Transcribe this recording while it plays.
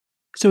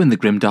So in the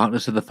grim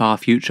darkness of the far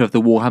future of the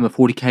Warhammer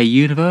 40k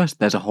universe,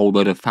 there's a whole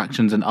load of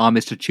factions and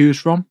armies to choose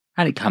from,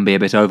 and it can be a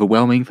bit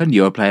overwhelming for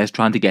newer players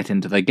trying to get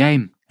into the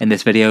game. In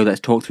this video, let's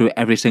talk through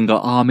every single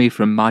army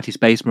from mighty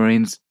space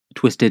marines,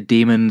 twisted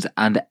demons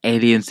and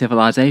alien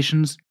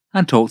civilizations,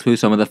 and talk through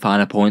some of the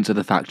finer points of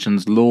the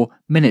faction's lore,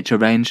 miniature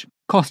range,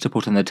 cost to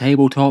put on the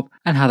tabletop,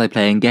 and how they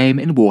play in game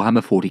in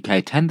Warhammer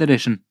 40k 10th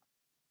edition.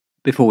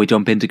 Before we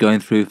jump into going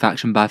through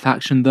faction by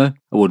faction though,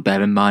 I would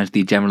bear in mind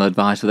the general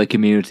advice of the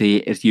community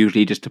is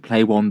usually just to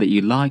play one that you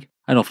like,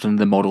 and often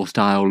the model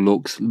style,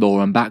 looks,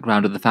 lore and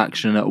background of the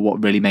faction are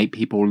what really make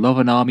people love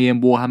an army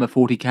in Warhammer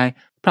 40k,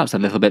 perhaps a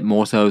little bit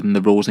more so than the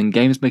rules and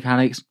games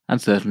mechanics,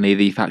 and certainly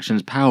the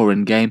faction's power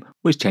in game,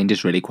 which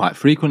changes really quite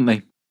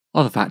frequently.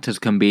 Other factors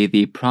can be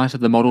the price of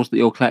the models that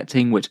you're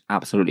collecting, which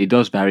absolutely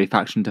does vary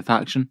faction to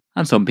faction,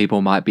 and some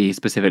people might be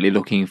specifically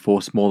looking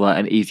for smaller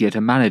and easier to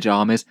manage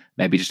armies,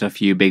 maybe just a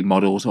few big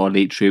models or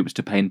elite troops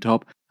to paint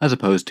up, as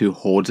opposed to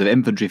hordes of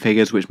infantry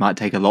figures which might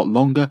take a lot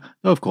longer,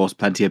 though of course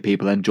plenty of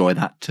people enjoy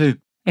that too.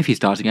 If you're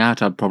starting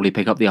out, I'd probably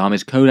pick up the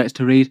army's codex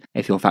to read,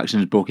 if your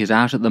faction's book is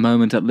out at the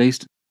moment at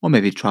least, or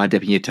maybe try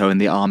dipping your toe in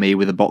the army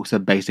with a box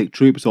of basic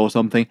troops or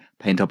something,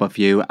 paint up a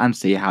few and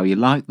see how you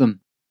like them.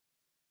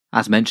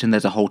 As mentioned,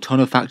 there's a whole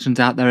ton of factions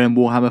out there in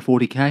Warhammer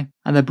 40k,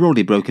 and they're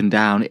broadly broken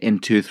down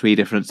into three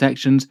different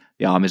sections: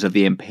 the armies of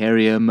the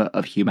Imperium,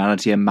 of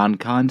humanity and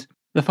mankind,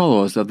 the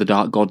followers of the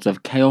Dark Gods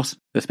of Chaos,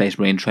 the Space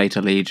Marine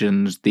Traitor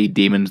Legions, the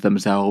Demons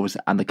themselves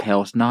and the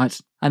Chaos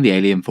Knights, and the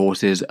alien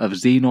forces of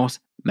Xenos,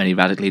 many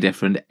radically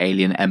different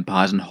alien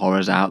empires and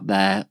horrors out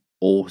there,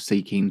 all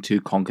seeking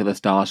to conquer the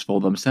stars for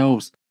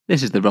themselves.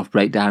 This is the rough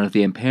breakdown of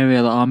the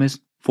Imperial armies.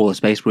 For the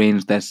Space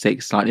Marines, there's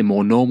 6 slightly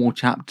more normal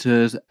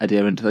chapters,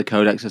 adherent to the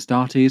Codex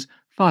Astartes,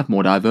 5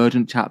 more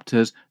divergent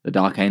chapters, the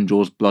Dark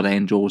Angels, Blood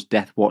Angels,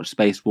 Deathwatch,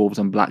 Space Wolves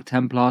and Black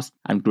Templars,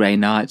 and Grey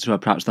Knights, who are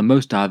perhaps the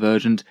most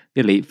divergent,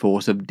 the elite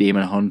force of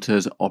Demon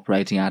Hunters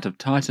operating out of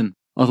Titan.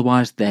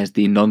 Otherwise, there's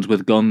the Nuns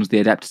with Guns,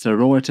 the Adepta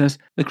Sororitas,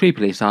 the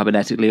creepily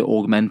cybernetically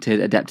augmented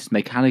Adeptus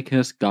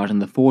Mechanicus guarding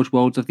the Forge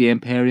Worlds of the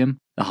Imperium,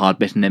 the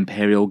hard-bitten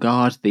Imperial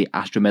Guard, the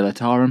Astra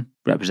Militarum,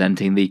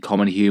 representing the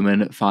common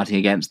human fighting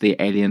against the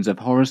aliens of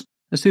horrors,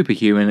 the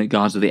superhuman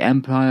guards of the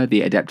Empire,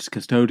 the Adeptus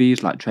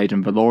Custodes like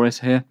Trajan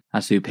Valoris here,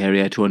 as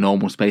superior to a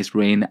normal Space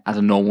Marine as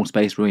a normal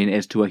Space Marine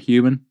is to a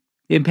human,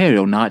 the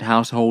Imperial Knight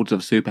households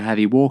of super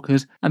heavy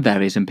walkers, and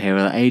various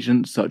Imperial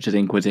Agents such as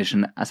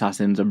Inquisition,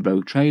 Assassins and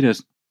Rogue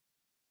Traders.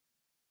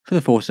 For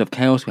the Forces of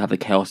Chaos, we have the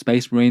Chaos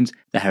Space Marines,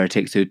 the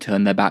heretics who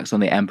turned their backs on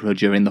the Emperor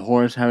during the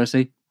Horus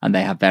Heresy, and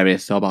they have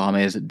various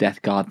sub-armies,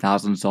 Death Guard,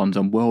 Thousand Sons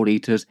and World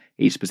Eaters,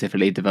 each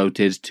specifically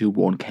devoted to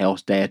one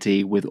Chaos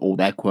deity with all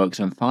their quirks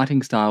and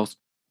fighting styles.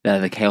 There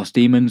are the Chaos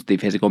Demons, the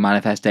physical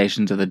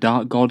manifestations of the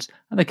Dark Gods,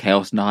 and the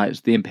Chaos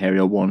Knights, the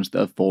Imperial ones that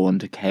have fallen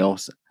to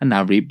Chaos and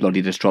now reap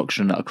bloody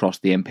destruction across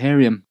the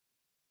Imperium.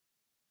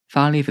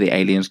 Finally, for the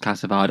aliens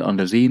classified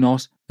under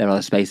Xenos, there are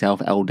the Space Elf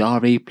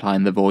Aeldari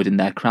plying the void in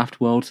their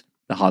craft worlds,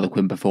 the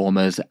Harlequin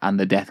performers and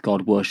the Death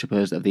God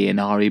worshippers of the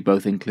Ynnari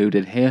both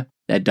included here.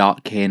 Their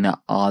dark kin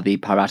are the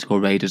piratical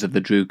raiders of the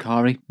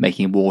Drukhari,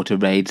 making war to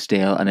raid,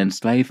 steal and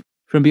enslave.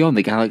 From beyond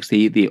the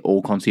galaxy, the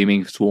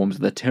all-consuming swarms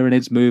of the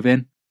Tyranids move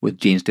in, with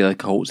Genestealer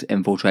Cults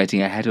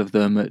infiltrating ahead of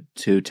them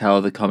to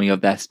tell the coming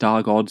of their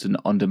star gods and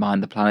undermine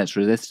the planet's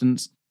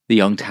resistance. The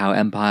Young Tau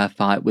Empire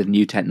fight with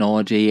new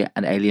technology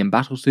and alien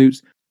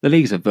battlesuits. The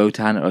Leagues of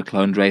Votann are a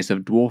cloned race of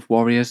dwarf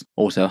warriors,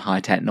 also high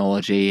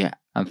technology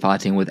and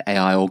fighting with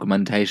AI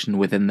augmentation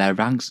within their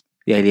ranks.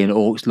 The alien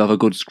Orks love a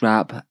good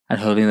scrap and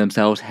hurling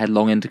themselves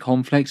headlong into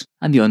conflict,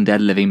 and the undead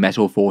living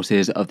metal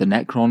forces of the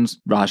Necrons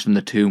rise from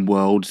the tomb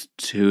worlds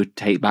to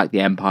take back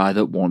the empire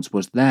that once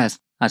was theirs.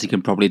 As you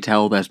can probably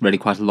tell, there's really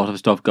quite a lot of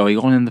stuff going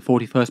on in the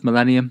 41st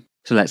millennium,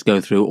 so let's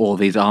go through all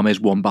these armies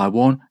one by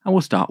one, and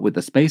we'll start with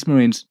the Space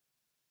Marines.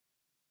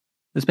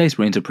 The Space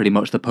Marines are pretty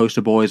much the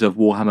poster boys of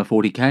Warhammer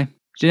 40k.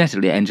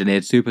 Genetically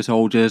engineered super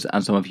soldiers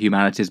and some of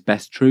humanity's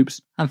best troops,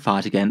 and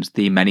fight against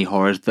the many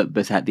horrors that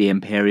beset the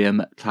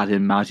Imperium, clad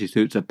in mighty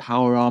suits of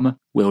power armour,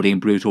 wielding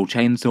brutal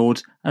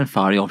chainswords, and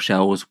firing off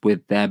shells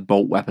with their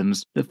bolt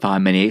weapons that fire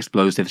many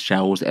explosive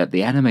shells at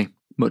the enemy.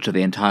 Much of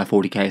the entire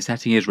 40k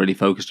setting is really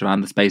focused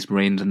around the Space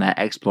Marines and their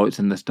exploits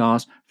in the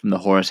stars, from the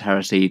Horus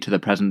Heresy to the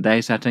present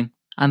day setting,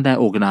 and they're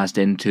organised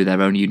into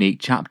their own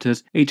unique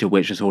chapters, each of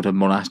which are sort of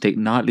monastic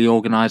knightly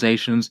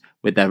organisations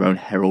with their own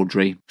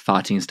heraldry,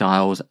 fighting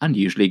styles, and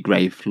usually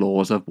grave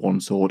flaws of one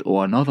sort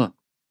or another.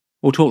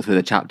 We'll talk through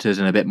the chapters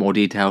in a bit more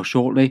detail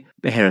shortly,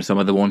 but here are some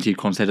of the ones you'd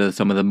consider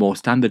some of the more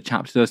standard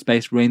chapters of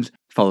Space Marines,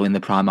 following the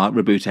Primarch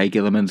Rabute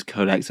Guilliman's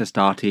Codex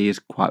Astartes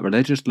quite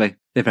religiously.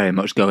 They very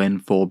much go in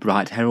for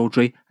bright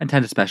heraldry and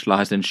tend to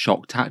specialise in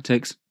shock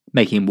tactics,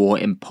 making war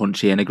in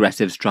punchy and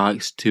aggressive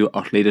strikes to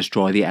utterly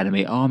destroy the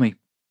enemy army.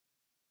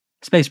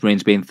 Space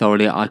Marines, being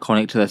thoroughly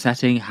iconic to the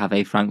setting, have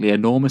a frankly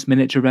enormous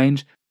miniature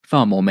range,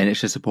 Far more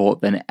miniature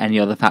support than any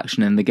other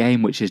faction in the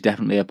game, which is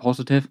definitely a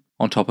positive.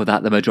 On top of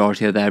that, the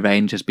majority of their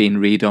range has been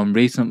redone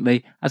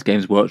recently, as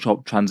Games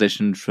Workshop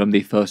transitioned from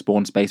the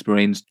Firstborn Space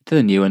Marines to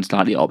the new and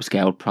slightly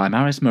upscaled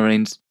Primaris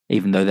Marines.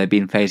 Even though they've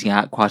been phasing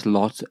out quite a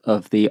lot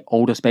of the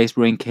older Space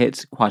Marine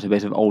kits, quite a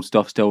bit of old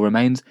stuff still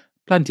remains,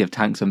 plenty of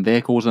tanks and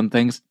vehicles and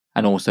things,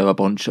 and also a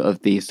bunch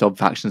of the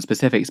sub-faction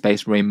specific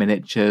Space Marine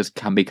miniatures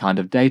can be kind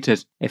of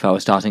dated. If I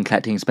was starting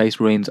collecting Space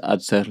Marines,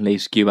 I'd certainly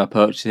skew my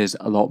purchases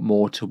a lot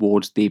more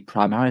towards the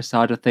Primaris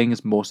side of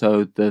things, more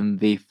so than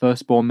the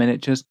Firstborn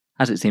miniatures,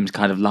 as it seems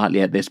kind of likely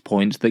at this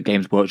point that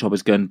Games Workshop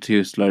is going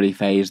to slowly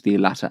phase the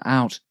latter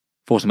out.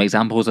 For some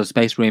examples of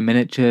Space Marine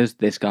miniatures,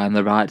 this guy on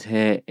the right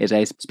here is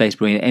a Space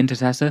Marine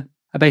Intercessor,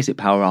 a basic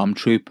power armed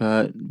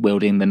trooper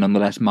wielding the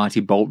nonetheless mighty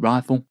bolt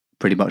rifle,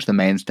 pretty much the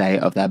mainstay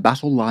of their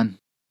battle line.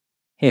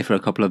 Here for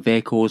a couple of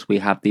vehicles we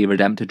have the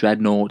Redemptor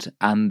Dreadnought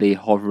and the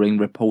Hovering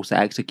Repulsor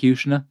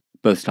Executioner,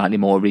 both slightly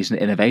more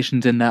recent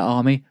innovations in their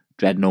army.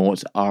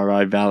 Dreadnoughts are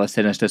a rather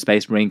sinister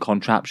Space Marine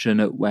contraption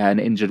where an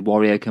injured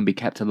warrior can be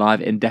kept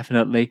alive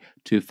indefinitely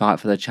to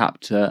fight for the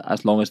chapter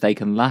as long as they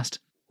can last,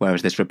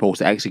 whereas this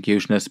Repulsor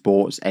Executioner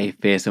sports a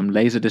fearsome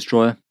laser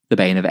destroyer, the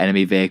bane of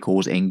enemy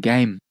vehicles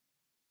in-game.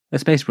 The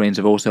Space Marines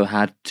have also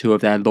had two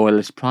of their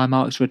loyalist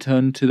Primarchs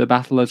return to the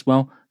battle as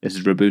well. This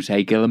is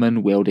Rabute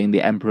Guilliman wielding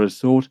the Emperor's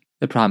Sword.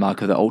 The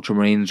Primarch of the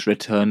Ultramarines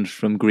returned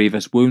from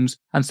grievous wounds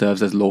and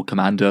serves as Lord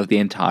Commander of the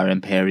entire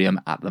Imperium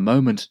at the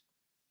moment.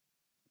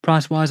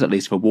 Price-wise, at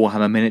least for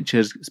Warhammer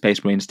miniatures,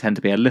 Space Marines tend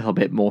to be a little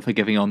bit more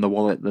forgiving on the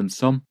wallet than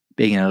some.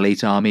 Being an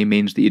elite army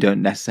means that you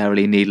don't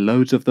necessarily need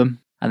loads of them,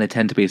 and they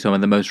tend to be some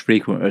of the most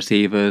frequent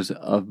receivers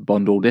of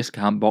bundle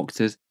discount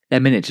boxes. Their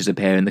miniatures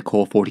appear in the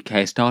core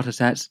 40k starter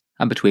sets,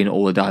 and between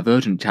all the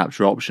divergent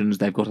chapter options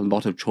they've got a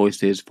lot of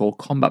choices for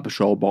Combat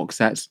Patrol box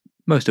sets,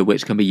 most of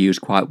which can be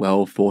used quite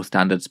well for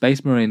standard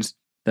Space Marines.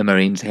 The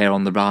Marines here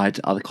on the right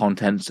are the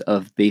contents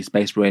of the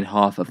Space Marine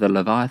half of the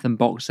Leviathan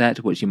box set,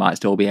 which you might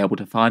still be able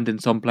to find in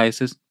some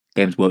places.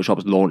 Games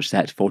Workshop's launch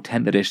set for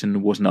 10th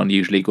edition was an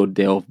unusually good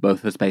deal for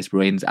both the Space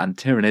Marines and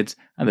Tyranids,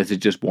 and this is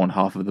just one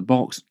half of the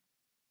box.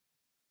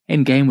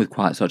 In-game, with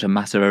quite such a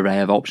massive array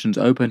of options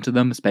open to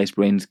them, Space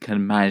Marines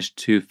can manage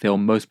to fill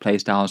most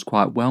playstyles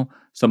quite well,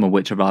 some of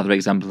which are rather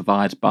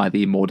exemplified by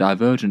the more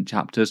divergent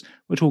chapters,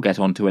 which we'll get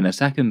onto in a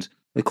second.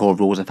 The core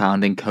rules are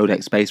found in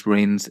Codex Space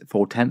Marines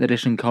for 10th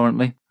edition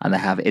currently, and they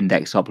have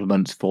index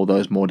supplements for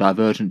those more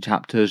divergent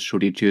chapters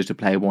should you choose to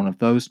play one of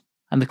those.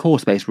 And the core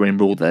Space Marine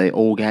rule that they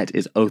all get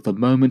is Oath of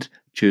Moment,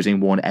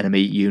 choosing one enemy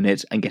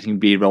unit and getting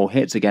reroll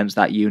hits against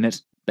that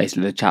unit.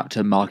 Basically the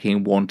chapter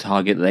marking one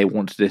target that they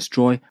want to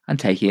destroy and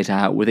taking it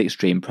out with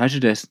extreme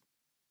prejudice.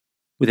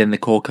 Within the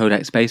core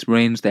Codex Space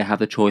Marines they have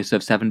the choice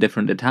of 7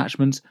 different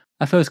detachments,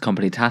 a first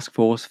company task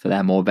force for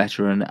their more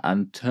veteran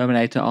and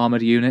Terminator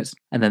armoured units,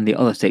 and then the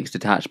other 6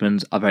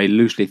 detachments are very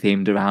loosely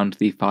themed around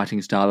the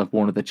fighting style of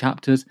one of the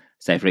chapters.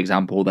 Say for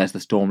example there's the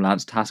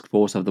Stormlance task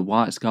force of the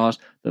White Scars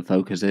that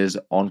focuses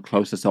on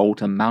close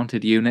assault and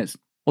mounted units,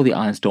 or the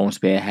Ironstorm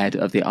Spearhead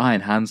of the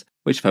Iron Hands,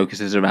 which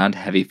focuses around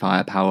heavy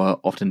firepower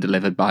often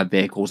delivered by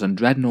vehicles and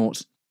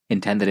dreadnoughts.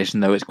 In 10th edition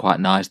though, it's quite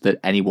nice that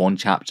any one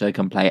chapter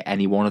can play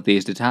any one of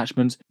these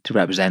detachments to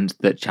represent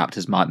that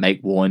chapters might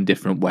make war in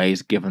different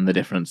ways given the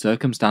different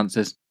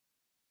circumstances.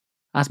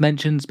 As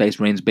mentioned, Space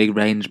Marines' big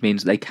range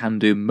means they can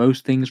do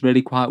most things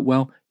really quite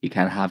well. You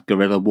can have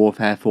guerrilla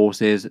warfare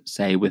forces,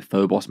 say with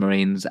Phobos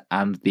Marines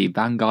and the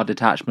Vanguard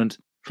detachment,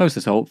 close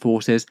assault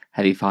forces,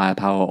 heavy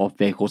firepower of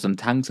vehicles and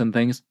tanks and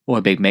things, or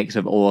a big mix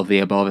of all of the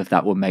above if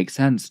that would make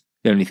sense.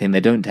 The only thing they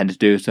don't tend to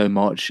do so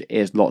much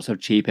is lots of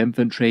cheap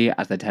infantry,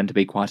 as they tend to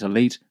be quite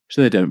elite,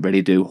 so they don't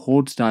really do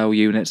horde style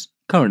units.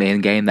 Currently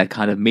in game they're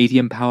kind of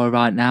medium power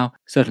right now,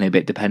 certainly a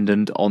bit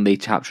dependent on the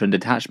chapter and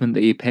detachment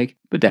that you pick,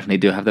 but definitely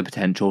do have the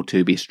potential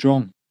to be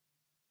strong.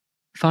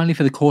 Finally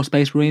for the core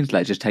Space Marines,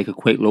 let's just take a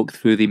quick look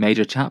through the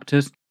major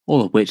chapters,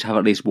 all of which have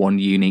at least one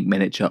unique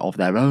miniature of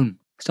their own.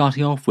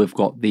 Starting off, we've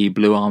got the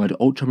blue armoured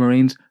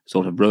Ultramarines,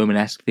 sort of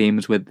Romanesque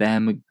themes with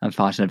them, and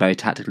fight in a very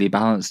tactically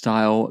balanced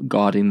style,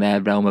 guarding their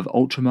realm of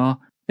Ultramar.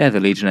 They're the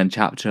Legion and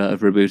chapter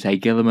of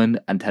Rabute Guilliman,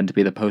 and tend to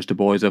be the poster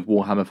boys of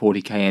Warhammer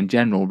 40k in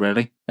general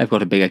really. They've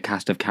got a bigger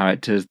cast of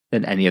characters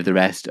than any of the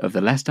rest of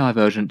the less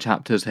divergent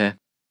chapters here.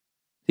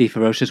 The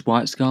ferocious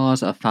White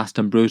Scars are fast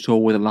and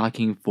brutal with a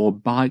liking for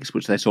bikes,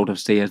 which they sort of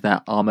see as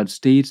their armoured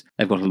steeds.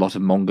 They've got a lot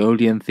of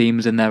Mongolian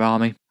themes in their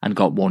army, and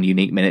got one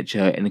unique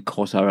miniature in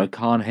Corsair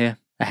Khan here,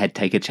 a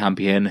head-taker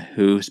champion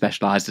who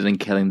specialises in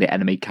killing the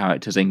enemy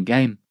characters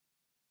in-game.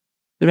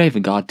 The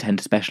Raven Guard tend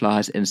to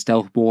specialise in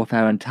stealth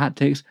warfare and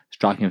tactics,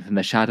 striking from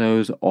the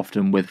shadows,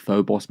 often with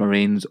Phobos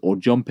Marines or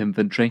jump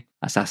infantry,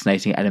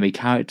 assassinating enemy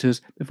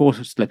characters before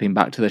slipping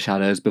back to the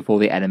shadows before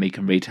the enemy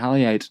can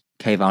retaliate.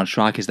 Kayvan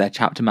Shrike is their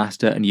chapter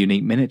master and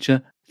unique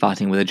miniature,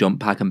 fighting with a jump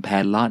pack and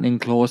paired lightning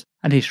claws,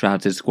 and he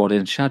shrouds his squad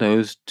in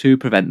shadows to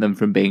prevent them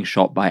from being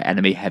shot by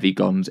enemy heavy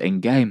guns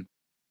in-game.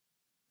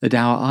 The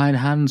dour Iron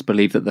Hands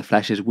believe that the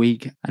flesh is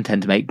weak and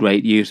tend to make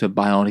great use of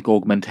bionic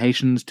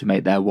augmentations to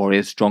make their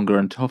warriors stronger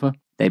and tougher.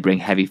 They bring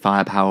heavy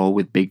firepower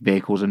with big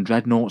vehicles and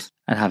dreadnoughts,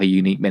 and have a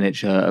unique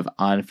miniature of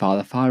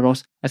Ironfather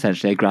Phyros,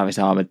 essentially a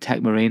Gravis-armoured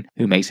tech marine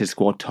who makes his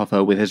squad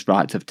tougher with his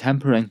rites of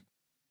tempering.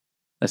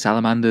 The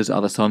Salamanders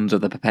are the sons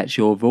of the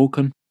perpetual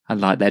Vulcan, and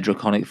like their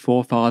draconic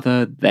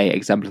forefather, they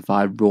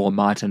exemplify raw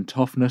might and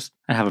toughness,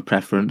 and have a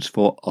preference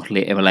for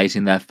utterly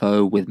immolating their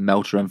foe with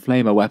melter and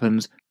flamer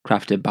weapons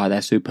crafted by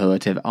their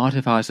superlative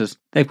artificers.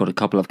 They've got a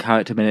couple of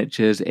character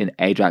miniatures in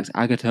Adrax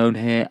Agatone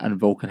here and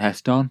Vulcan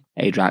Heston.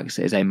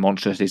 Adrax is a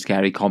monstrously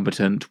scary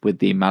combatant with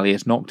the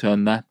Malleus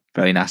Nocturne there,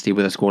 very nasty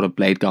with a squad of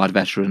Blade Guard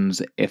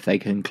veterans if they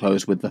can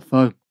close with the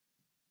foe.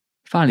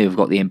 Finally, we've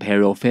got the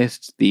Imperial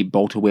Fists, the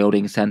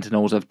bolter-wielding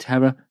Sentinels of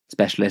Terror,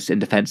 specialists in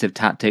defensive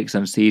tactics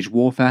and siege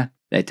warfare.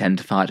 They tend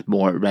to fight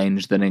more at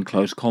range than in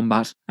close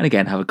combat, and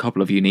again have a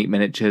couple of unique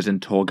miniatures in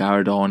Tor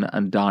Garadon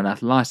and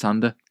Darnath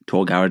Lysander.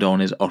 Tor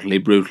Garadon is utterly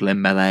brutal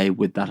in melee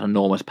with that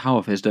enormous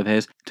power fist of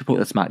his to put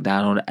the smack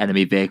down on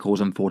enemy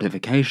vehicles and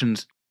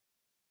fortifications.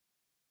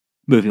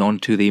 Moving on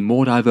to the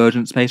more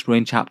divergent Space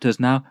Marine chapters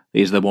now,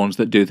 these are the ones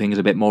that do things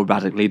a bit more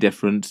radically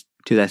different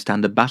to their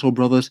standard battle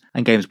brothers,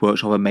 and Games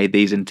Workshop have made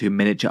these into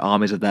miniature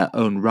armies of their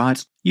own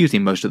right,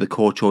 using most of the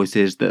core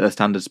choices that the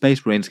standard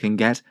Space Marines can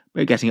get,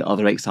 but getting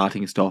other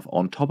exciting stuff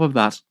on top of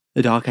that.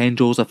 The Dark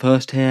Angels are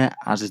first here,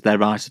 as is their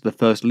right of the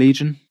First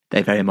Legion.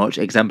 They very much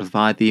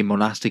exemplify the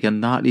monastic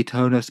and knightly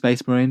tone of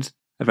Space Marines,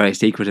 a very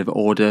secretive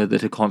order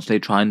that are constantly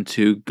trying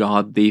to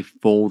guard the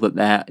fall that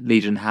their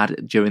legion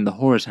had during the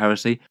Horus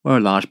Heresy, where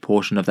a large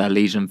portion of their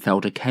legion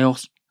fell to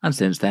chaos, and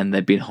since then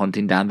they've been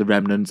hunting down the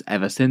remnants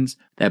ever since,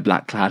 their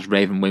black-clad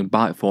Ravenwing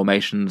bike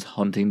formations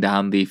hunting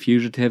down the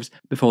fugitives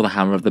before the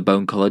hammer of the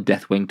bone-coloured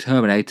Deathwing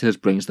Terminators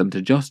brings them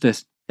to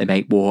justice. They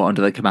make war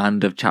under the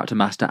command of Chapter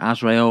Master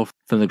Azrael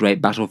from the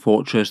great battle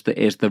fortress that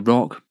is the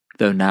Rock,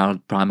 though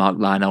now Primarch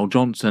Lionel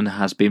Johnson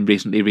has been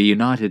recently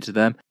reunited to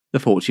them. The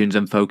fortunes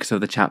and focus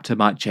of the chapter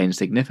might change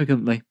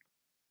significantly.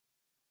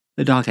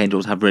 The Dark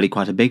Angels have really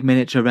quite a big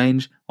miniature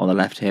range. On the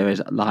left here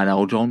is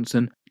Lionel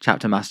Johnson,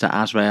 Chapter Master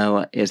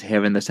Azrael is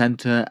here in the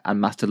centre,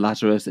 and Master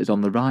Lazarus is on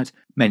the right.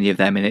 Many of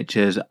their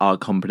miniatures are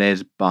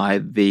accompanied by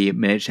the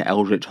miniature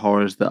eldritch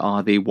horrors that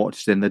are the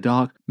Watchers in the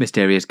Dark,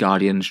 mysterious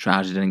guardians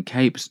shrouded in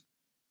capes.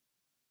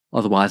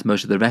 Otherwise,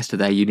 most of the rest of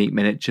their unique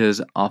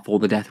miniatures are for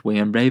the Deathwing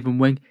and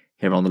Ravenwing.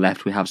 Here on the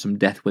left we have some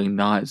Deathwing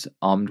Knights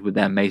armed with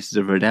their Maces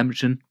of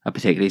Redemption, a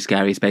particularly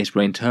scary Space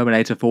Marine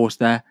Terminator force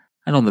there,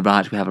 and on the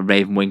right we have a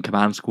Ravenwing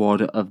command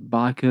squad of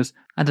bikers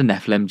and a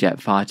Nephilim jet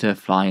fighter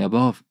flying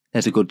above.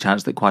 There's a good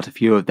chance that quite a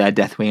few of their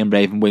Deathwing and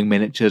Ravenwing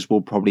miniatures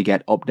will probably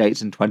get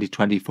updates in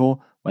 2024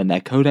 when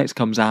their codex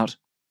comes out.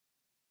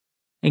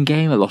 In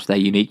game, a lot of their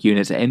unique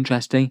units are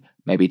interesting.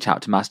 Maybe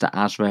Chapter Master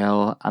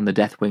Azrael and the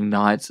Deathwing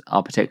Knights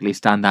are particularly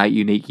standout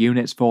unique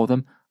units for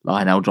them.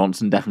 Lionel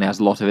Johnson definitely has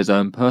a lot of his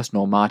own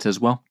personal might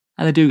as well,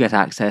 and they do get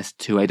access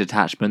to a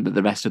detachment that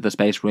the rest of the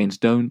Space Marines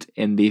don't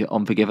in the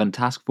Unforgiven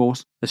Task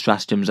Force. The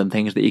stratagems and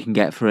things that you can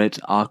get for it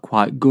are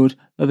quite good,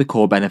 though the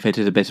core benefit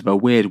is a bit of a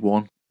weird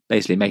one,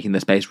 basically making the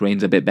Space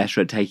Marines a bit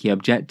better at taking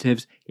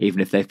objectives,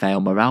 even if they fail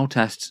morale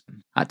tests.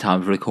 At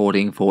time of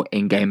recording for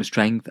in-game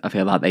strength, I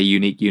feel like their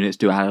unique units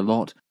do add a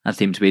lot, and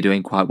seem to be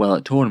doing quite well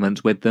at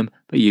tournaments with them,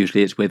 but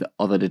usually it's with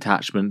other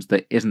detachments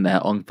that isn't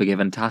their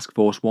Unforgiven Task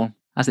Force one,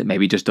 as it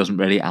maybe just doesn't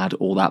really add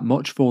all that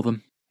much for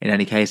them. In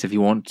any case, if you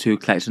want to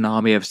collect an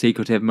army of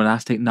secretive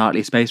monastic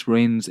knightly Space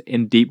Marines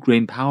in deep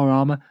green power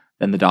armour,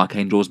 then the Dark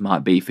Angels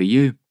might be for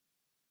you.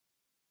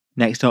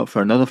 Next up,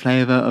 for another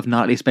flavour of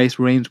knightly Space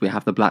Marines, we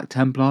have the Black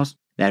Templars.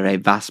 They're a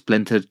vast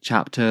splintered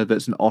chapter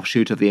that's an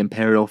offshoot of the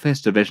Imperial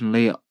Fist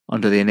originally,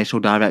 under the initial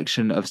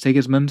direction of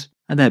Sigismund,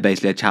 and they're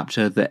basically a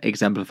chapter that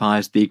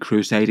exemplifies the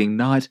Crusading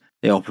Knight.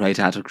 They operate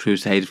out of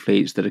Crusade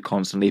fleets that are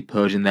constantly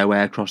purging their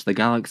way across the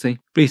galaxy,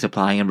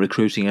 resupplying and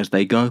recruiting as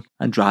they go,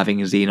 and driving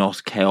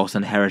Xenos, Chaos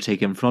and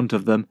Heretic in front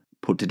of them,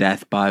 put to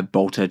death by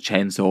Bolter,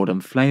 Chainsword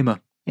and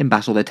Flamer. In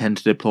battle they tend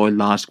to deploy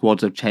large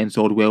squads of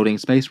chainsword-wielding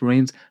Space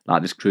Marines,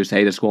 like this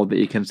Crusader squad that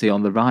you can see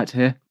on the right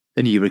here.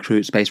 The new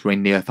recruit Space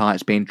Marine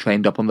neophytes being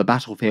trained up on the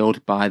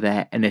battlefield by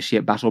their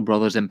Initiate Battle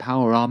Brothers in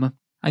power armour,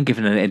 and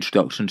given an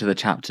introduction to the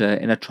chapter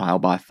in a trial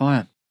by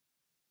fire.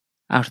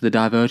 Out of the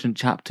divergent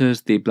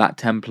chapters, the Black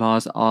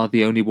Templars are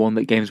the only one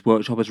that Games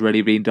Workshop has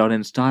really redone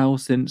in style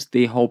since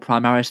the whole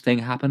Primaris thing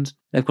happened.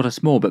 They've got a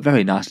small but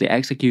very nicely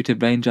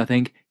executed range, I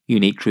think.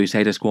 Unique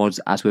Crusader squads,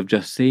 as we've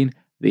just seen.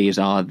 These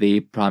are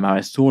the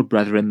Primaris Sword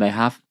Brethren they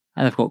have,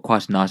 and they've got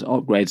quite a nice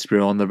upgrade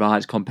sprue on the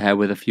right compared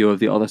with a few of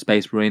the other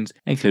Space Marines,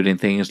 including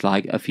things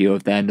like a few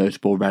of their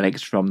notable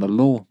relics from the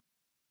lore.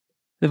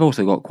 They've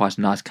also got quite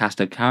a nice cast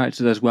of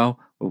characters as well.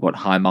 We've got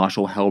High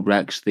Marshal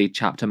Helbrex, the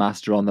Chapter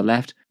Master on the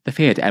left, the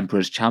feared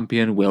Emperor's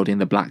Champion wielding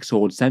the Black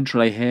Sword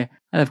centrally here,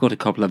 and they've got a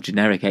couple of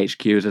generic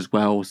HQs as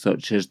well,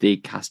 such as the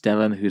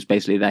Castellan, who's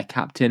basically their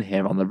captain,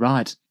 here on the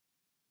right.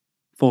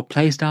 For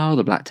playstyle,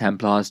 the Black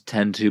Templars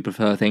tend to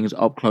prefer things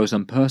up close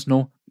and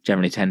personal,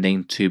 generally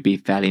tending to be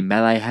fairly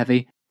melee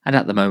heavy, and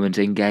at the moment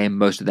in game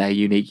most of their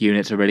unique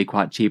units are really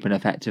quite cheap and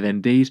effective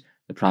indeed.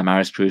 The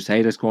Primaris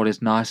Crusader squad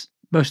is nice,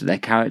 most of their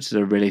characters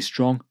are really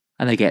strong,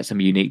 and they get some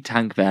unique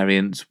tank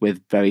variants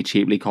with very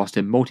cheaply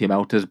costed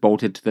multi-melters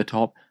bolted to the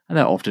top, and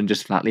they're often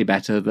just flatly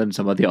better than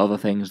some of the other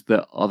things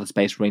that other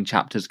Space Marine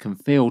chapters can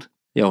field.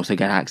 They also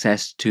get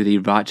access to the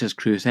Righteous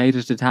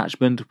Crusaders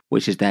detachment,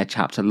 which is their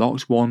chapter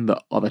locked one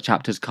that other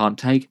chapters can't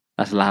take.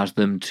 That allows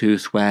them to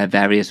swear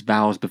various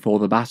vows before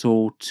the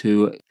battle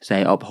to,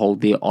 say, uphold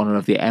the honour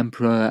of the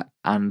Emperor,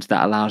 and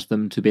that allows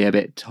them to be a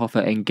bit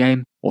tougher in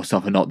game, or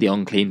suffer not the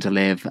unclean to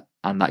live,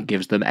 and that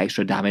gives them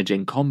extra damage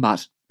in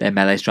combat. Their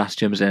melee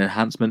stratagems and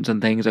enhancements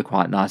and things are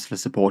quite nice for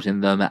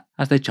supporting them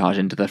as they charge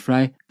into the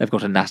fray. They've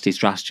got a nasty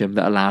stratagem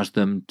that allows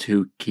them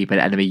to keep an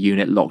enemy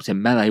unit locked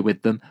in melee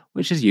with them,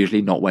 which is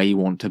usually not where you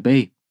want to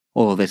be.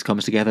 All of this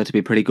comes together to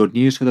be pretty good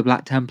news for the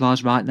Black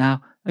Templars right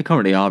now. They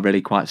currently are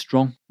really quite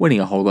strong,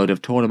 winning a whole load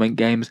of tournament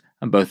games,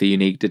 and both the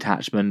unique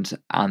detachment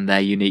and their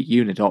unique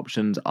unit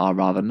options are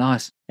rather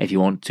nice. If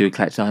you want to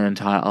collect an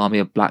entire army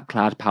of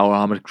black-clad,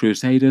 power-armoured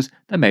Crusaders,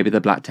 then maybe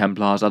the Black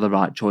Templars are the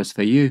right choice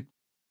for you.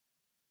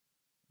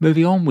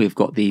 Moving on, we've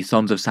got the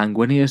Sons of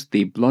Sanguinius,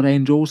 the Blood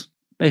Angels,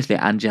 basically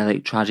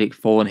angelic, tragic,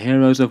 fallen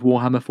heroes of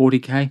Warhammer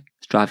 40k,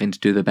 striving to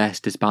do the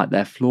best despite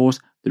their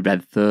flaws, the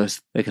red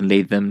thirst that can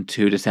lead them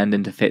to descend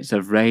into fits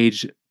of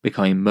rage,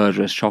 becoming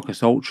murderous shock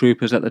assault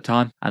troopers at the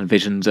time, and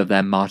visions of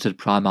their martyred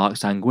Primarch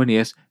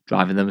Sanguinius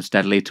driving them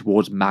steadily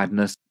towards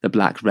madness, the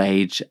black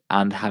rage,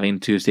 and having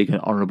to seek an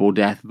honourable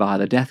death via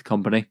the Death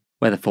Company,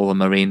 where the fallen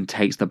Marine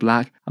takes the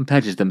black and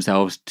pledges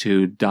themselves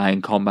to die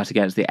in combat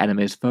against the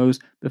enemy's foes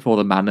before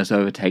the madness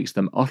overtakes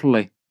them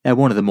utterly. They're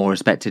one of the more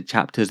respected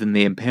chapters in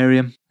the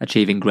Imperium,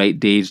 achieving great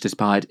deeds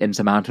despite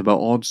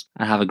insurmountable odds,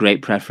 and have a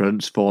great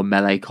preference for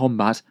melee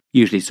combat,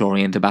 usually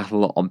soaring into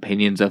battle on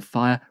pinions of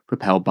fire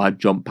propelled by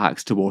jump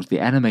packs towards the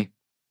enemy.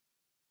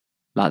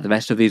 Like the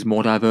rest of these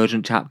more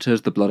divergent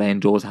chapters, the Blood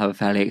Angels have a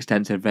fairly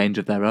extensive range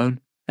of their own.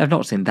 They've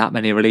not seen that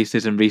many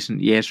releases in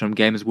recent years from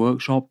Games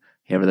Workshop.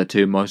 Here are the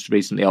two most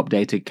recently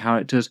updated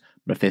characters,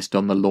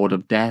 Mephiston the Lord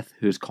of Death,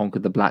 who's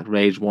conquered the Black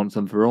Rage once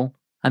and for all,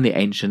 and the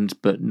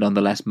ancient but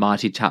nonetheless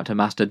mighty Chapter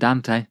Master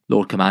Dante,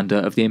 Lord Commander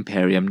of the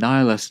Imperium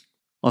Nihilus.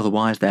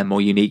 Otherwise, their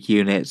more unique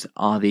units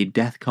are the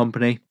Death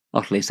Company,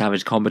 utterly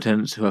savage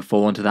combatants who have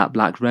fallen to that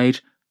Black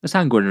Rage, the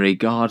Sanguinary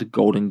Guard,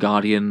 Golden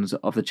Guardians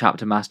of the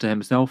Chapter Master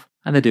himself,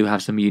 and they do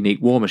have some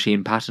unique war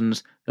machine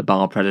patterns, the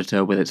Baal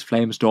Predator with its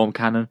Flamestorm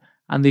cannon,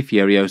 and the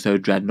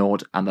Furioso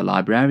Dreadnought and the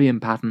Librarian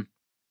pattern.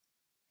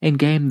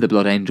 In-game, the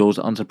Blood Angels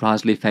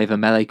unsurprisingly favour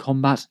melee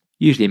combat,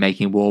 usually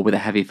making war with a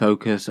heavy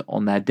focus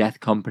on their Death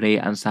Company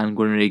and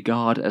Sanguinary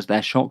Guard as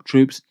their shock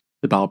troops,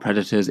 the Baal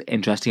Predators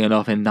interesting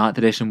enough in 9th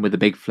edition with the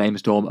big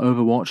Flamestorm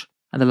Overwatch,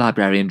 and the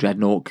Librarian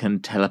Dreadnought can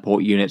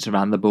teleport units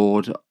around the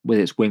board with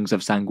its Wings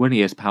of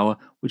Sanguinius power,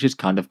 which is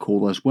kind of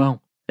cool as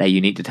well. Their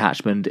unique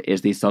detachment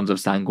is the Sons of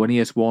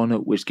Sanguinius one,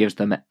 which gives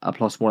them a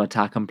 +1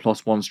 attack and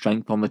 +1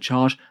 strength on the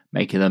charge,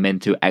 making them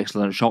into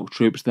excellent shock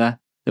troops there.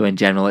 Though in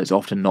general it's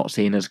often not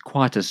seen as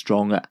quite as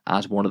strong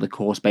as one of the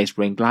core Space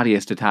Marine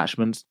Gladius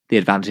detachments, the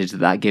advantage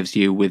that gives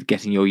you with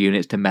getting your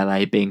units to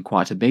melee being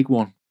quite a big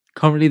one.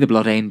 Currently the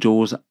Blood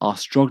Angels are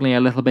struggling a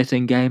little bit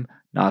in game,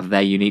 neither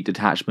their unique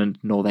detachment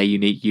nor their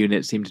unique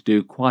units seem to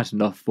do quite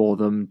enough for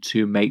them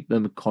to make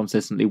them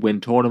consistently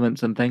win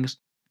tournaments and things.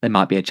 They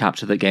might be a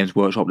chapter that Games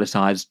Workshop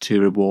decides to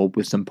reward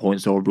with some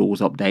points or rules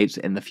updates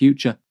in the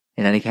future.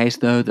 In any case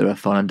though, they're a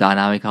fun and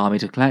dynamic army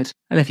to collect,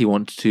 and if you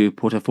want to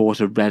put a force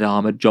of red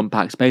armoured jump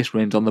pack Space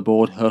Marines on the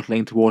board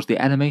hurtling towards the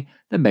enemy,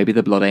 then maybe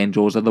the Blood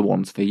Angels are the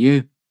ones for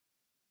you.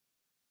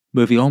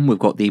 Moving on, we've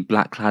got the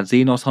black-clad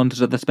Xenos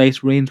Hunters of the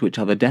Space Marines, which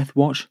are the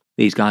Deathwatch.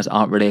 These guys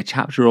aren't really a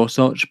chapter or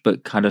such,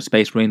 but kind of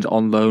Space Marines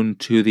on loan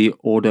to the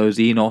Ordo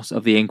Xenos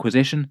of the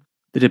Inquisition,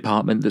 the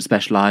department that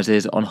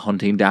specialises on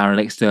hunting down and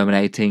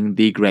exterminating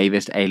the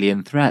gravest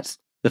alien threats.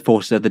 The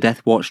forces of the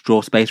Deathwatch draw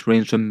Space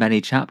Marines from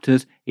many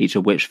chapters, each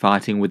of which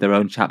fighting with their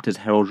own chapter's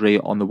heraldry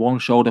on the one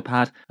shoulder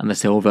pad and the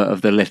silver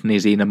of the Litany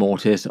Xena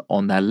Mortis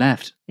on their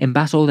left. In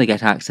battle, they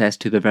get access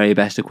to the very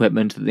best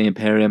equipment that the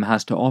Imperium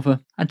has to offer,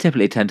 and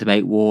typically tend to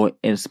make war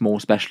in small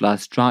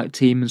specialised strike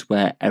teams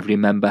where every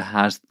member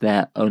has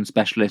their own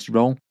specialist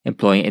role,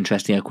 employing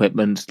interesting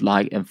equipment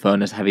like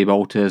Infernus heavy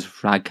bolters,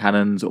 frag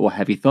cannons, or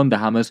heavy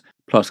thunderhammers,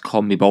 plus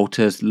combi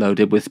bolters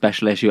loaded with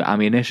special issue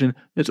ammunition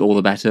that's all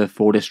the better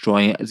for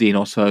destroying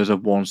Xenos foes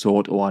of one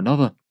sort or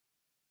another.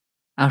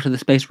 Out of the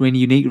Space Marine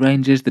unique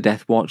ranges, the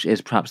Deathwatch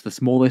is perhaps the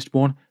smallest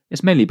one.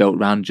 It's mainly built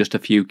around just a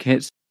few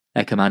kits.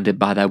 They're commanded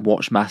by their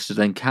Watchmasters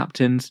and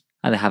Captains,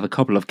 and they have a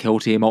couple of kill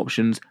team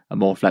options, a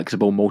more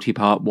flexible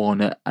multi-part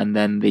one, and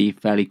then the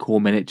fairly cool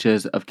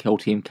miniatures of Kill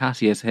Team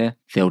Cassius here,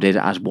 fielded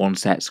as one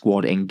set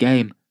squad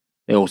in-game.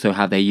 They also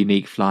have their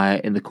unique flyer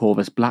in the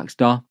Corvus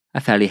Blackstar,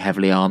 a fairly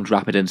heavily armed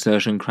rapid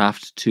insertion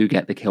craft to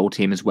get the kill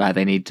teams where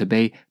they need to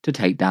be to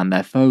take down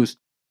their foes.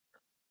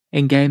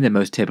 In-game, they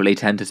most typically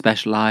tend to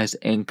specialise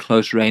in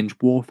close-range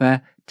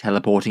warfare,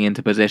 teleporting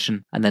into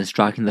position, and then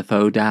striking the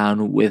foe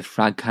down with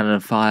frag cannon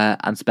fire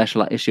and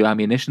special issue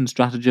ammunition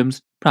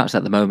stratagems. Perhaps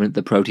at the moment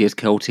the Proteus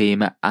kill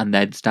team and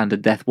their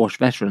standard Deathwatch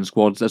veteran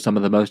squads are some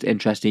of the most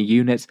interesting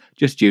units,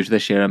 just due to the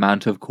sheer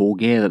amount of cool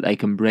gear that they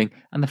can bring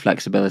and the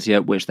flexibility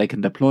at which they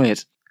can deploy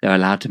it. They're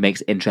allowed to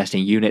mix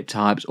interesting unit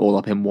types all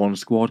up in one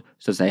squad,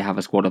 so they have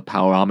a squad of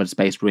power armoured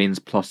Space Marines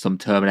plus some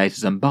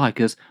Terminators and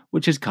Bikers,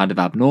 which is kind of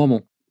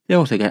abnormal. They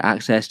also get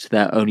access to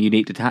their own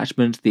unique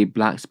detachment, the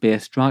Black Spear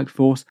Strike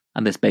Force,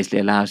 and this basically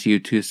allows you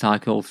to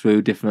cycle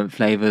through different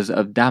flavours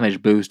of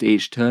damage boost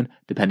each turn,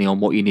 depending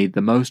on what you need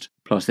the most.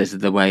 Plus this is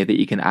the way that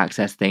you can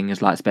access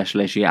things like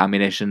special issue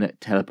ammunition,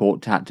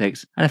 teleport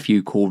tactics, and a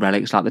few cool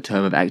relics like the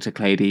Tome of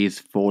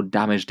Ectoclades for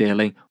damage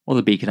dealing, or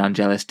the Beacon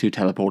Angelis to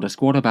teleport a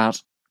squad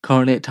about.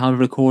 Currently at time of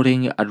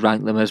recording, I'd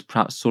rank them as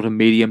perhaps sort of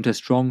medium to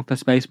strong for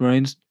Space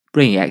Marines.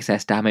 Bringing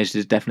excess damage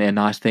is definitely a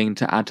nice thing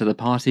to add to the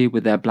party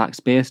with their Black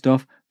Spear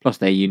stuff, plus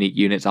their unique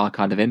units are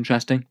kind of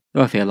interesting,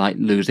 though I feel like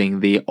losing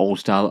the old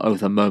style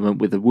Oath moment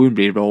with the wound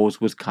rerolls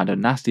was kind of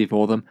nasty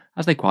for them,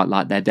 as they quite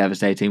like their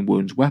devastating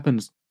wounds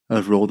weapons.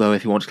 Overall though,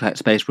 if you want to collect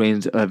Space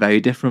Marines of a very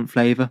different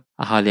flavour,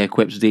 a highly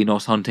equipped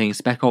Xenos hunting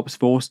Spec Ops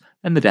force,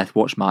 then the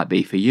Deathwatch might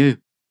be for you.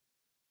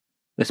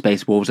 The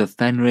Space Wolves of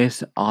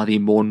Fenris are the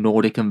more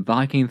Nordic and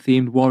Viking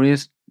themed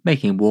warriors,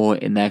 making war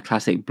in their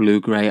classic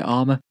blue-grey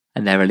armour,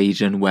 and they're a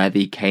legion where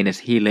the Canis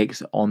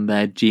Helix on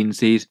their gene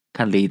seeds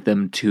can lead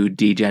them to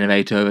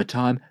degenerate over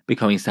time,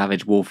 becoming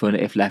Savage Wolfen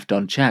if left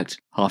unchecked,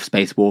 half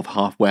Space Wolf,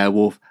 half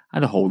Werewolf,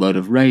 and a whole load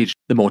of rage.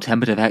 The more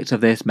tempered effects of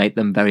this make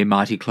them very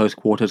mighty close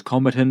quarters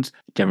combatants,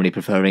 generally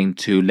preferring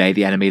to lay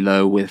the enemy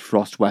low with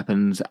frost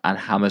weapons and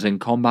hammers in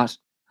combat,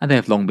 and they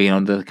have long been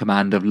under the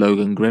command of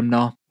Logan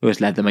Grimnar, who has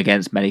led them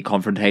against many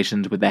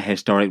confrontations with their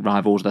historic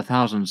rivals the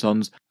Thousand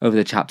Sons over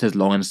the chapter's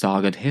long and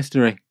sagaed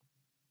history.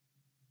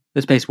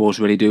 The Space Wolves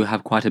really do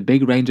have quite a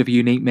big range of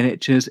unique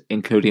miniatures,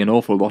 including an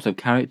awful lot of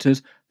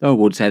characters, though I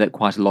would say that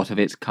quite a lot of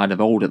it's kind of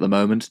old at the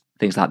moment.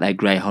 Things like their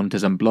Grey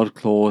Hunters and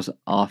Bloodclaws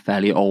are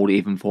fairly old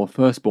even for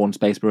firstborn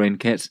Space Marine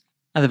kits,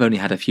 and they've only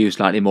had a few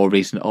slightly more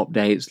recent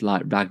updates,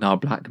 like Ragnar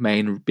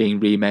Blackmane being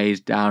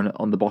remade down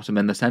on the bottom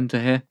in the centre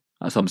here.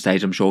 At some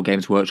stage I'm sure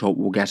Games Workshop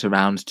will get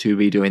around to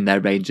redoing their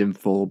range in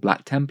full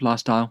Black Templar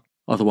style.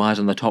 Otherwise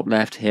on the top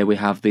left here we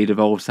have the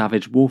devolved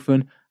Savage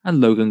Wolfen, and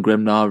Logan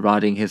Grimnar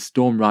riding his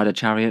Storm Rider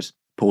chariot,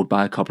 pulled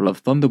by a couple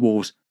of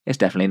Thunderwolves. It's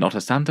definitely not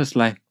a Santa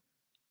sleigh.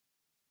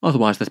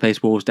 Otherwise the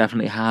Space Wolves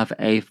definitely have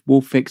a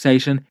wolf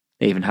fixation,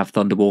 they even have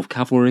Thunderwolf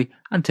cavalry,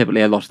 and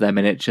typically a lot of their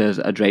miniatures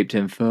are draped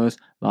in furs,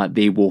 like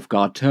the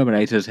Wolfguard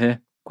Terminators here.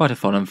 Quite a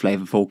fun and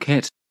flavourful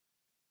kit.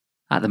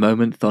 At the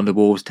moment,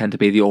 Thunderwolves tend to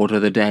be the order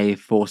of the day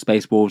for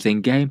Space Wolves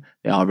in-game.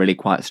 They are really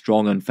quite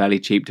strong and fairly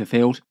cheap to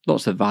field.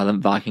 Lots of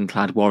violent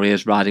Viking-clad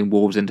warriors riding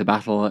wolves into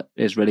battle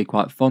is really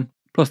quite fun.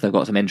 Plus they've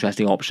got some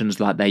interesting options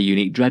like their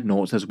unique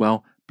Dreadnoughts as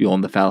well,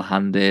 beyond the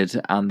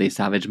Fell-Handed and the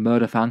Savage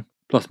Murderfang,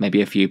 plus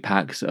maybe a few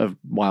packs of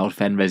Wild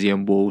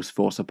Fenrisian Wolves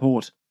for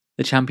support.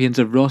 The Champions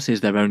of Russ is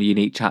their own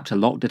unique chapter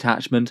lock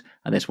detachment,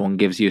 and this one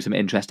gives you some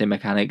interesting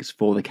mechanics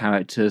for the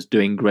characters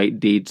doing great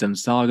deeds and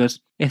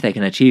sagas. If they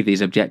can achieve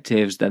these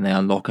objectives, then they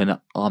unlock an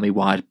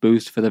army-wide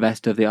boost for the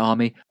rest of the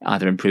army,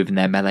 either improving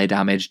their melee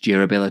damage,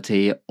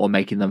 durability, or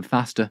making them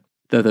faster.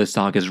 Though those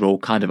sagas are all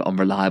kind of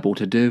unreliable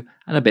to do,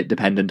 and a bit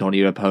dependent on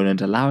your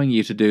opponent allowing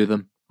you to do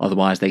them.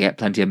 Otherwise they get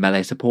plenty of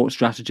melee support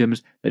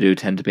stratagems, they do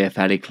tend to be a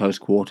fairly close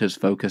quarters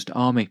focused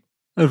army.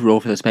 Overall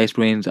for the Space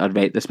Marines, I'd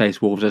rate the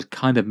Space Wolves as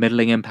kind of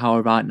middling in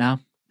power right now.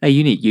 Their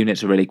unique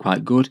units are really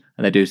quite good,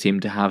 and they do seem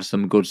to have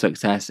some good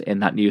success in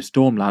that new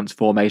Stormlance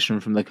formation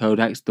from the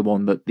Codex, the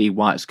one that the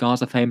White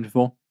Scars are famed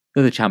for.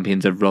 Though the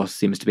Champions of Russ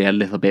seems to be a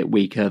little bit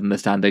weaker than the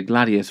standard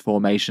Gladius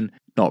formation,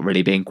 not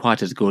really being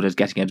quite as good as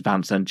getting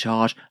advance and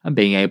charge, and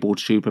being able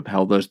to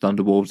propel those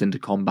Thunderwolves into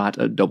combat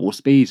at double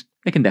speed.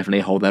 They can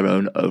definitely hold their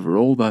own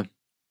overall though.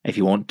 If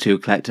you want to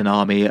collect an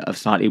army of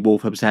slightly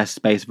wolf-obsessed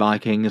Space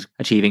Vikings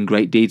achieving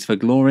great deeds for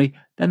glory,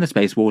 then the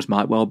Space Wolves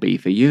might well be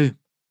for you.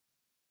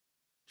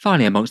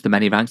 Finally, amongst the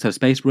many ranks of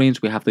Space Marines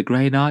we have the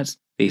Grey Knights.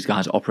 These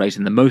guys operate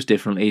in the most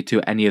differently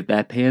to any of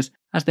their peers,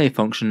 as they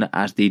function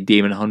as the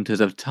Demon Hunters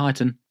of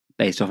Titan,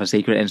 based off a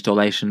secret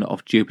installation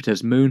of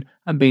Jupiter's moon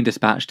and being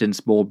dispatched in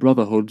small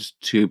brotherhoods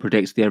to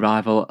predict the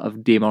arrival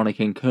of demonic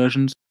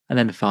incursions, and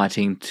then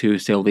fighting to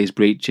seal these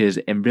breaches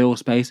in real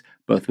space,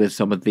 both with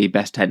some of the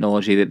best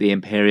technology that the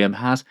Imperium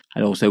has,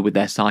 and also with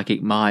their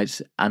psychic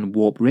might and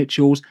warp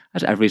rituals,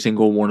 as every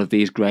single one of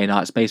these Grey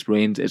Knight Space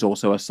Marines is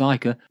also a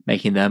psyker,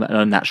 making them an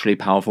unnaturally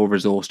powerful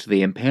resource to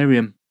the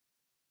Imperium.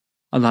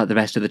 Unlike the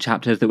rest of the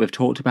chapters that we've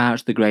talked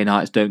about, the Grey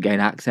Knights don't gain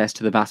access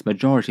to the vast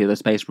majority of the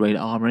Space Marine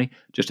armoury,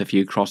 just a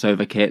few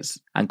crossover kits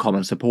and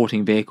common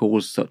supporting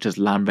vehicles such as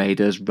Land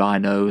Raiders,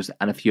 Rhinos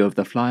and a few of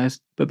the Flyers,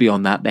 but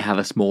beyond that they have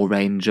a small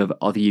range of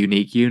other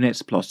unique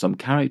units plus some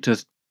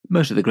characters.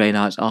 Most of the Grey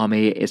Knights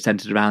army is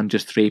centred around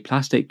just 3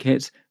 plastic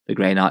kits, the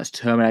Grey Knights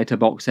Terminator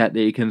box set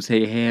that you can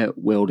see here,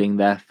 wielding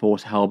their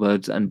Force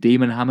Halberds and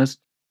Demon Hammers.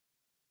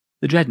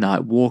 The Dread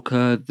Knight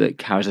Walker that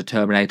carries a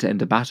Terminator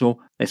into battle,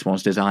 this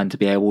one's designed to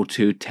be able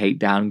to take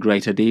down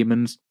greater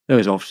demons, though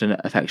is often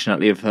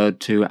affectionately referred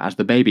to as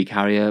the baby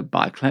carrier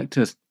by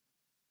collectors.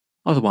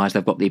 Otherwise,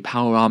 they've got the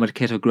Power Armoured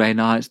kit of Grey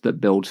Knights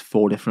that builds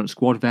 4 different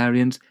squad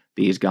variants.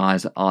 These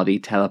guys are the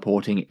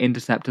Teleporting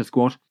Interceptor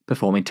Squad,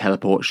 performing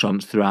teleport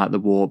shunts throughout the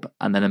warp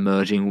and then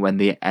emerging when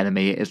the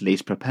enemy is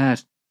least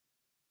prepared.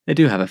 They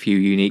do have a few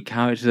unique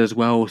characters as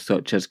well,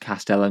 such as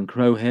Castellan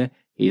Crow here.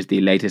 He's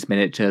the latest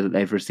miniature that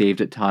they've received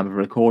at time of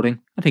recording.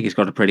 I think he's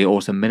got a pretty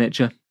awesome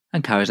miniature,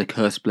 and carries a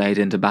cursed blade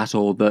into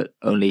battle that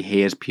only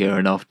he is pure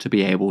enough to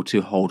be able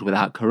to hold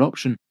without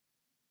corruption.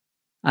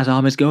 As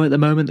armies go at the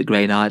moment, the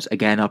Grey Knights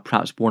again are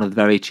perhaps one of the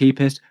very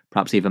cheapest,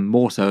 perhaps even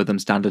more so than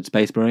standard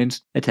Space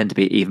Marines. They tend to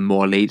be even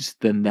more elite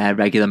than their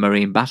regular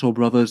Marine battle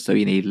brothers, so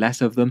you need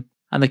less of them.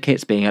 And the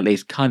kits being at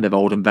least kind of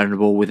old and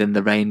venerable within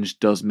the range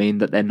does mean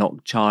that they're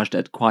not charged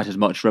at quite as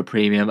much for a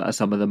premium as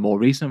some of the more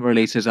recent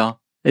releases are.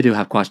 They do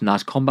have quite a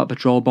nice combat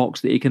patrol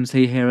box that you can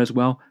see here as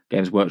well,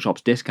 Games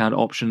Workshop's discount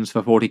options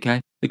for 40k.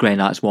 The Grey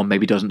Knights one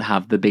maybe doesn't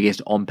have the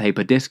biggest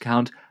on-paper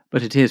discount,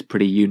 but it is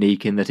pretty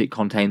unique in that it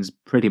contains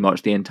pretty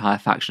much the entire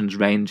faction's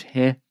range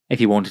here. If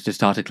you wanted to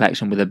start a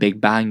collection with a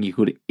big bang, you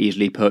could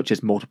easily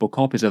purchase multiple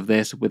copies of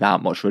this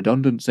without much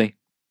redundancy.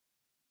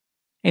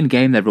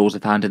 In-game, their rules are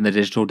found in the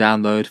digital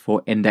download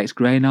for Index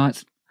Grey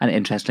Knights, and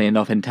interestingly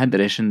enough in 10th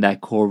edition their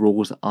core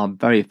rules are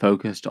very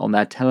focused on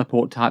their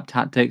teleport type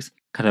tactics,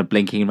 kind of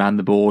blinking around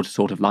the board,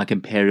 sort of like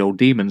Imperial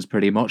Demons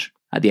pretty much.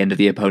 At the end of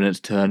the opponent's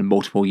turn,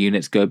 multiple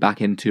units go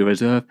back into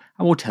reserve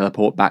and will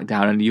teleport back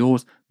down into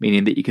yours,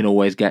 meaning that you can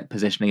always get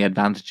positioning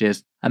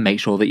advantages and make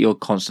sure that you're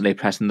constantly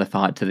pressing the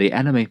fight to the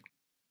enemy.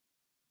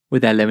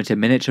 With their limited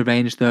miniature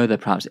range though, there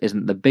perhaps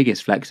isn't the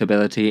biggest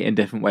flexibility in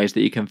different ways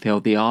that you can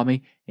field the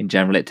army. In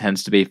general, it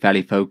tends to be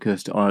fairly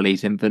focused on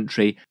elite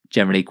infantry,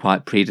 generally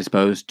quite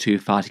predisposed to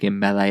fighting in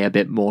melee a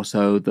bit more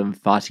so than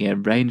fighting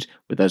in range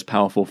with those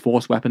powerful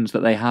force weapons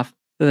that they have.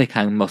 Though they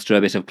can muster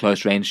a bit of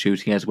close range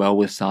shooting as well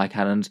with psi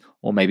cannons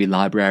or maybe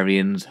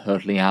librarians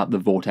hurtling out the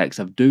vortex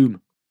of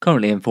doom.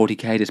 Currently in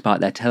 40k,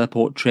 despite their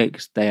teleport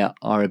tricks, they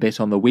are a bit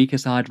on the weaker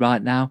side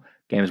right now.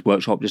 Games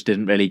Workshop just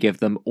didn't really give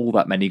them all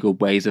that many good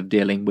ways of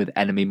dealing with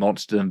enemy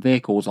monsters and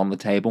vehicles on the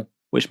table,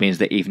 which means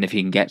that even if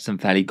you can get some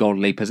fairly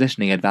godly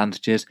positioning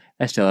advantages,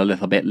 they're still a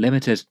little bit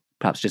limited,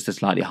 perhaps just a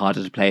slightly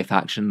harder to play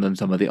faction than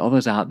some of the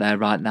others out there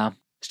right now.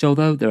 Still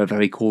though, they're a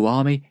very cool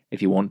army.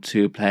 If you want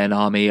to play an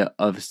army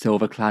of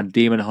silver-clad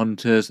demon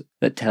hunters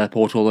that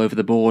teleport all over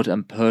the board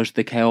and purge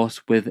the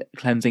chaos with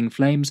cleansing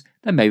flames,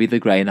 then maybe the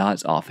Grey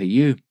Knights are for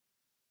you.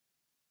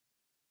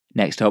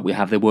 Next up we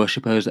have the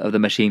worshippers of the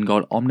machine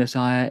god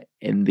Omnissiah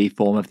in the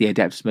form of the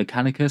Adeptus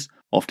Mechanicus,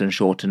 often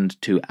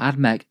shortened to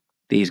AdMech.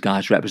 These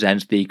guys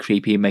represent the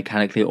creepy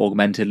mechanically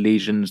augmented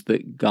legions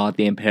that guard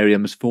the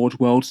Imperium's forge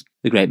worlds,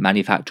 the great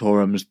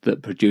manufactorums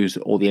that produce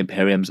all the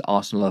Imperium's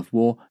arsenal of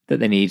war that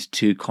they need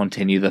to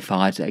continue the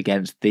fight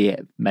against the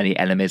many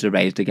enemies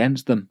arrayed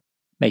against them.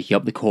 Making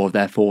up the core of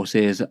their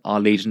forces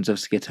are legions of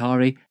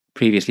Skitarii,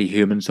 previously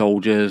human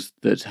soldiers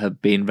that have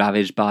been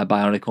ravaged by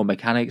bionicle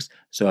mechanics,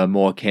 so are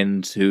more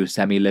akin to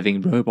semi-living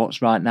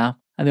robots right now,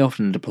 and they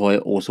often deploy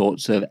all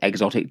sorts of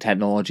exotic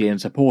technology in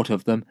support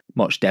of them.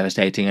 Much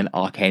devastating and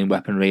arcane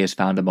weaponry is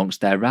found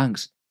amongst their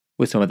ranks.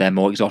 With some of their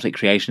more exotic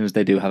creations,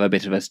 they do have a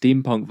bit of a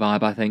steampunk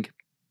vibe, I think.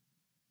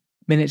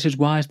 Miniatures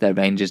wise, their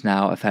range is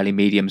now a fairly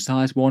medium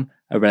sized one,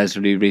 a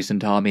relatively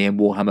recent army in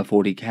Warhammer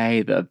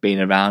 40k that have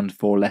been around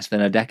for less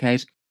than a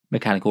decade.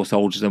 Mechanical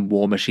soldiers and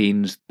war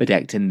machines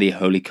bedecked in the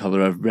holy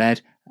colour of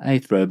red, a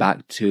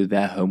throwback to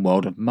their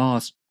homeworld of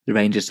Mars. The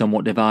range is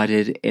somewhat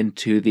divided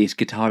into the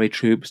Skitarii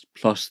troops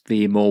plus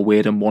the more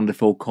weird and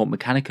wonderful Cult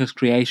Mechanicus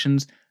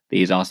creations.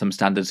 These are some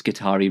standard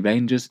Skitarii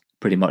rangers,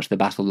 pretty much the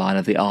battle line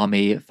of the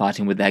army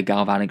fighting with their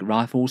galvanic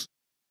rifles.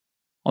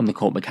 On the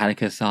Cult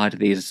Mechanicus side,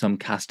 these are some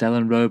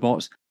Castellan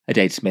robots, a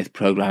datasmith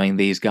programming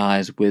these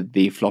guys with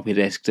the floppy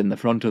disks in the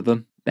front of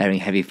them, bearing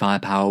heavy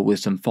firepower with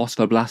some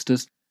phosphor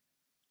blasters.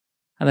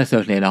 And they're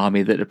certainly an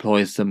army that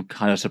deploys some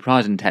kind of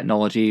surprising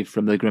technology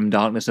from the grim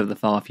darkness of the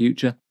far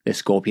future. This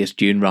Scorpius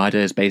Dune Rider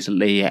is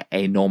basically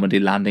a Normandy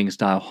landing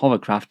style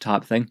hovercraft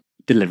type thing,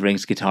 delivering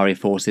Skitarii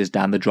forces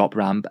down the drop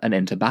ramp and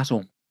into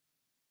battle.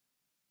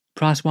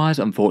 Price-wise,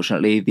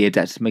 unfortunately, the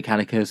Adeptus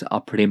Mechanicus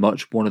are pretty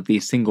much one of the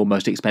single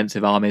most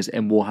expensive armies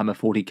in Warhammer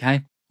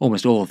 40k.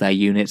 Almost all of their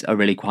units are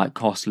really quite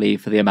costly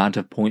for the amount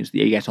of points that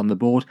you get on the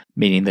board,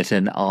 meaning that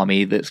an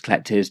army that's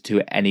collected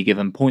to any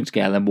given point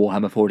scale in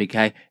Warhammer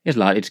 40k is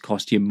likely to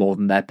cost you more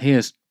than their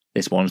peers.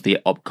 This one's the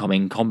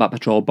upcoming Combat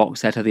Patrol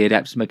box set of the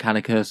Adeptus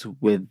Mechanicus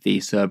with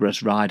the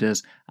Cerberus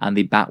Riders and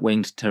the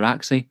Bat-Winged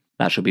Taraxi.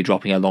 That should be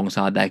dropping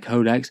alongside their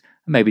codex,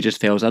 and maybe just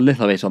feels a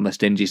little bit on the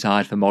stingy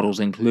side for models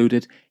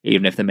included,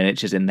 even if the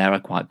miniatures in there are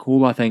quite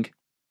cool, I think.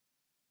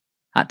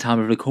 At time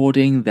of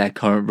recording, their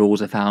current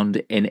rules are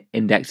found in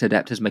Index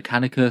Adeptus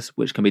Mechanicus,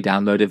 which can be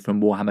downloaded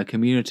from Warhammer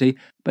Community,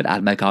 but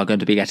AdMech are going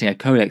to be getting a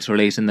codex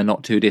release in the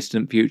not too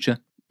distant future,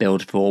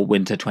 billed for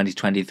winter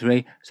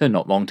 2023, so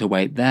not long to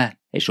wait there.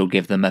 It should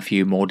give them a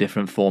few more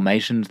different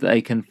formations that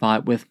they can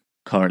fight with.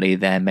 Currently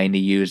they're mainly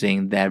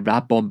using their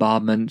rad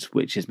bombardment,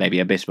 which is maybe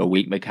a bit of a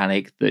weak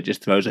mechanic that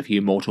just throws a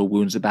few mortal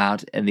wounds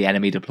about in the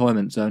enemy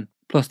deployment zone,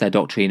 plus their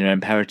Doctrina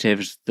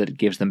imperatives that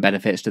gives them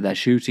benefits to their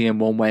shooting in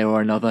one way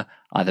or another,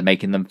 either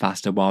making them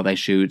faster while they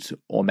shoot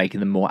or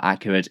making them more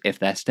accurate if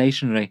they're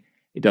stationary.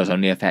 It does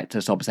only affect a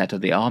subset of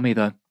the army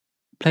though.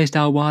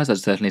 Playstyle wise, I'd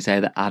certainly say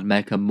that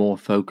AdMech are more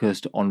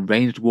focused on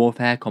ranged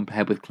warfare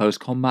compared with close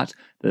combat,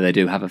 though they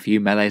do have a few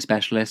melee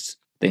specialists,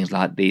 things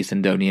like the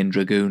Sindonian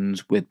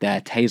Dragoons with their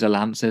taser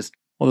lances,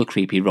 or the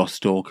creepy Rust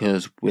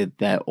Stalkers with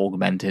their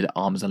augmented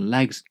arms and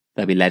legs.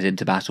 They'll be led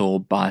into battle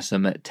by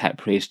some tech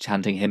priests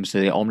chanting hymns to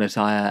the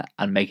Omnissiah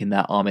and making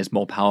their armies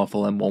more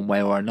powerful in one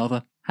way or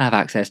another. Have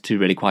access to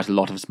really quite a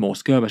lot of small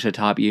skirmisher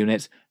type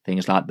units,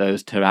 things like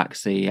those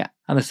Taraxi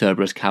and the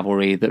Cerberus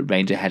cavalry that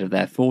range ahead of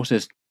their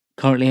forces.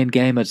 Currently in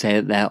game, I'd say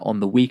that they're on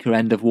the weaker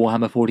end of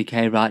Warhammer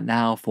 40k right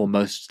now for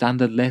most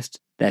standard lists.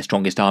 Their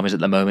strongest armies at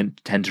the moment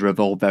tend to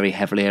revolve very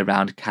heavily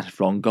around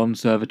Cataphrone gun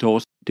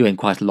servitors, doing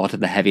quite a lot of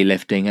the heavy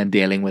lifting and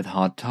dealing with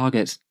hard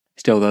targets.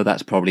 Still though,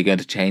 that's probably going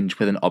to change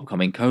with an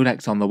upcoming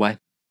codex on the way.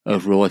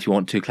 Overall, if you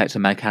want to collect a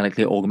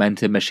mechanically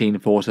augmented machine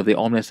force of the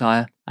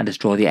Omnissiah and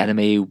destroy the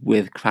enemy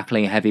with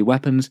crackling heavy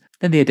weapons,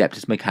 then the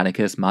Adeptus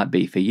Mechanicus might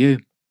be for you.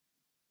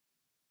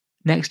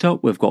 Next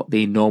up, we've got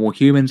the normal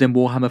humans in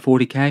Warhammer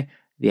 40k,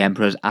 the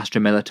Emperor's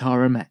Astra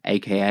Militarum,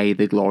 aka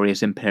the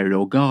Glorious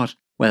Imperial Guard.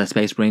 Where the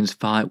Space Marines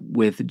fight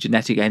with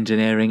genetic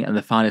engineering and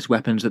the finest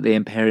weapons that the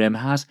Imperium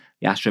has,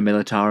 the Astra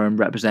Militarum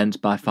represents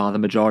by far the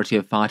majority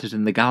of fighters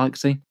in the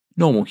galaxy.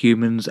 Normal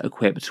humans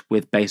equipped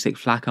with basic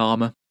flak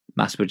armour,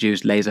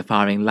 mass-produced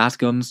laser-firing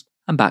lasguns,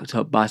 and backed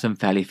up by some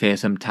fairly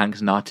fearsome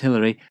tanks and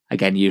artillery,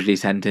 again usually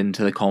sent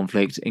into the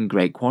conflict in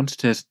great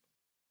quantities.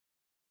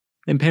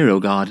 The Imperial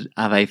Guard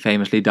have a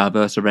famously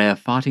diverse array of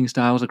fighting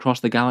styles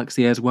across the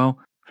galaxy as well,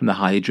 from the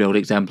highly drilled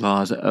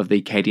exemplars of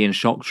the Cadian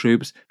shock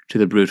troops, to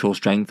the brutal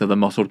strength of the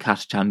muscled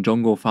Kashtchan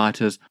jungle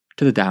fighters,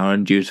 to the dour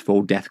and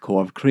useful Death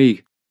Corps of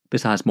Krieg.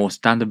 Besides more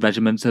standard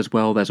regiments as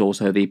well, there's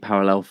also the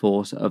parallel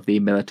force of the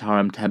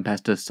Militarum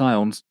Tempestus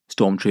Scions,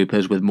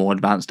 stormtroopers with more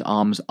advanced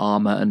arms,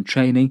 armour and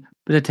training,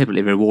 but are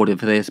typically rewarded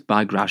for this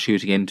by grass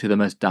shooting into the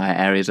most dire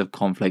areas of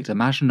conflict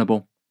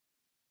imaginable.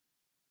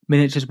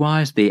 Miniatures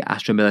wise, the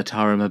Astra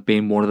Militarum have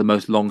been one of the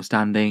most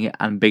long-standing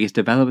and biggest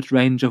developed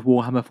range of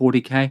Warhammer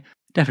 40k.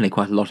 Definitely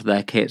quite a lot of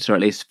their kits are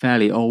at least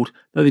fairly old,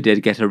 though they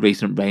did get a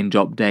recent range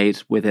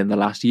update within the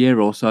last year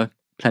or so.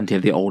 Plenty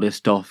of the oldest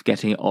stuff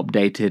getting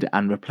updated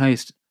and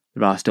replaced.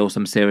 There are still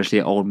some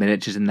seriously old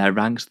miniatures in their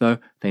ranks though,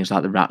 things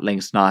like the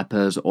Rattling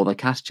Snipers or the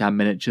Kashtchan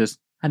miniatures,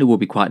 and it would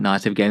be quite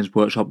nice if Games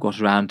Workshop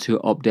got around to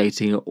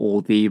updating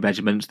all the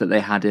regiments that they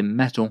had in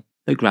metal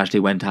that gradually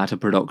went out of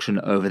production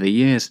over the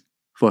years.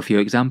 For a few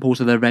examples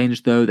of their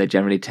range though, they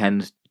generally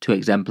tend to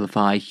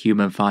exemplify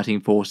human fighting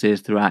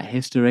forces throughout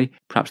history,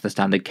 perhaps the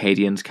standard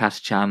Cadians,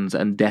 Kashtchans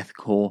and Death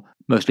Corps,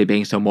 mostly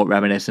being somewhat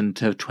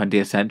reminiscent of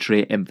 20th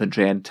century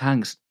infantry and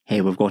tanks.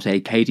 Here we've got a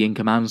Cadian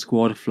command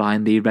squad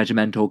flying the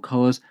regimental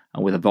colours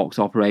and with a Vox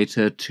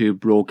operator to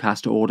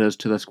broadcast orders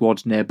to the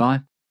squads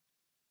nearby.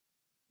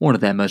 One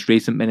of their most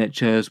recent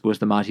miniatures was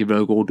the mighty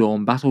Rogol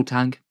Dawn battle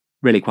tank.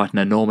 Really quite an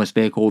enormous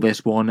vehicle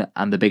this one,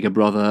 and the bigger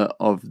brother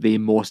of the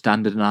more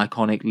standard and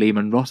iconic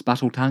Lehman Ross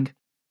battle tank.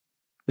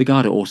 The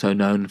Guard are also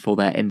known for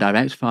their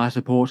indirect fire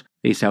support.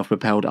 The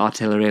self-propelled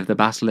artillery of the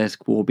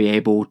Basilisk will be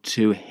able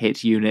to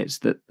hit units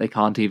that they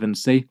can't even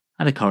see,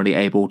 and are currently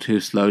able to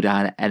slow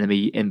down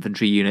enemy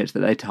infantry units that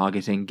they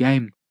target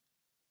in-game.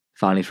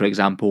 Finally, for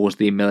example, was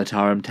the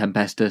Militarum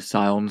Tempestus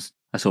Scions,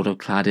 are sort of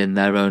clad in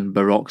their own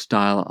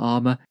Baroque-style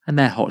armour, and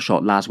their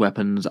hotshot las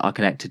weapons are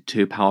connected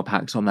to power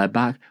packs on their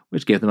back,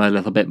 which give them a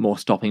little bit more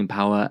stopping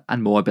power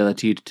and more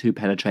ability to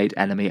penetrate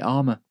enemy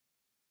armour.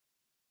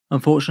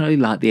 Unfortunately,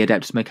 like the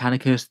Adeptus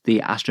Mechanicus,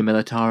 the Astra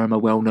Militarum are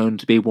well known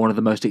to be one of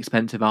the most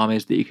expensive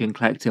armies that you can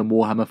collect in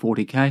Warhammer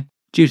 40k,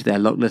 due to their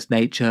luckless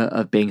nature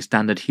of being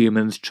standard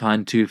humans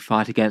trying to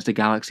fight against a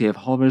galaxy of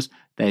horrors.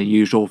 Their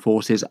usual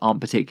forces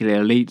aren't particularly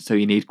elite, so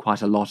you need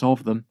quite a lot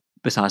of them.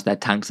 Besides their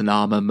tanks and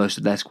armour, most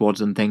of their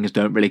squads and things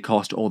don't really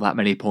cost all that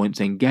many points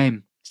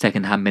in-game.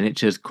 Second-hand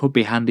miniatures could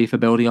be handy for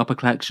building up a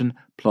collection,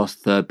 plus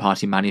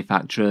third-party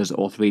manufacturers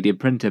or 3D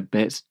printed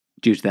bits.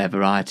 Due to their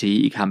variety,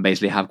 you can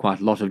basically have quite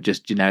a lot of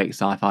just generic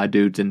sci-fi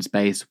dudes in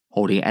space,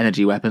 holding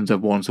energy weapons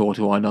of one sort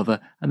or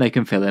another, and they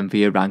can fill in for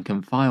your rank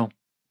and file.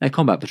 Their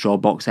Combat Patrol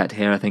box set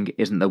here I think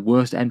isn't the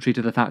worst entry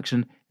to the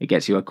faction. It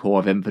gets you a core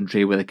of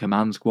infantry with a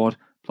command squad,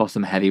 plus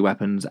some heavy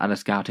weapons and a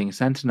scouting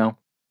sentinel.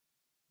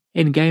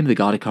 In-game, the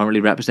Guard are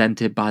currently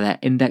represented by their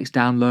index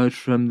download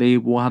from the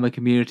Warhammer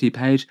community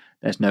page.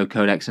 There's no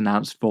codex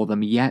announced for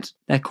them yet.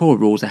 Their core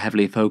rules are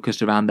heavily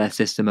focused around their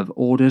system of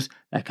orders.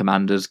 Their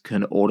commanders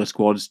can order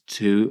squads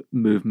to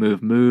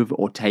move,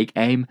 or take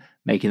aim,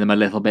 making them a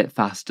little bit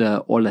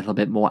faster or a little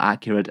bit more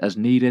accurate as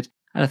needed.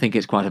 And I think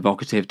it's quite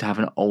evocative to have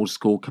an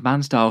old-school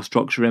command-style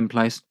structure in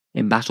place.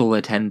 In battle,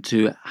 they tend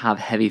to have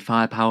heavy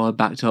firepower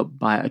backed up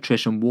by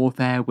attrition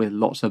warfare with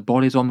lots of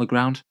bodies on the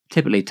ground.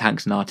 Typically,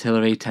 tanks and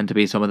artillery tend to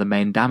be some of the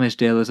main damage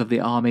dealers of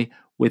the army,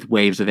 with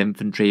waves of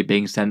infantry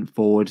being sent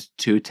forward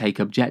to take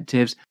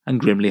objectives and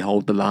grimly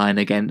hold the line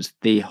against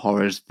the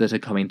horrors that are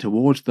coming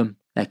towards them.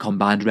 Their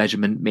combined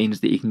regiment means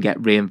that you can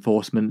get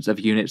reinforcements of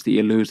units that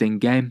you lose in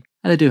game,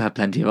 and they do have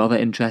plenty of other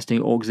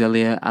interesting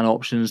auxilia and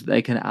options that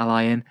they can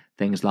ally in,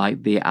 things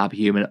like the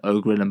abhuman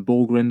Ogren and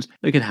Borgrins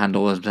that can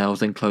handle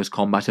themselves in close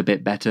combat a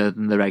bit better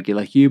than the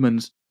regular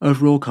humans.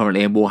 Overall,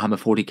 currently in Warhammer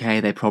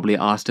 40k they probably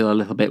are still a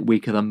little bit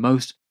weaker than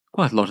most.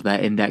 Quite a lot of their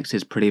index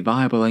is pretty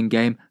viable in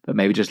game, but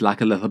maybe just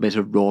lack a little bit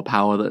of raw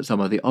power that some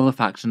of the other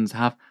factions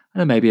have,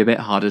 and are maybe a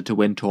bit harder to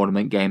win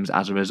tournament games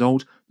as a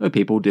result, though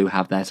people do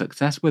have their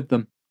success with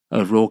them.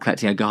 Overall,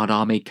 collecting a guard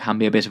army can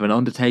be a bit of an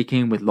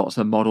undertaking with lots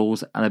of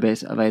models and a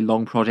bit of a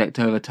long project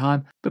over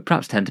time, but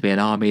perhaps tend to be an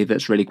army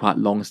that's really quite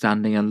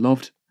long-standing and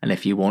loved. And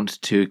if you want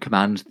to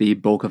command the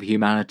bulk of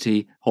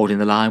humanity, holding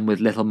the line with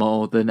little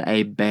more than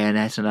a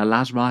bayonet and a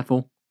las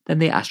rifle, then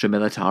the Astra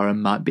Militarum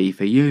might be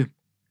for you.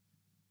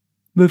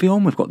 Moving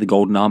on, we've got the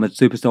golden armoured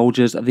super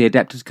soldiers of the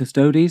Adeptus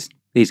Custodes.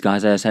 These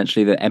guys are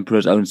essentially the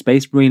Emperor's own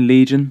Space Marine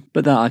Legion,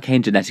 but their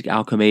arcane genetic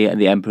alchemy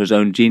and the Emperor's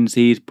own gene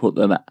seed put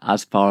them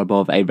as far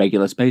above a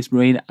regular Space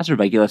Marine as a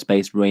regular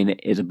Space Marine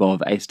is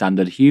above a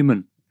standard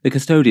human. The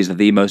Custodes are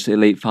the most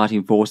elite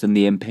fighting force in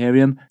the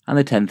Imperium, and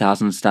the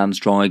 10,000 stand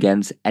strong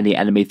against any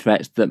enemy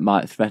threats that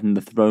might threaten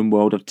the throne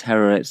world of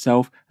terror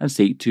itself and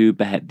seek to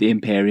behead the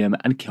Imperium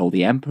and kill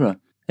the Emperor.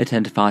 They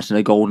tend to fight in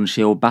a golden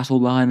shield battle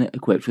line,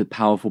 equipped with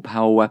powerful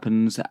power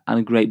weapons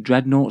and great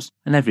dreadnoughts,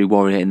 and every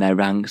warrior in their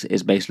ranks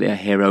is basically a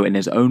hero in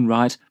his own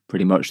right,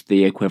 pretty much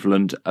the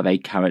equivalent of a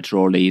character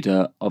or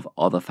leader of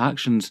other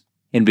factions.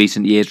 In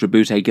recent years,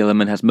 Rabute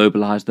Guilliman has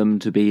mobilised them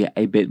to be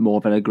a bit more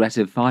of an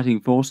aggressive fighting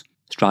force.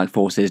 Strike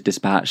forces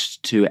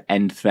dispatched to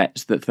end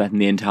threats that threaten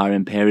the entire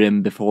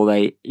Imperium before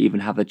they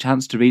even have the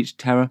chance to reach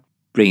Terra,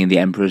 bringing the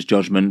Emperor's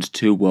judgment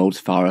to worlds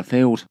far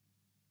afield.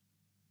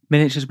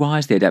 Miniatures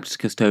wise, the Adeptus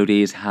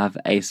Custodes have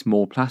a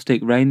small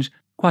plastic range,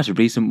 quite a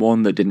recent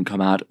one that didn't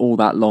come out all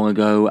that long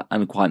ago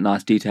and quite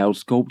nice detailed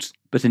sculpts,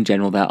 but in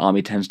general their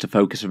army tends to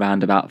focus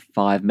around about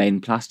 5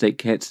 main plastic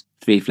kits,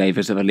 3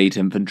 flavours of elite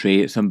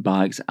infantry, some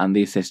bikes and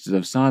the Sisters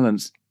of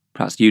Silence.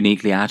 Perhaps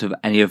uniquely out of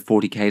any of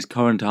 40k's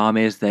current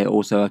armies, they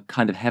also are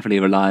kind of heavily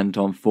reliant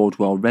on Forge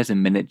World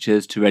resin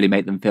miniatures to really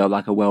make them feel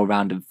like a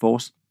well-rounded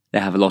force. They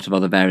have a lot of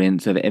other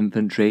variants of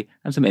infantry,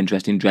 and some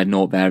interesting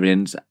dreadnought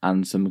variants,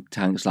 and some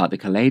tanks like the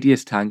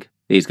Caladius tank.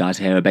 These guys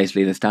here are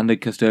basically the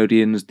standard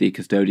custodians, the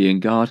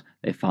Custodian Guard.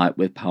 They fight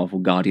with powerful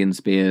Guardian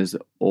Spears,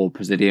 or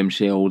Presidium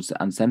Shields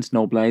and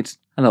Sentinel Blades,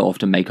 and they'll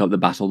often make up the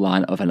battle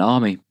line of an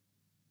army.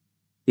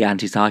 The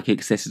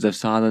anti-psychic Sisters of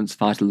Silence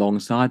fight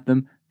alongside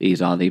them.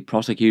 These are the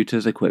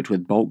Prosecutors equipped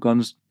with bolt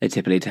guns. They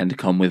typically tend to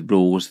come with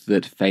rules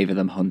that favour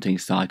them hunting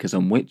psychers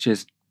and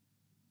witches.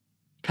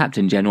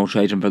 Captain General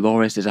Trajan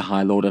Valoris is a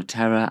High Lord of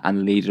Terror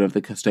and leader of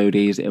the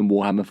Custodes in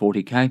Warhammer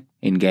 40k.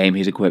 In-game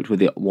he's equipped with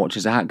the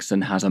Watcher's Axe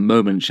and has a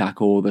Moment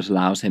Shackle that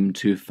allows him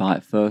to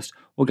fight first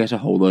or get a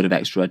whole load of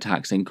extra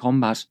attacks in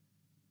combat.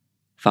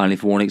 Finally,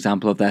 for one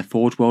example of their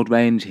Forge World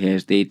range,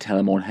 here's the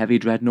Telemon Heavy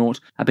Dreadnought,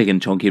 a big and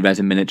chunky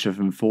resin miniature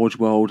from Forge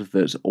World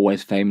that's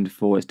always famed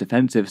for its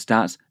defensive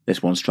stats.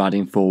 This one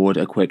striding forward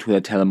equipped with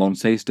a Telemon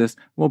Cestus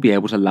will be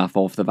able to laugh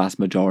off the vast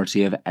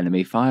majority of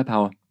enemy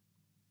firepower.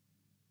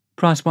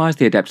 Price-wise,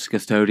 the Adeptus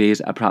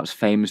Custodes are perhaps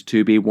famed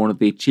to be one of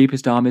the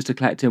cheapest armies to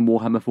collect in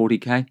Warhammer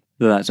 40k,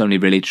 though that's only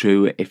really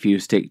true if you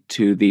stick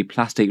to the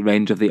plastic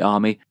range of the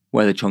army,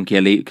 where the chunky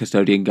elite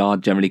Custodian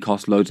Guard generally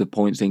costs loads of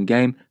points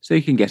in-game, so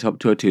you can get up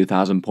to a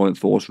 2,000 point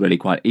force really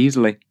quite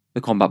easily. The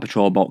Combat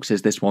Patrol box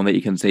is this one that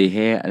you can see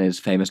here, and is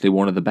famously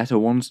one of the better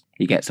ones.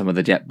 You get some of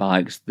the jet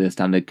bikes, the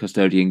standard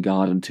Custodian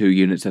Guard and 2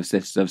 units of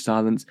Sisters of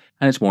Silence,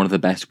 and it's one of the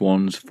best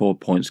ones for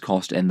points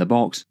cost in the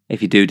box.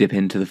 If you do dip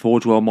into the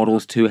Forge World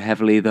models too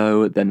heavily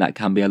though, then that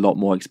can be a lot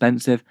more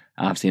expensive.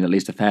 I've seen at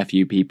least a fair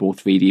few people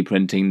 3D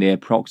printing near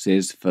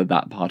proxies for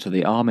that part of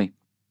the army.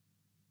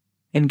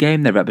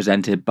 In-game, they're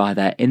represented by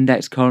their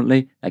Index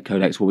currently. Their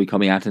Codex will be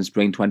coming out in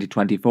spring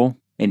 2024.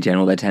 In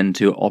general, they tend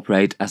to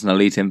operate as an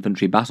elite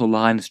infantry battle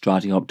line,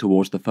 striding up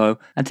towards the foe,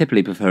 and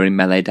typically preferring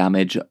melee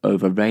damage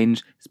over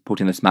range,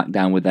 putting the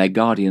smackdown with their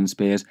Guardian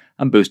Spears,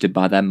 and boosted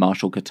by their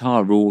Martial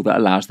Qatar rule that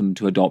allows them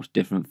to adopt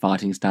different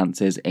fighting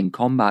stances in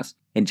combat.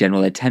 In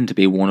general, they tend to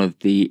be one of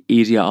the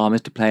easier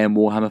armies to play in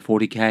Warhammer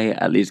 40k,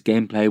 at least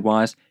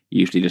gameplay-wise.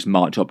 You usually just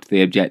march up to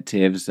the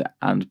objectives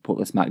and put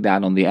the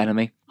smackdown on the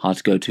enemy. Hard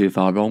to go too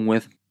far wrong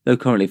with. Though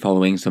currently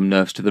following some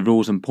nerfs to the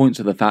rules and points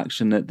of the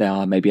faction, they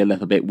are maybe a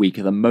little bit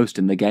weaker than most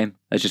in the game.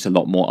 There's just a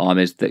lot more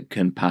armies that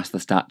can pass the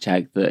stat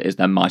check that is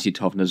their mighty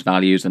toughness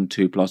values and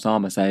 2+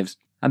 armor saves,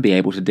 and be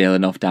able to deal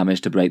enough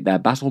damage to break their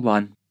battle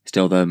line.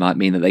 Still though, might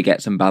mean that they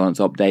get some balance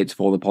updates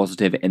for the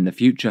positive in the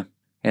future.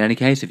 In any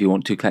case, if you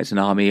want to collect an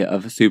army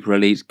of super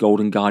elite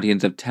Golden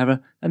Guardians of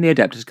Terror, then the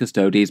Adeptus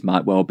Custodes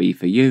might well be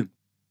for you.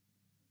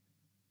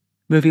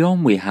 Moving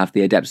on, we have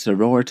the Adepta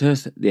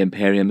Sororitas, the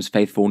Imperium's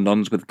faithful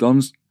nuns with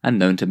guns, and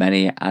known to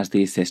many as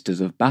the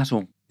Sisters of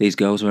Battle. These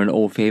girls are an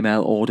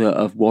all-female order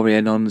of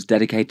warrior nuns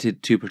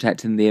dedicated to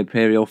protecting the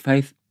Imperial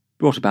faith.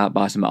 brought about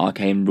by some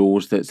arcane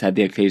rules that said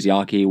the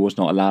ecclesiarchy was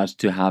not allowed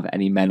to have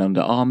any men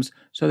under arms,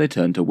 so they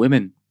turned to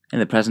women. In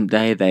the present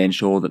day, they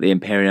ensure that the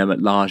Imperium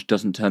at large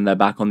doesn't turn their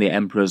back on the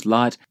Emperor's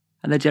light,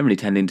 and they're generally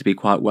tending to be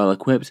quite well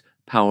equipped.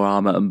 Power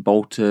armour and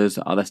bolters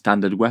are the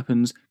standard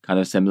weapons, kind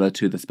of similar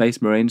to the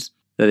Space Marines,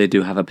 though they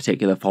do have a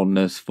particular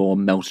fondness for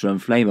melter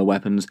and flamer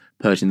weapons,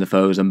 purging the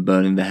foes and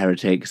burning the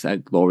heretics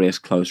at glorious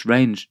close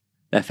range.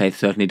 Their faith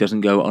certainly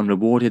doesn't go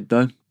unrewarded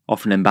though.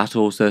 Often in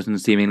battle, certain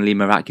seemingly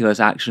miraculous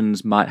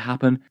actions might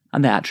happen,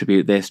 and they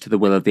attribute this to the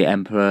will of the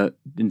Emperor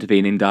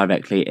intervening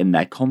directly in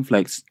their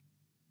conflicts.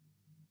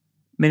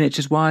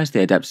 Miniatures-wise, the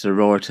Adepta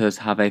Sororitas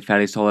have a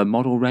fairly solid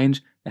model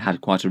range. They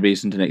had quite a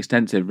recent and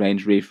extensive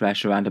range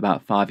refresh around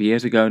about 5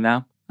 years ago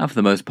now, and for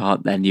the most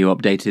part their new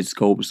updated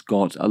sculpts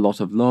got a lot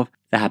of love.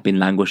 They had been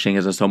languishing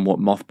as a somewhat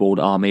mothballed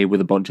army with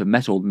a bunch of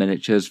metalled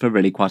miniatures for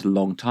really quite a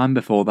long time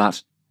before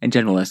that. In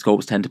general, their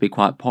sculpts tend to be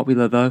quite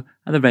popular though,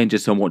 and the range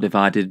is somewhat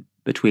divided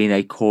between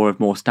a core of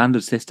more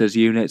standard sisters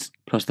units,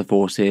 plus the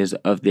forces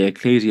of the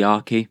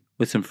ecclesiarchy,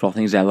 with some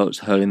frothing zealots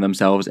hurling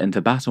themselves into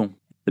battle.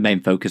 The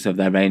main focus of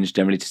their range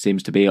generally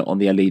seems to be on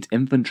the elite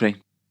infantry.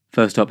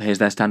 First up, here's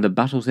their standard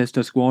battle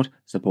sister squad,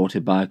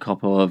 supported by a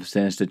couple of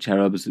sinister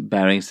cherubs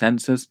bearing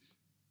censers.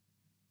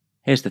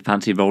 Here's the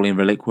fancy rolling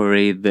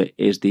reliquary that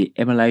is the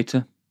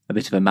Immolator, a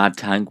bit of a mad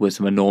tank with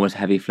some enormous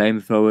heavy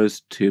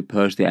flamethrowers to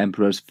purge the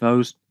Emperor's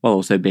foes, while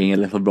also being a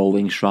little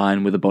rolling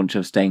shrine with a bunch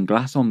of stained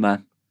glass on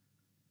there.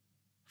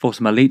 For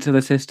some elites of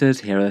the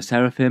sisters, here are the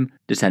Seraphim,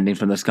 descending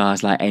from the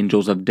skies like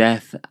angels of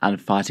death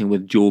and fighting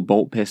with dual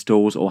bolt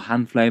pistols or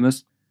hand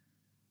flamers.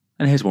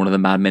 And here's one of the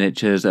mad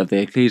miniatures of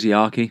the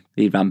ecclesiarchy,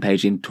 the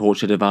rampaging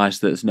torture device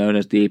that's known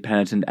as the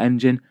Penitent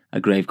Engine, a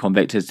grave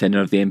convicted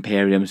sinner of the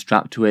Imperium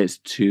strapped to it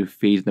to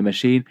feed the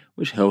machine,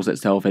 which hurls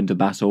itself into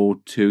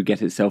battle to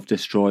get itself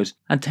destroyed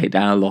and take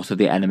down a lot of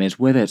the enemies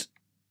with it.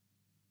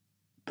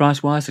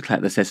 Price-wise, to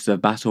collect the Sisters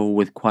of Battle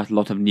with quite a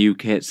lot of new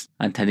kits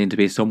and tending to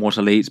be somewhat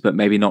elite but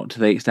maybe not to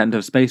the extent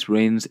of Space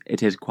Marines,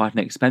 it is quite an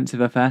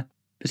expensive affair.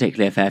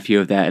 Particularly a fair few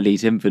of their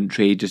elite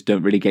infantry just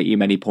don't really get you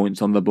many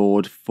points on the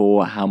board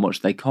for how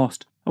much they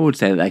cost. I would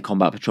say that their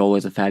combat patrol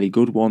is a fairly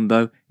good one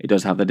though. It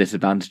does have the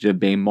disadvantage of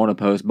being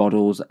monopost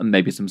models and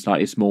maybe some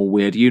slightly small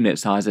weird unit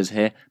sizes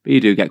here, but you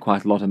do get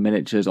quite a lot of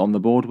miniatures on the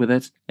board with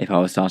it. If I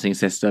was starting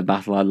Sister of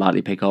Battle, I'd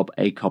likely pick up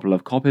a couple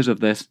of copies of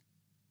this.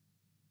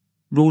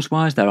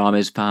 Rules-wise, their army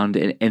is found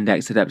in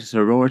Index Adeptus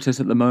Sororitas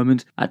at the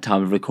moment. At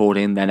time of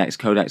recording, their next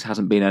codex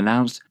hasn't been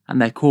announced,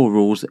 and their core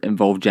rules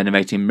involve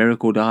generating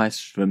miracle dice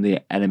from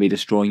the enemy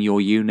destroying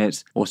your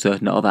units or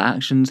certain other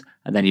actions,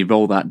 and then you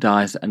roll that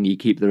dice and you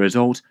keep the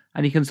result,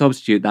 and you can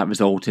substitute that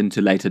result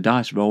into later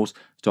dice rolls,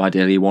 so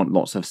ideally you want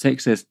lots of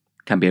sixes.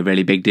 Can be a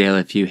really big deal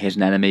if you hit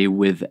an enemy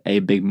with a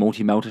big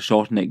multi-melter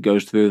shot and it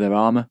goes through their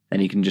armour, then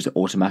you can just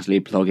automatically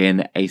plug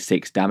in a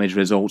 6 damage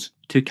result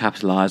to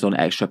capitalise on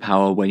extra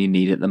power when you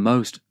need it the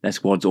most. Their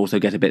squads also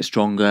get a bit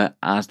stronger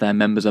as their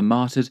members are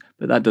martyred,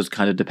 but that does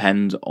kind of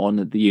depend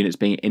on the units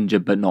being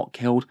injured but not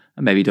killed,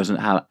 and maybe doesn't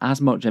have as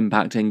much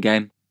impact in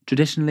game.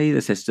 Traditionally,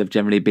 the Sisters have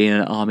generally been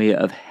an army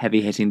of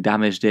heavy-hitting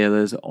damage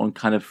dealers on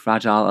kind of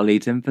fragile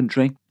elite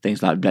infantry,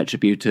 things like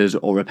Retributors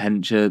or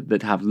Repentia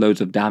that have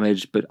loads of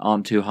damage but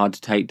aren't too hard to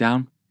take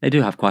down. They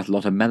do have quite a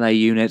lot of melee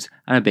units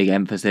and a big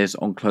emphasis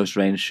on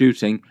close-range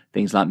shooting,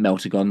 things like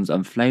melter guns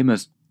and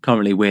flamers.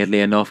 Currently, weirdly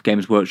enough,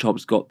 Games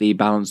Workshop's got the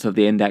balance of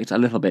the index a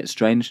little bit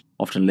strange.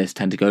 Often lists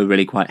tend to go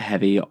really quite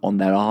heavy on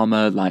their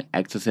armour, like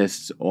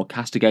Exorcists or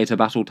Castigator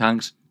battle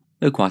tanks.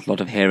 Though quite a lot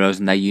of heroes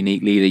and their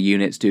unique leader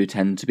units do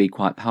tend to be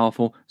quite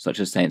powerful, such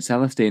as Saint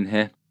Celestine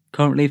here.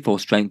 Currently, for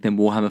strength in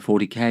Warhammer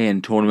 40K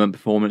and tournament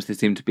performance, they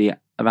seem to be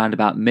around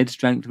about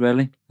mid-strength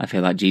really. I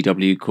feel like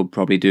GW could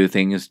probably do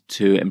things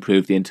to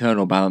improve the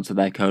internal balance of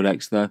their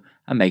codex though,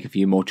 and make a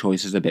few more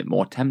choices a bit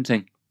more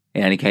tempting.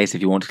 In any case, if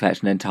you want to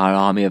collect an entire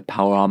army of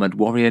power-armoured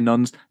warrior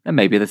nuns, then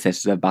maybe the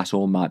Sisters of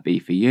Battle might be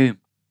for you.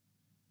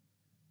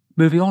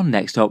 Moving on,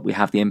 next up we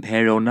have the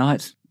Imperial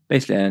Knights.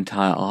 Basically an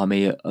entire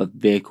army of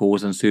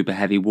vehicles and super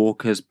heavy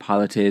walkers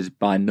piloted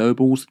by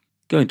nobles,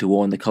 going to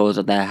war in the colours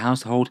of their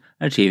household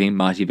and achieving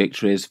mighty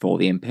victories for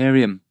the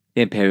Imperium.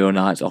 The Imperial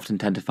Knights often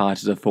tend to fight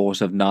as a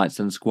force of knights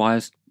and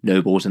squires,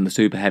 nobles and the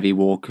super heavy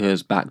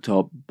walkers backed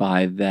up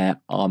by their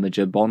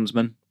armiger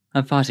bondsmen,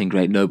 and fighting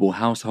great noble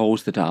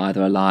households that are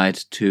either allied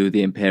to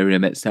the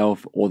Imperium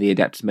itself or the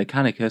Adeptus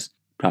Mechanicus,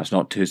 perhaps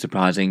not too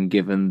surprising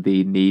given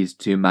the need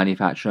to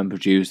manufacture and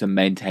produce and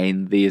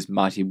maintain these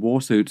mighty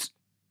warsuits.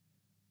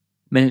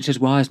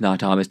 Miniatures-wise,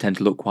 knight armies tend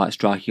to look quite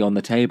striking on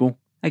the table.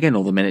 Again,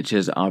 all the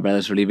miniatures are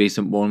relatively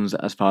recent ones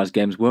as far as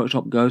Games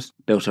Workshop goes,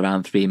 built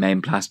around 3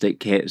 main plastic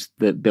kits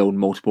that build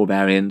multiple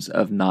variants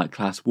of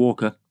knight-class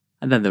walker,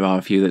 and then there are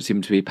a few that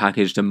seem to be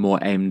packaged and more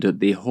aimed at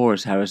the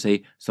Horus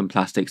Heresy, some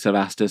plastic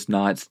Cerastus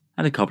knights,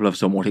 and a couple of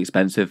somewhat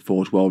expensive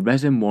Forge World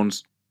resin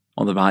ones.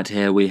 On the right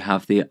here we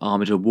have the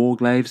Armiger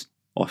Warglaves,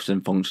 often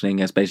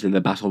functioning as basically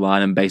the battle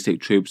line and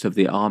basic troops of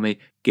the army,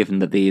 given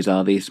that these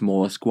are the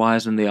smaller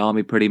squires in the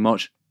army pretty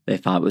much. They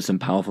fight with some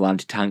powerful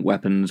anti-tank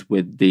weapons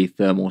with the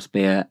Thermal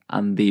Spear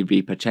and the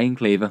Reaper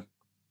Chaincleaver.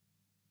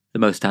 The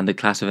most standard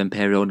class of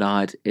Imperial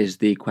Knight is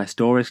the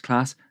Custodes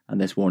class,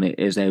 and this one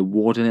is a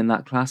Warden in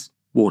that class.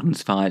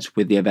 Wardens fight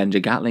with the Avenger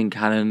Gatling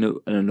Cannon,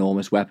 an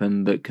enormous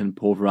weapon that can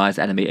pulverise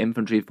enemy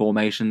infantry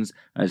formations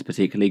and is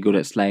particularly good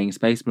at slaying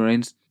Space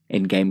Marines.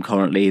 In game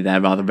currently,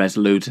 they're rather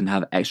resolute and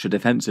have extra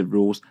defensive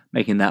rules,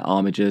 making their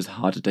armigers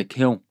harder to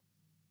kill.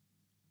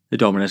 The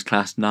Dominus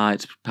class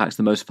Knight packs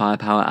the most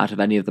firepower out of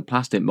any of the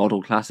plastic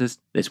model classes.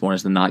 This one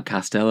is the Knight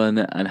Castellan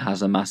and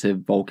has a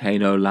massive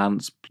volcano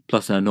lance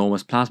plus an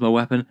enormous plasma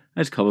weapon,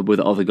 and is covered with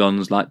other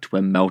guns like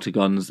twin melter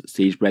guns,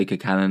 siege breaker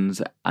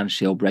cannons, and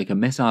shield breaker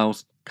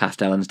missiles.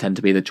 Castellans tend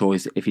to be the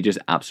choice if you just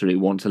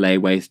absolutely want to lay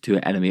waste to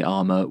enemy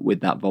armour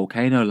with that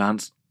volcano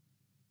lance.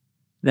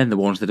 Then the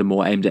ones that are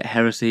more aimed at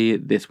heresy,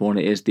 this one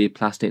is the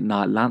Plastic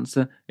Knight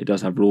Lancer. It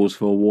does have rules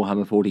for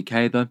Warhammer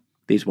 40K though.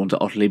 These ones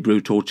are utterly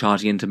brutal,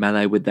 charging into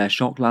melee with their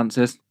shock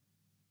lancers.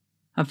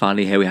 And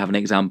finally here we have an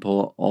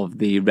example of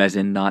the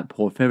Resin Knight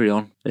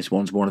Porphyrion. This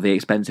one's one of the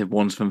expensive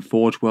ones from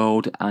Forge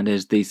World and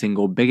is the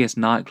single biggest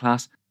Knight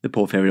class. The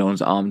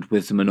Porphyrion's armed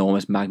with some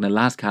enormous Magna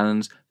las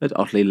cannons that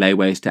utterly lay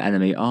waste to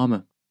enemy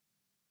armour.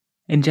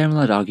 In general,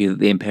 I'd argue that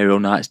the Imperial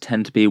Knights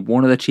tend to be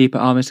one of the cheaper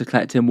armies to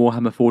collect in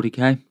Warhammer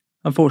 40k.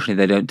 Unfortunately,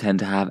 they don't tend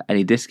to have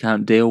any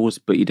discount deals,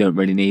 but you don't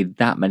really need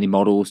that many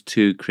models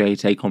to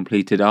create a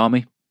completed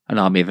army. An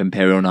army of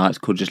Imperial Knights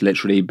could just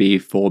literally be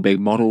 4 big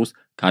models,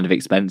 kind of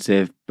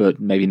expensive, but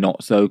maybe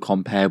not so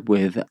compared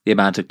with the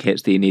amount of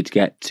kits that you need to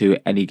get to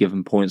any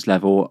given points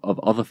level of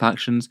other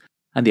factions,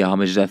 and the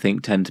armors I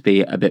think tend to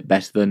be a bit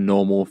better than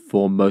normal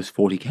for most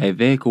 40k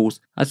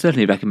vehicles. I'd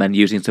certainly recommend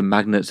using some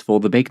magnets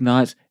for the big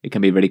knights. It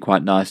can be really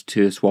quite nice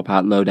to swap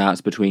out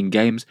loadouts between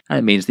games, and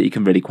it means that you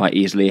can really quite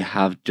easily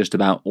have just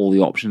about all the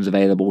options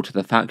available to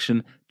the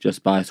faction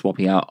just by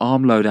swapping out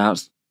arm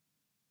loadouts.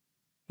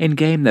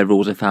 In-game, their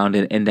rules are found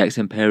in Index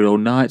Imperial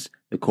Knights.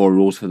 The core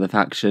rules for the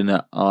faction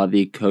are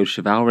the Code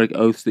Chivalric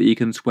oaths that you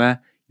can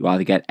swear. You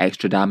either get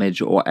extra damage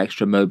or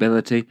extra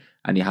mobility,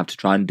 and you have to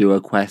try and do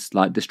a quest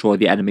like Destroy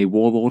the Enemy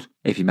Warlord.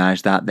 If you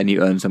manage that, then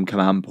you earn some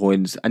command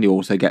points, and you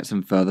also get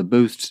some further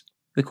boosts.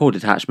 The core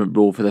detachment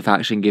rule for the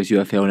faction gives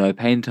you a Feel No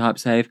Pain type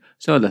save,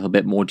 so a little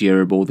bit more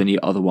durable than you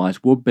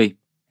otherwise would be.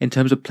 In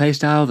terms of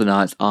playstyle, the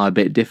Knights are a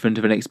bit different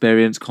of an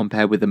experience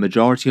compared with the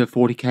majority of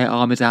 40k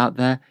armies out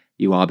there.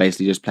 You are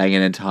basically just playing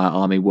an entire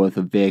army worth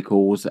of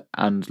vehicles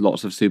and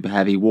lots of super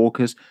heavy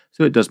walkers,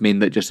 so it does mean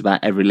that just about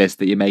every list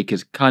that you make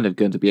is kind of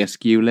going to be a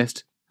skew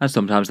list, and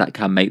sometimes that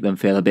can make them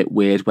feel a bit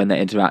weird when they're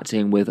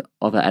interacting with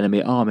other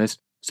enemy armies.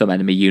 Some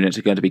enemy units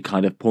are going to be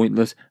kind of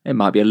pointless. It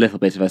might be a little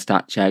bit of a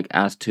stat check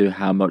as to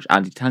how much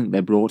anti-tank they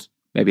brought,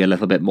 maybe a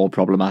little bit more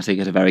problematic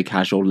at a very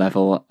casual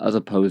level as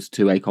opposed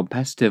to a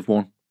competitive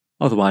one.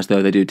 Otherwise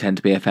though, they do tend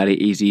to be a fairly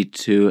easy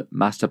to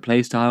master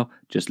playstyle.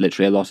 Just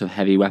literally a lot of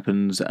heavy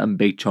weapons and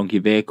big chunky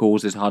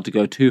vehicles is hard to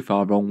go too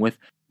far wrong with,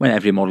 when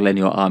every model in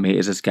your army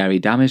is a scary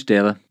damage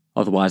dealer.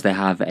 Otherwise they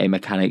have a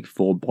mechanic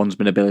for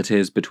bondsman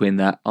abilities between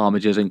their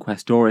armigers and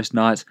Custodes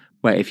Knights,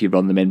 where if you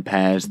run them in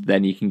pairs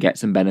then you can get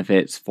some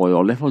benefits for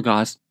your little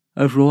guys.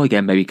 Overall,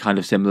 again, maybe kind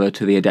of similar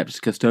to the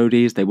Adeptus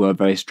Custodes. They were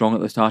very strong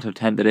at the start of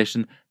 10th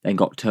edition, then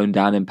got toned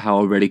down in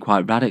power really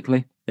quite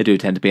radically. They do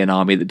tend to be an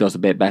army that does a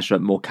bit better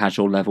at more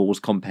casual levels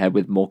compared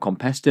with more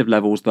competitive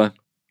levels though.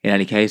 In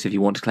any case, if you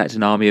want to collect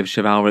an army of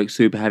chivalric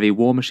super heavy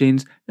war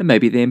machines, then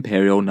maybe the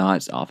Imperial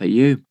Knights are for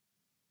you.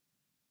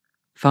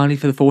 Finally,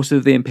 for the forces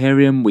of the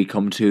Imperium, we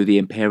come to the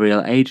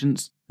Imperial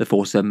Agents. The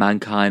forces of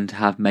mankind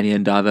have many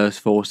and diverse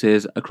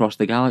forces across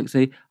the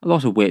galaxy, a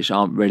lot of which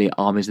aren't really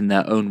armies in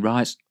their own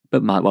right,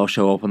 but might well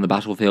show up on the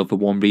battlefield for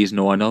one reason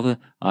or another,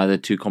 either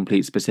to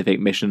complete specific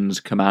missions,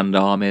 command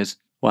armies,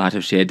 or out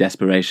of sheer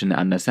desperation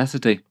and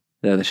necessity.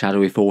 They're the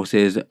shadowy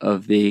forces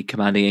of the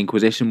Commanding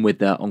Inquisition with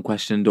their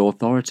unquestioned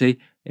authority,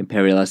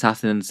 Imperial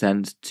assassins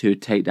sent to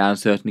take down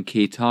certain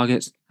key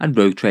targets, and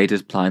rogue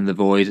traders plying the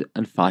void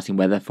and fighting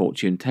where their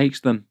fortune takes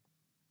them.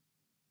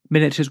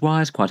 Miniatures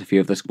wise, quite a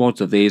few of the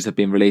squads of these have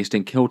been released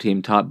in kill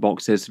team type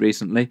boxes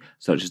recently,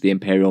 such as the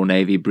Imperial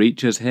Navy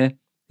Breachers here.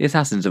 The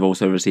assassins have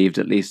also received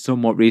at least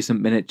somewhat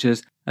recent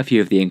miniatures. A few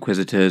of the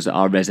Inquisitors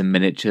are resin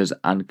miniatures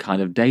and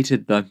kind of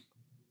dated though.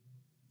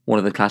 One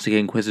of the classic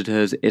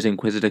Inquisitors is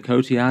Inquisitor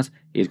Kotiaz.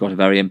 He's got a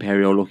very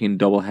Imperial looking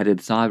double-headed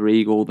Cyber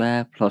Eagle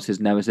there, plus his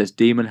nemesis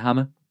Demon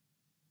Hammer.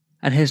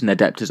 And here's an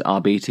Adeptus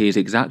RBT's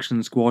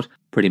Exaction Squad,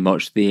 pretty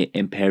much the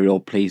Imperial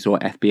Police or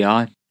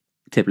FBI,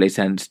 typically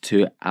sent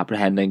to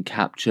apprehend and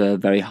capture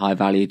very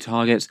high-value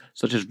targets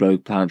such as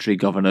rogue planetary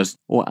governors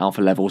or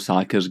alpha-level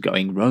psychers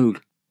going rogue.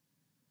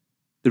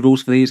 The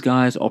rules for these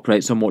guys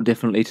operate somewhat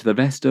differently to the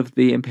rest of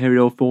the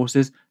Imperial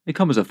forces. They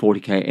come as a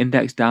 40k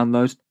index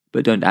download,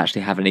 but don't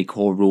actually have any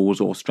core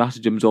rules or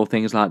stratagems or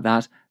things like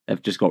that.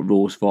 They've just got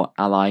rules for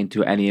allying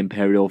to any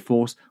Imperial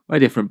force, where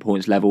different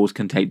points levels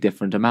can take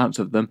different amounts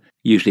of them,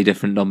 usually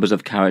different numbers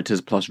of characters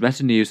plus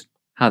retinues.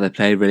 How they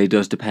play really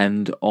does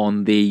depend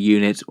on the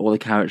unit or the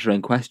character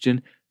in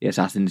question. The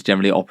assassins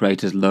generally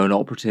operate as lone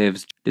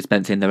operatives,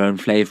 dispensing their own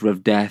flavour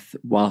of death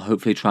while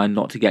hopefully trying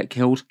not to get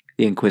killed.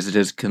 The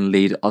Inquisitors can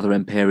lead other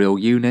Imperial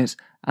units,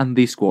 and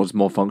these squads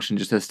more function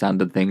just as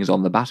standard things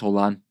on the battle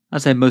line.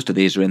 I'd say most of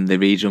these are in the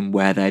region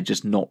where they're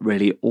just not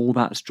really all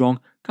that strong,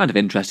 kind of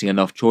interesting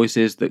enough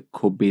choices that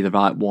could be the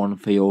right one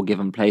for your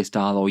given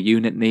playstyle or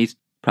unit needs.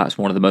 Perhaps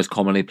one of the most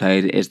commonly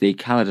played is the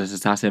Calidus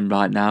Assassin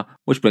right now,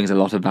 which brings a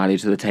lot of value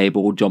to the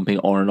table, jumping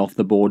on and off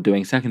the board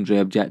doing secondary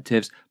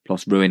objectives,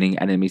 plus ruining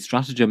enemy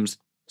stratagems.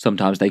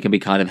 Sometimes they can be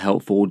kind of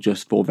helpful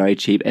just for very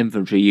cheap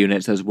infantry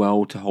units as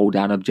well to hold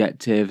down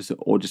objectives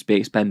or just be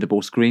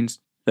expendable screens.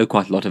 Though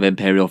quite a lot of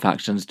Imperial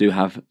factions do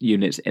have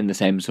units in the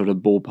same sort of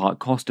ballpark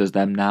cost as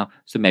them now,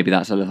 so maybe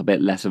that's a little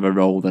bit less of a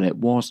role than it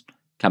was.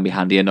 Can be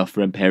handy enough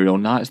for Imperial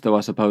Knights though,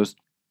 I suppose.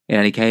 In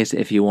any case,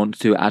 if you want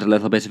to add a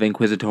little bit of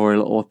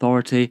inquisitorial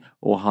authority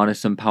or harness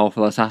some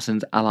powerful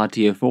assassins allied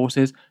to your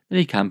forces, then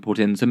you can put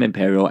in some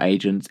Imperial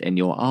Agents in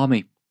your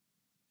army.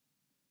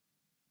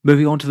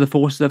 Moving on to the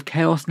forces of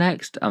Chaos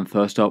next, and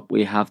first up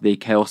we have the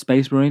Chaos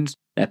Space Marines.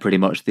 They're pretty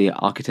much the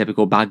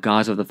archetypical bad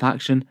guys of the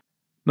faction,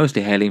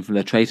 mostly hailing from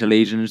the traitor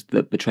legions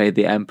that betrayed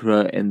the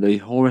Emperor in the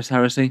Horus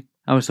Heresy,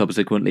 and were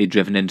subsequently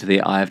driven into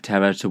the Eye of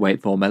Terror to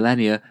wait for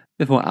millennia,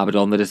 before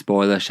Abaddon the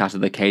Despoiler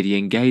shattered the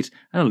Cadian Gate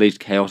and unleashed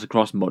chaos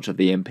across much of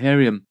the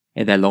Imperium.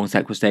 In their long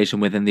sequestration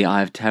within the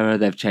Eye of Terror,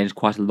 they've changed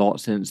quite a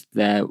lot since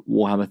their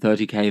Warhammer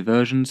 40K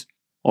versions,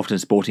 often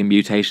sporting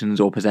mutations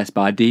or possessed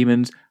by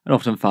demons, and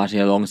often fighting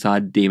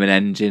alongside demon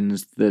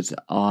engines that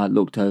are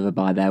looked over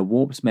by their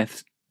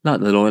warpsmiths. Like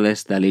the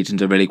Loyalists, their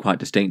legions are really quite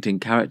distinct in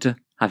character,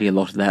 having a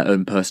lot of their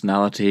own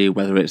personality,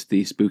 whether it's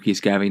the spooky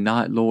scary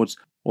Night Lords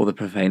or the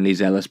profanely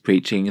zealous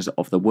preachings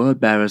of the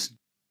Word Bearers.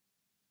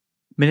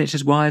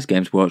 Miniatures wise,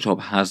 Games Workshop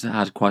has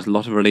had quite a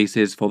lot of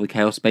releases for the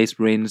Chaos Space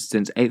Marines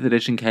since 8th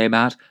edition came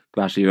out,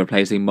 gradually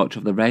replacing much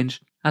of the range.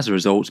 As a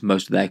result,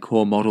 most of their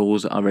core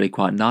models are really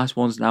quite nice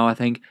ones now, I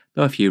think,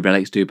 though a few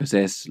relics do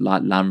persist,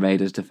 like Land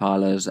Raiders,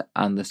 Defilers,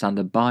 and the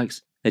standard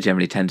bikes. They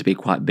generally tend to be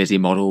quite busy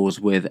models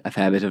with a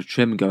fair bit of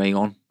trim going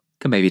on.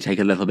 Can maybe take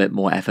a little bit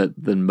more effort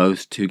than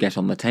most to get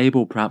on the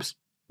table, perhaps.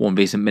 One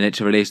recent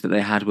miniature release that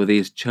they had were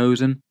these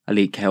Chosen,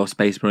 elite Chaos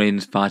Space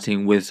Marines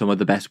fighting with some of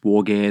the best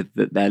war gear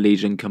that their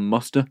legion can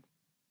muster.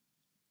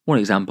 One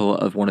example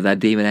of one of their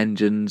demon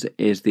engines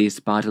is the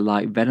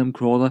spider-like Venom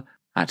Crawler,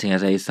 acting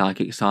as a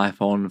psychic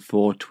siphon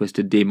for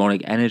twisted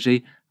demonic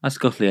energy and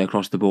scuttling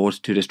across the board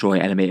to destroy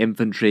enemy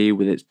infantry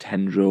with its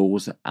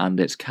tendrils and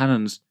its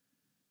cannons.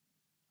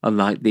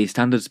 Unlike the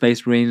standard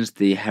Space Marines,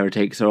 the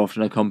heretics are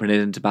often accompanied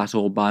into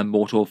battle by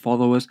mortal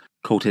followers.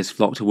 Cultists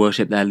flock to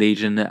worship their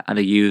legion and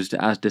are used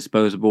as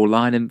disposable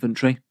line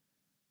infantry.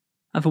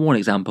 And for one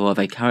example of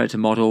a character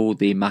model,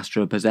 the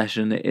Master of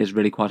Possession is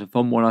really quite a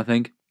fun one, I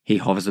think. He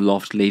hovers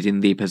aloft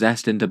leading the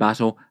possessed into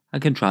battle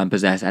and can try and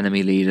possess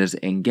enemy leaders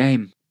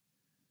in-game.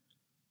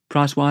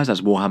 Price-wise, as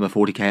Warhammer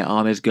 40k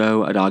armies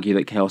go, I'd argue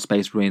that Chaos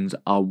Space Marines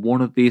are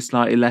one of these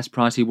slightly less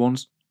pricey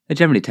ones. They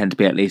generally tend to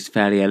be at least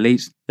fairly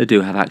elite. They do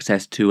have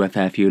access to a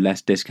fair few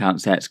less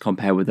discount sets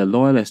compared with the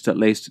Loyalists at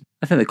least.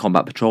 I think the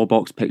Combat Patrol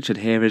box pictured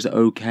here is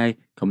okay,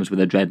 comes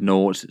with a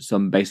Dreadnought,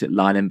 some basic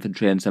line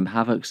infantry and some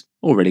Havocs.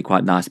 All really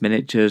quite nice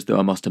miniatures, though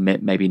I must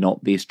admit maybe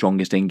not the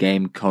strongest in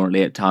game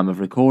currently at time of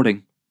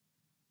recording.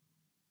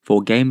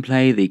 For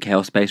gameplay, the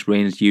Chaos Space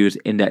Marines use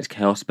Index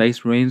Chaos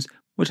Space Marines,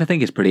 which I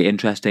think is pretty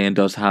interesting and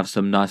does have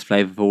some nice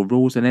flavourful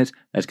rules in it.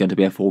 There's going to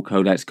be a full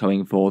codex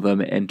coming for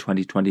them in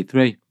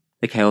 2023.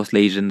 The Chaos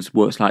Legions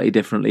work slightly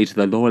differently to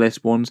the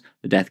Loyalist ones.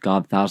 The Death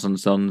Guard, Thousand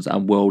Suns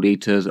and World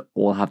Eaters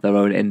all have their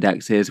own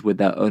indexes with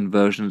their own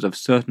versions of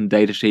certain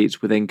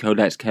datasheets within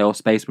Codex Chaos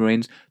Space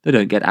Marines that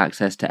don't get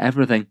access to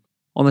everything.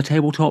 On the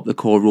tabletop, the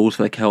core rules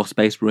for the Chaos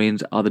Space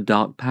Marines are the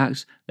Dark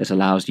Pact. This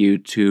allows you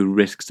to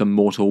risk some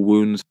mortal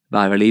wounds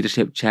via a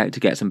leadership check to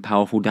get some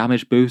powerful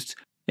damage boosts.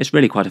 It's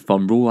really quite a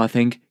fun rule, I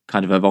think,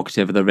 kind of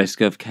evocative of the risk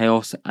of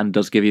chaos and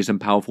does give you some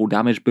powerful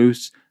damage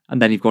boosts.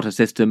 And then you've got a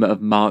system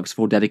of marks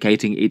for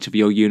dedicating each of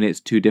your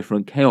units to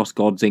different chaos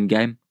gods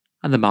in-game.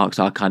 And the marks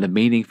are kind of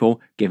meaningful,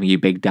 giving you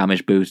big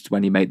damage boosts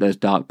when you make those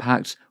Dark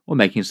Pacts, or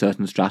making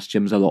certain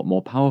stratagems a lot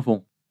more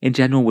powerful. In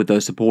general, with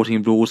those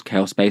supporting rules,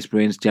 Chaos Space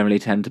Marines generally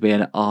tend to be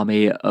an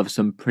army of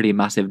some pretty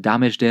massive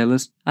damage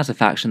dealers. As a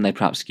faction, they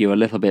perhaps skew a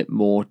little bit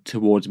more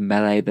towards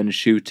melee than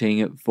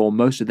shooting for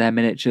most of their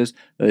miniatures,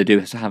 though they do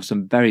have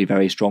some very,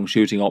 very strong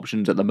shooting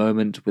options at the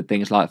moment, with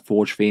things like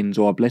Forge Fiends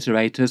or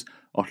Obliterators,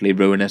 utterly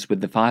ruinous with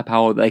the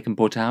firepower that they can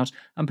put out,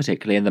 and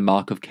particularly in the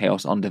Mark of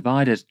Chaos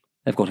Undivided.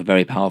 They've got a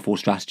very powerful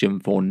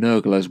stratagem for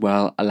Nurgle as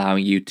well,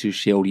 allowing you to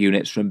shield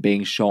units from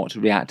being shot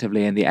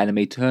reactively in the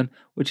enemy turn,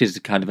 which is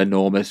kind of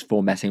enormous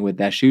for messing with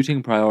their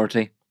shooting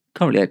priority.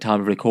 Currently at time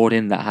of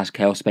recording, that has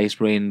Chaos Space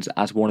Marines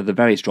as one of the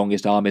very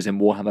strongest armies in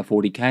Warhammer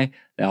 40k.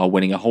 They are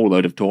winning a whole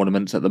load of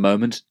tournaments at the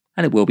moment,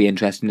 and it will be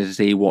interesting to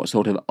see what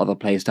sort of other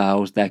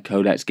playstyles their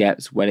codex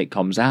gets when it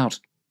comes out.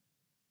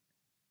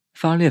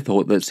 Finally, I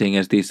thought that seeing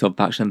as these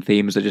sub-faction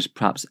themes are just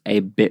perhaps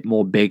a bit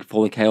more big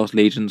for the Chaos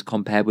Legions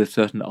compared with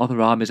certain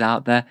other armies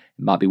out there,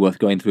 it might be worth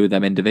going through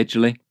them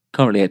individually.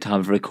 Currently at time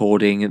of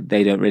recording,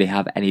 they don't really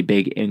have any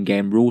big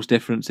in-game rules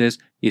differences.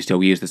 You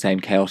still use the same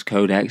Chaos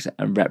Codex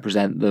and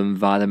represent them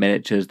via the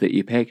miniatures that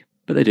you pick,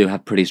 but they do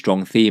have pretty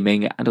strong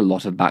theming and a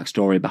lot of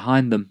backstory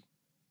behind them.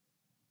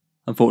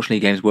 Unfortunately,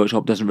 Games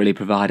Workshop doesn't really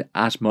provide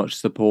as much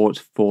support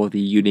for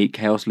the unique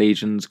Chaos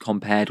Legions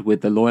compared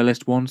with the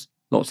Loyalist ones.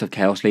 Lots of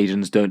Chaos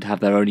Legions don't have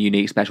their own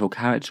unique special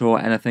character or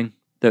anything,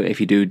 though if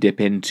you do dip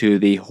into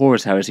the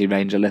Horus Heresy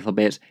range a little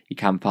bit, you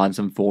can find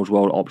some Forge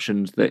World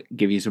options that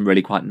give you some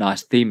really quite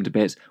nice themed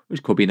bits,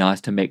 which could be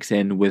nice to mix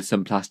in with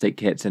some plastic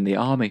kits in the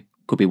army.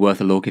 Could be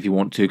worth a look if you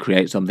want to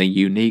create something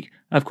unique,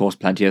 and of course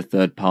plenty of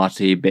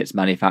third-party bits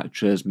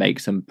manufacturers make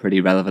some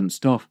pretty relevant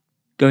stuff.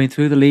 Going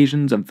through the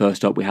legions, and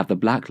first up we have the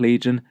Black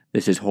Legion.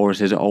 This is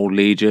Horus's old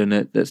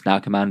legion that's now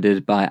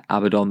commanded by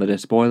Abaddon the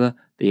Despoiler,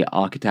 the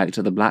architect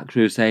of the Black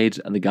Crusades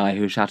and the guy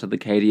who shattered the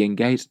Cadian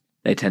Gate.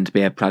 They tend to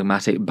be a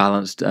pragmatic,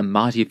 balanced and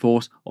mighty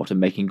force, often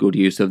making good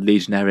use of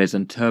legionaries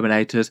and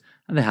terminators,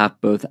 and they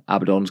have both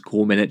Abaddon's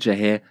cool miniature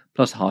here,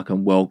 plus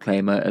Harkon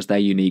Worldclaimer as their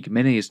unique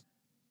minis.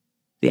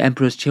 The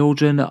Emperor's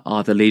Children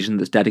are the legion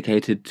that's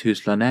dedicated to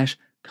Slaanesh,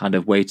 kind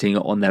of waiting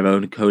on their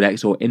own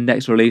codex or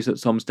index release at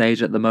some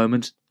stage at the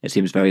moment. It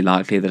seems very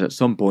likely that at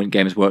some point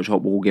Games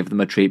Workshop will give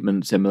them a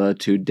treatment similar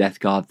to Death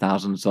Guard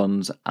Thousand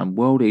Sons and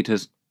World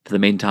Eaters. For the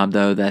meantime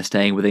though, they're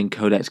staying within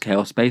Codex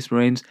Chaos Space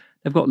Marines.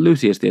 They've got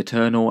Lucius the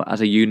Eternal as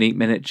a unique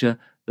miniature,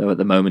 though at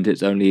the moment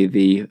it's only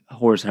the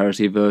Horus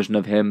Heresy version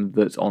of him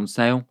that's on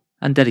sale.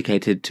 And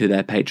dedicated to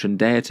their patron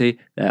deity,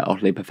 they're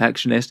utterly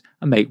perfectionist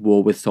and make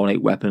war with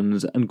sonic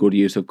weapons and good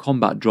use of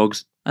combat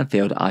drugs, and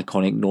field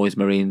iconic noise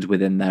marines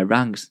within their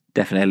ranks.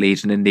 Definitely a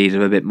legion in need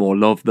of a bit more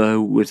love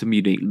though, with some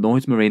unique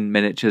noise marine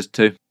miniatures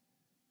too.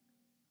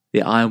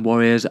 The Iron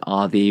Warriors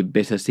are the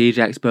bitter siege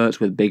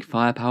experts with big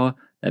firepower.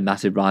 They're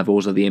massive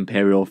rivals of the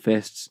Imperial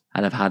Fists,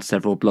 and have had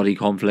several bloody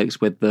conflicts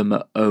with them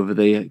over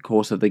the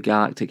course of the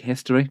galactic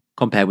history.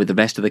 Compared with the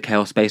rest of the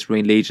Chaos Space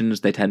Marine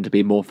legions, they tend to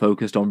be more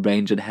focused on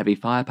range and heavy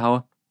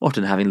firepower,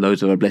 often having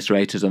loads of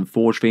Obliterators and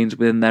Forge Fiends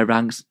within their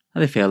ranks,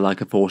 and they feel like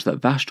a force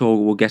that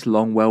Vashtorr will get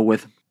along well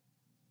with.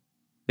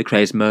 The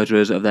crazed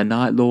murderers of their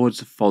Night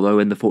Lords follow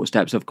in the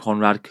footsteps of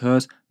Conrad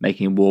Kurz,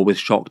 making war with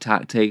shock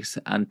tactics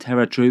and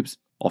terror troops,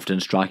 often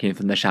striking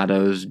from the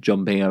shadows,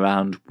 jumping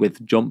around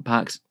with jump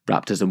packs.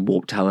 Raptors and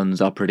Warp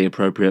Talons are pretty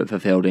appropriate for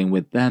fielding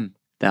with them.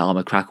 Their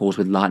armour crackles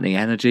with lightning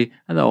energy,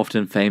 and they're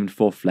often famed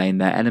for flaying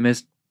their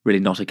enemies. Really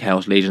not a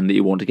Chaos Legion that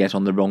you want to get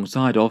on the wrong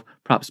side of,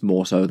 perhaps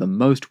more so than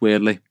most,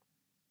 weirdly.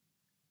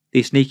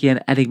 The sneaky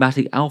and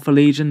enigmatic Alpha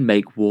Legion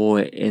make war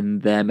in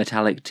their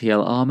metallic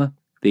teal armour.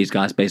 These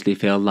guys basically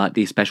feel like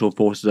the special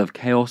forces of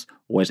chaos,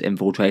 always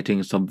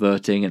infiltrating,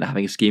 subverting and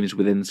having schemes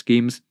within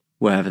schemes.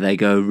 Wherever they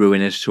go,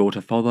 ruin is sure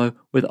to follow,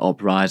 with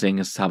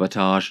uprisings,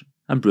 sabotage,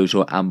 and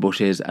brutal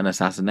ambushes and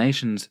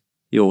assassinations.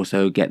 You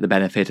also get the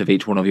benefit of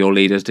each one of your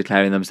leaders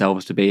declaring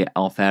themselves to be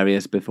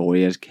Alpharius before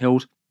he is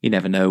killed. You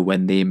never know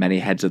when the many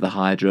heads of the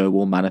Hydra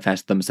will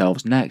manifest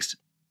themselves next.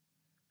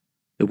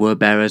 The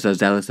word-bearers are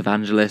zealous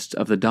evangelists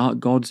of the Dark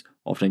Gods,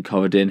 often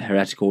covered in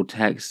heretical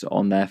texts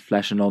on their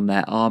flesh and on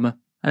their armour,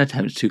 and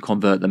attempts to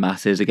convert the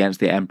masses against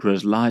the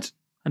Emperor's light,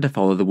 and to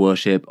follow the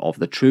worship of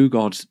the true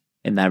gods.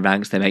 In their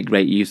ranks they make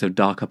great use of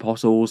dark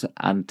apostles,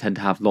 and tend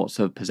to have lots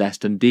of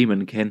possessed and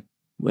demonkin,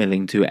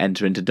 willing to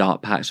enter into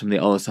dark pacts from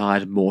the other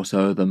side more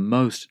so than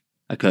most.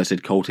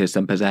 Accursed cultists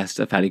and possessed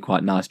are fairly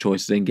quite nice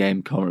choices in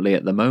game currently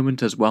at the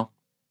moment as well.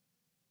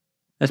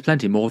 There's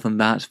plenty more than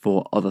that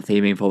for other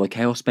theming for the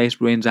Chaos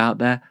Space Marines out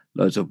there,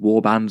 loads of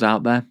warbands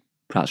out there.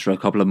 Perhaps for a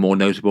couple of more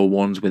notable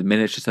ones with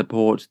miniature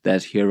support,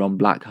 there's Huron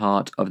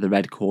Blackheart of the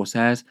Red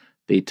Corsairs,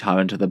 the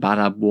Tyrant of the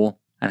Badab War,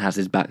 and has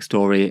his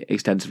backstory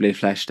extensively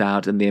fleshed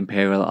out in the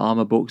Imperial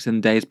armour books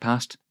in days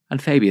past,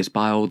 and Fabius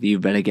Bile, the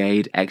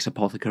renegade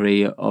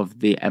ex-apothecary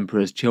of the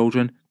Emperor's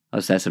Children,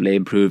 obsessively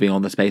improving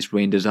on the Space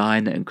Marine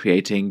design and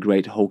creating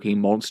great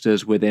hulking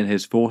monsters within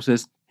his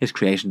forces. His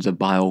creations of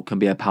Bile can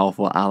be a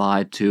powerful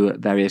ally to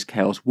various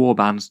Chaos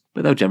warbands,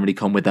 but they'll generally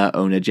come with their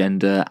own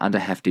agenda and a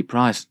hefty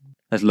price.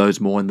 There's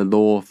loads more in the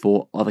lore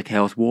for other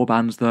Chaos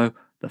warbands though,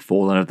 the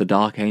Fallen of the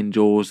Dark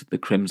Angels, the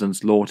Crimson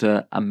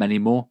Slaughter, and many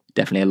more.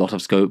 Definitely a lot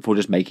of scope for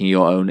just making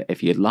your own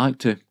if you'd like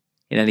to.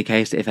 In any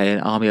case, if an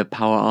army of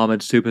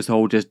power-armoured super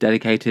soldiers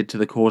dedicated to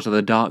the cause of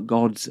the Dark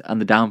Gods and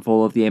the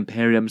downfall of the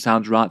Imperium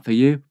sounds right for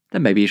you,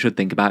 then maybe you should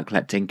think about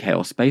collecting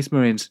Chaos Space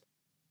Marines.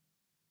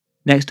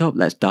 Next up,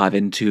 let's dive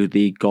into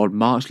the God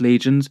March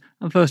Legions,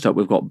 and first up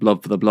we've got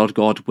Blood for the Blood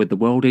God with the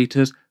World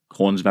Eaters,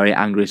 Khorne's very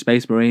angry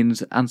Space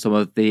Marines, and some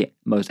of the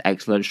most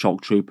excellent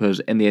shock troopers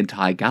in the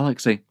entire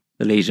galaxy.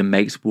 The Legion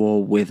makes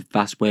war with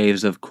vast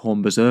waves of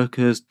Khorne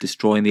Berserkers,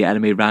 destroying the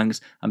enemy ranks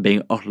and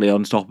being utterly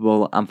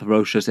unstoppable and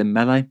ferocious in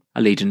melee.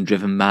 A Legion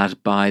driven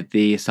mad by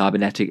the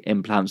cybernetic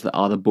implants that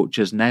are the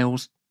Butcher's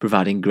Nails,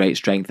 providing great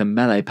strength and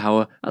melee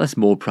power at a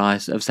small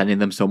price of sending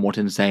them somewhat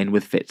insane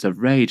with fits of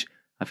rage.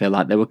 I feel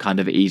like they were kind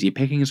of easy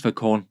pickings for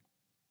Khorne.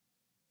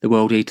 The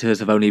World Eaters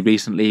have only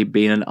recently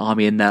been an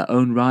army in their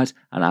own right,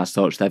 and as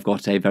such they've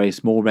got a very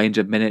small range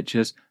of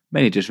miniatures,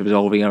 mainly just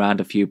revolving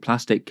around a few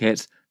plastic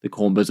kits, the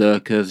Khorne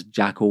Berserkers,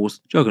 Jackals,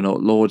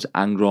 Juggernaut Lords,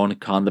 Angron,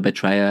 Khan the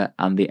Betrayer,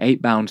 and the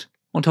 8-bound.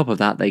 On top of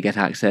that, they get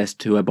access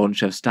to a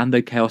bunch of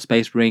standard Chaos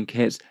Space Marine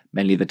kits,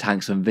 mainly the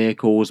tanks and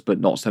vehicles,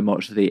 but not so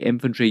much the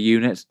infantry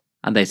units,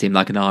 and they seem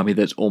like an army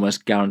that's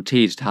almost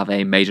guaranteed to have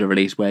a major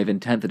release wave in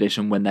 10th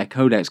edition when their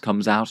codex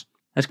comes out.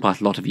 There's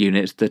quite a lot of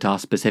units that are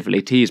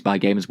specifically teased by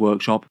Games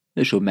Workshop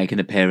that should make an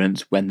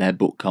appearance when their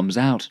book comes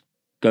out.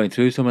 Going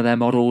through some of their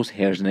models,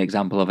 here's an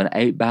example of an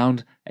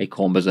 8-bound, a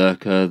Khorne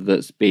Berserker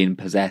that's been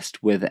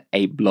possessed with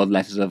 8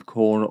 bloodletters of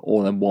Khorne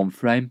all in one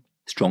frame,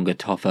 stronger,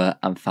 tougher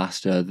and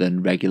faster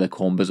than regular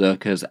Khorne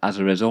Berserkers as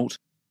a result.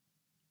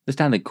 The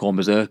standard Khorne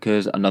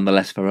Berserkers are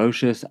nonetheless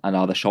ferocious and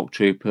are the shock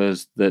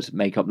troopers that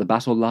make up the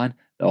battle line.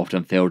 They're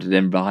often fielded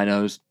in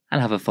rhinos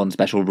and have a fun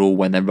special rule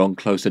when they run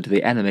closer to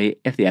the enemy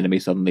if the enemy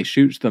suddenly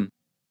shoots them.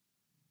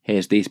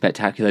 Here's the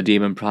spectacular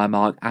demon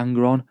Primarch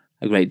Angron,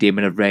 a great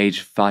demon of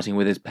rage fighting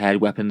with his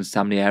paired weapons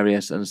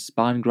Samniarius and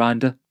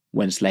Spinegrinder.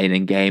 When slain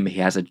in game,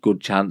 he has a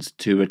good chance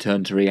to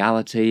return to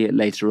reality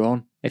later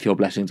on if your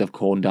Blessings of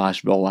Khorne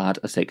dice roll out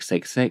a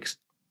 666.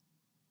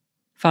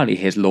 Finally,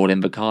 here's Lord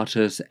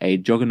Invocatus, a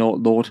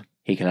Juggernaut Lord.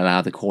 He can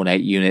allow the Khorne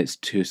 8 units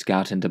to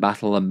scout into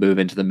battle and move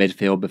into the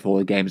midfield before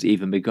the game's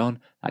even begun.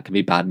 That can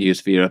be bad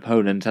news for your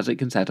opponent, as it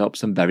can set up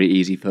some very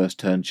easy first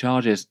turn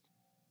charges.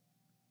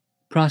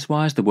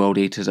 Price-wise, the World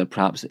Eaters are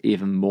perhaps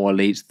even more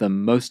elite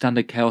than most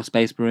standard Chaos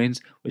Space Marines,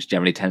 which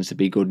generally tends to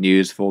be good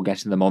news for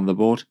getting them on the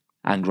board.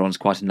 Angron's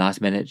quite a nice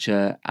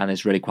miniature and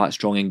is really quite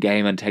strong in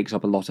game and takes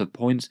up a lot of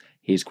points.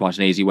 He's quite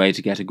an easy way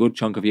to get a good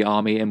chunk of your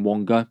army in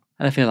one go,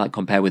 and I feel like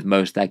compared with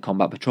most, their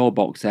Combat Patrol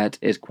box set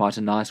is quite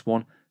a nice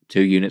one.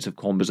 2 units of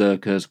Khorne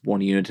Berserkers,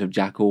 1 unit of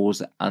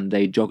Jackals and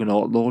a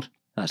Juggernaut Lord.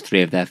 That's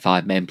 3 of their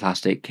 5 main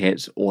plastic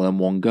kits all in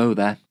one go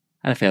there.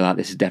 And I feel like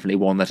this is definitely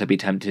one that I'd be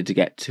tempted to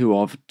get 2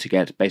 of to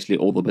get basically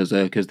all the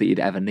Berserkers that you'd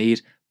ever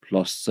need,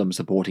 plus some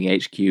supporting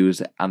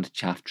HQs and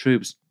chaff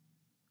troops.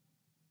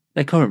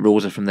 Their current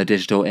rules are from the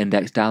digital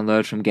index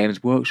download from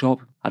Games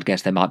Workshop. I'd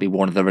guess they might be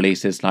one of the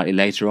releases slightly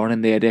later on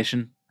in the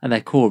edition. And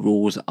their core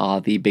rules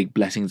are the big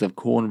Blessings of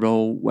Khorne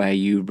roll, where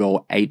you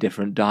roll 8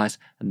 different dice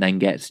and then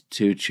get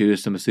to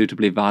choose some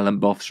suitably violent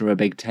buffs from a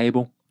big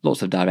table.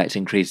 Lots of direct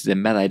increases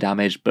in melee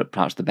damage, but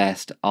perhaps the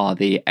best are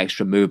the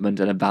extra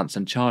movement and advance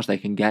and charge they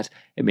can get.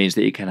 It means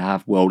that you can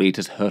have World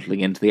Eaters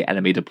hurtling into the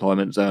enemy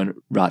deployment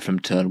zone right from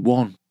turn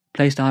 1.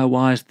 Playstyle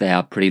wise, they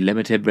are pretty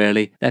limited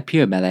really. They're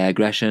pure melee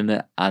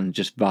aggression and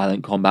just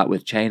violent combat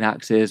with chain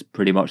axes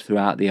pretty much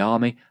throughout the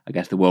army. I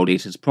guess the World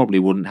Eaters probably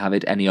wouldn't have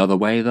it any other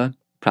way though.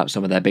 Perhaps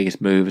some of their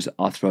biggest moves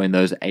are throwing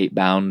those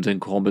 8-bound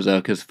and Khorne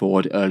Berserkers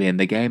forward early in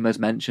the game as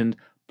mentioned,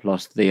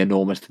 plus the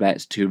enormous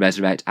threats to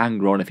resurrect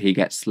Angron if he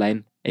gets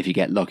slain. If you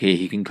get lucky,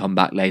 he can come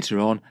back later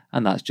on,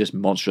 and that's just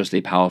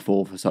monstrously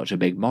powerful for such a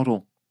big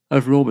model.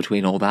 Overall,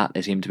 between all that,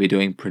 they seem to be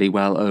doing pretty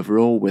well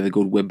overall with a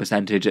good win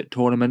percentage at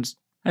tournaments,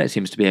 and it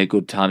seems to be a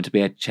good time to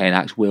be a chain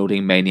axe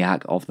wielding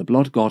maniac of the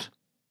Blood God.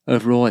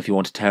 Overall, if you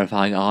want a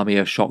terrifying army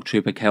of shock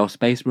trooper Chaos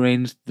Space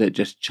Marines that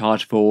just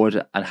charge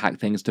forward and hack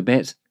things to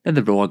bits, then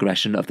the raw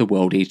aggression of the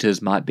World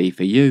Eaters might be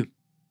for you.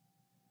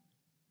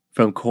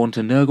 From Khorne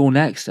to Nurgle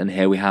next, and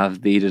here we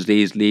have the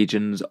diseased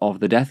legions of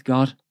the Death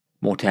Guard.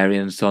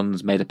 Mortarion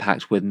sons made a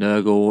pact with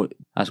Nurgle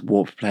as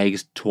warp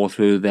plagues tore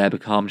through their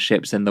becalmed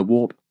ships in the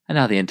warp, and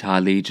now the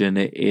entire legion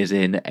is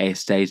in a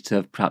state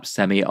of perhaps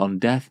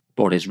semi-undeath,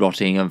 bodies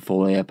rotting and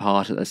falling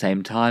apart at the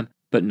same time,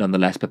 but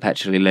nonetheless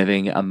perpetually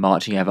living and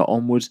marching ever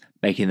onwards,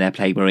 making their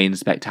Plague Marines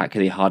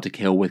spectacularly hard to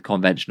kill with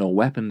conventional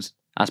weapons.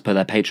 As per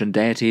their patron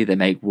deity, they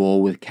make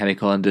war with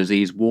chemical and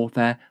disease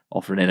warfare,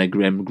 often in a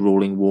grim,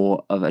 grueling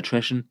war of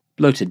attrition.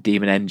 Bloated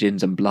demon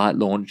engines and blight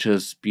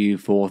launchers spew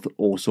forth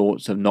all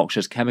sorts of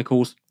noxious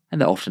chemicals, and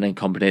they're often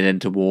accompanied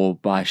into war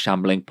by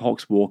shambling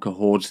poxwalker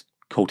hordes,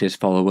 cultist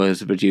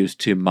followers reduced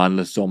to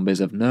mindless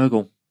zombies of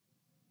Nurgle.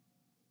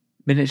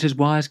 Miniatures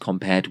wise,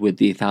 compared with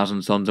the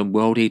Thousand Sons and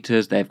World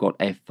Eaters, they've got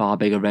a far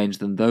bigger range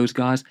than those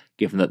guys,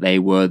 given that they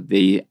were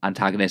the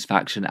antagonist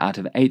faction out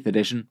of 8th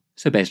edition,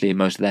 so basically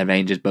most of their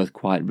range is both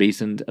quite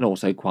recent and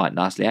also quite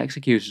nicely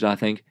executed, I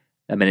think.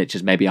 Their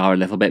miniatures maybe are a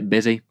little bit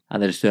busy,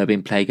 and the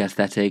disturbing plague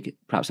aesthetic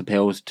perhaps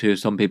appeals to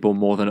some people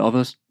more than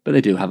others, but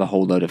they do have a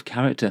whole load of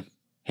character.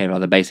 Here are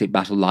the basic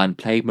battle line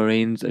Plague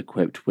Marines,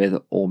 equipped with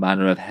all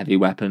manner of heavy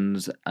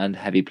weapons and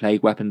heavy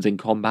plague weapons in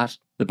combat.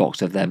 The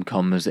box of them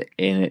comes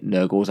in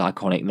Nurgle's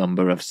iconic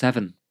number of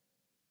 7.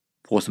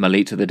 For some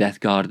elite of the Death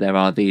Guard, there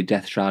are the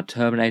Deathshroud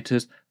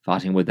Terminators,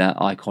 fighting with their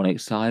iconic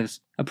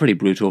scythes. A pretty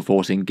brutal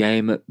force in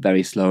game,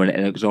 very slow and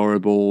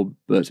inexorable,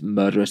 but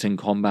murderous in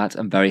combat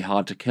and very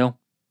hard to kill.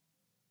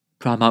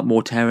 Primarch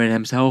Mortarion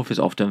himself is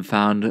often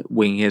found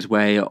winging his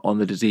way on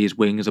the diseased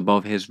wings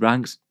above his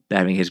ranks,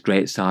 bearing his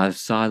great scythe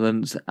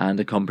Silence and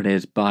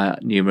accompanied by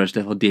numerous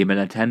little demon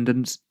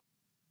attendants.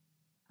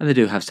 And they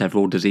do have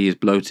several disease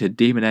bloated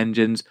demon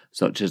engines,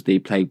 such as the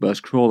Plague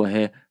Burst Crawler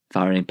here,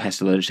 firing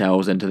pestilent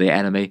shells into the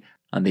enemy,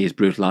 and these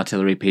brutal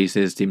artillery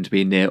pieces seem to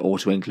be near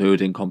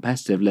auto-include in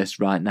competitive lists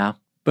right now.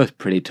 Both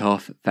pretty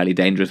tough, fairly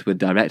dangerous with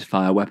direct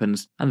fire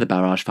weapons, and the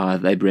barrage fire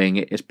that they bring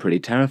is pretty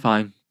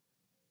terrifying.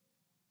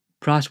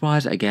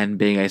 Price-wise, again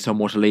being a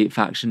somewhat elite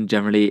faction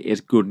generally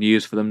is good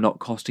news for them not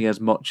costing as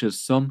much as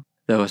some.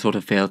 Though I sort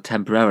of feel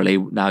temporarily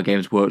now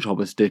Games Workshop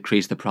has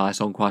decreased the price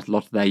on quite a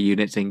lot of their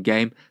units in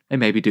game, they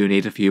maybe do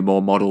need a few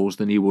more models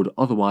than you would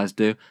otherwise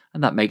do,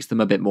 and that makes them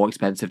a bit more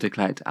expensive to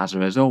collect as a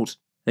result.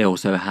 They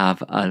also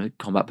have a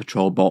Combat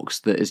Patrol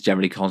box that is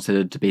generally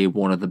considered to be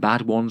one of the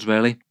bad ones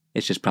really.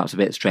 It's just perhaps a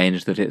bit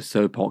strange that it's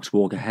so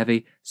Poxwalker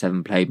heavy,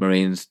 7 Plague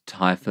Marines,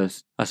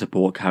 Typhus, a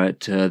support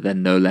character,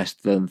 then no less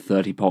than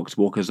 30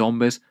 Poxwalker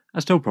zombies. I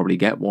still probably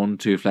get one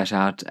to flesh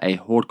out a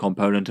Horde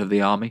component of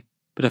the army.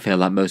 But I feel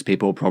like most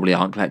people probably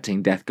aren't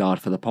collecting Death Guard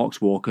for the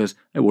Poxwalkers.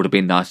 It would have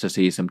been nice to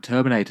see some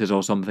Terminators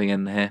or something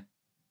in here.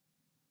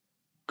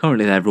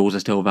 Currently their rules are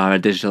still via a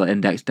digital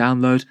index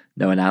download,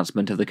 no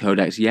announcement of the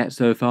codex yet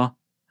so far,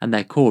 and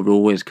their core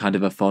rule is kind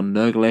of a fun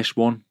Nurgle-ish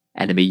one.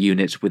 Enemy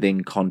units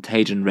within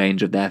contagion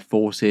range of their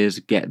forces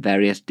get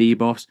various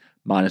debuffs,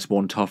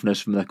 -1 toughness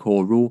from the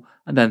core rule,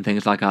 and then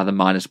things like either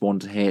 -1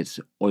 to hit,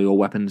 or your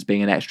weapons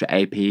being an extra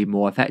AP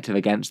more effective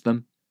against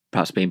them,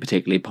 perhaps being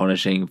particularly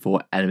punishing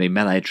for enemy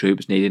melee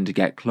troops needing to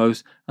get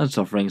close and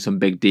suffering some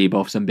big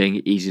debuffs and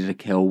being easy to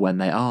kill when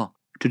they are.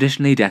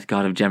 Traditionally, Death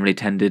Guard have generally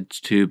tended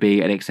to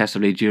be an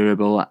excessively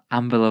durable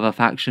anvil of a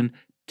faction,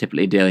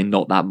 typically dealing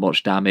not that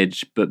much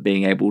damage but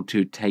being able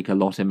to take a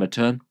lot in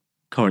return.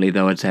 Currently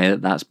though I'd say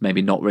that that's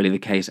maybe not really the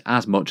case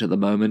as much at the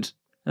moment,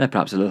 and they're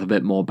perhaps a little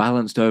bit more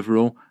balanced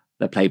overall.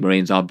 The Plague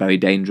Marines are very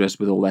dangerous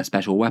with all their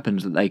special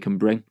weapons that they can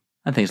bring,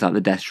 and things like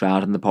the Death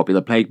Shroud and the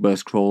popular Plague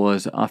Burst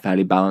Crawlers are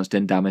fairly balanced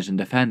in damage and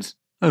defense.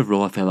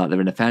 Overall I feel like they're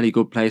in a fairly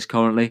good place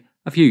currently,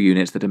 a few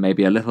units that are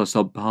maybe a little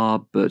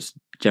subpar, but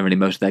generally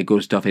most of their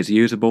good stuff is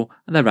usable,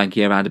 and they're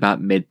ranking around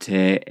about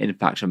mid-tier in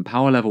faction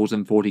power levels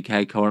in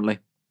 40k currently.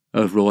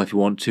 Overall, if you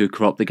want to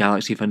corrupt the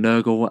galaxy for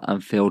Nurgle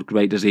and field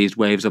great diseased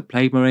waves of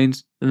Plague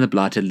Marines, then the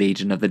Blighted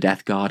Legion of the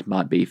Death Guard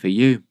might be for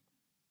you.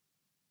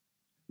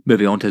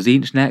 Moving on to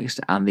Tzeentch next,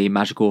 and the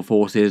magical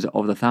forces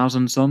of the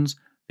Thousand Sons.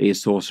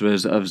 These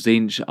sorcerers of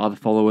Tzeentch are the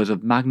followers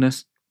of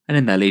Magnus, and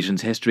in their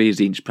legion's history,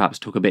 Tzeentch perhaps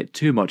took a bit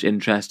too much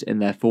interest in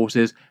their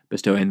forces,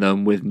 bestowing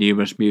them with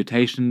numerous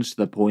mutations to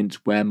the point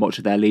where much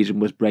of their legion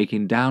was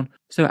breaking down,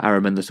 so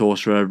Ahriman the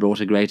Sorcerer wrought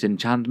a great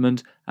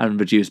enchantment and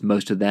reduced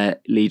most of their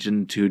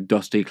legion to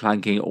dusty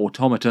clanking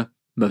automata,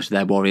 most of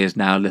their warriors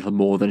now little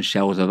more than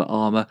shells of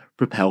armour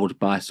propelled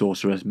by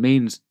sorcerous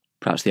means.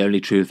 Perhaps the only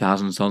true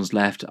Thousand Sons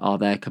left are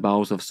their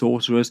cabals of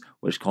sorcerers,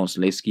 which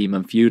constantly scheme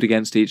and feud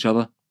against each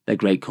other. Their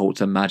great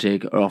cults and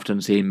magic are often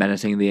seen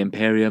menacing the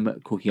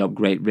Imperium, cooking up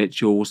great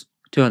rituals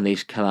to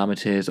unleash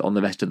calamities on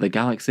the rest of the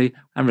galaxy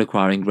and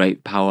requiring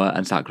great power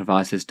and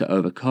sacrifices to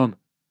overcome.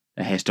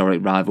 They're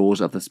historic rivals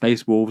of the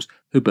Space Wolves,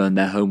 who burned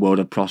their homeworld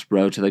of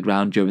Prospero to the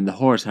ground during the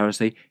Horus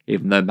Heresy,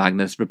 even though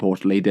Magnus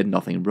reportedly did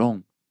nothing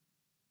wrong.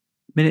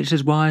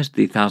 Miniatures-wise,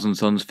 the Thousand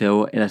Sons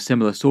feel in a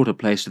similar sort of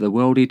place to the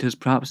World Eaters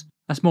perhaps,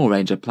 a small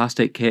range of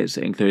plastic kits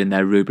including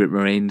their Rubric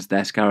Marines,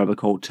 their Scarab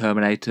Occult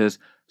Terminators,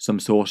 some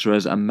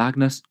Sorcerers and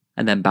Magnus,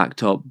 and then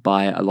backed up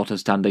by a lot of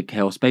standard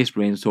Chaos Space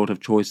Marine sort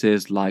of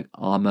choices like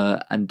armour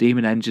and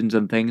demon engines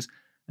and things,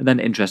 and then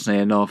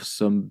interestingly enough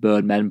some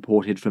Birdmen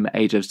ported from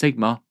Age of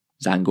Sigmar.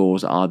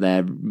 Zangors are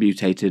their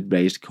mutated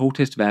raised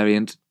cultist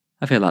variant.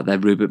 I feel like their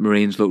Rubric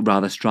Marines look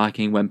rather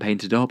striking when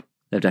painted up.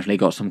 They've definitely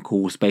got some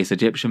cool Space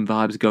Egyptian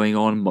vibes going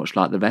on, much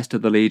like the rest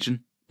of the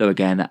Legion, though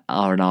again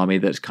are an army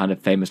that's kind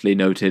of famously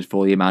noted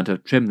for the amount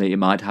of trim that you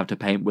might have to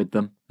paint with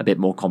them, a bit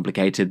more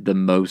complicated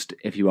than most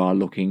if you are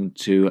looking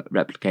to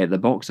replicate the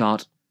box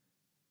art.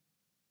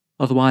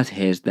 Otherwise,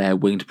 here's their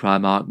winged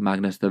Primarch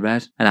Magnus the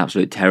Red, an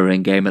absolute terror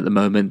in game at the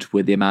moment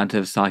with the amount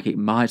of psychic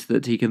might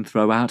that he can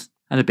throw out,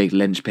 and a big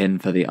linchpin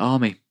for the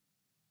army.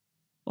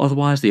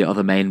 Otherwise, the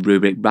other main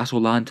Rubric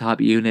Battle Line type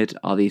unit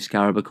are the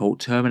Scarab Occult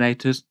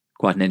Terminators,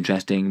 quite an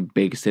interesting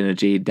big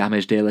synergy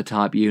damage dealer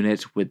type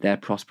unit with their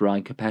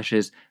Prosperine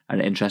Capeches and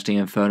interesting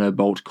Inferno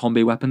Bolt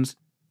combi weapons.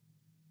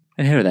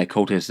 And here are their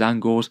cultist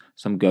Zangors,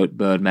 some goat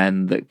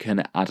birdmen that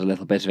can add a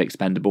little bit of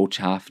expendable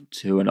chaff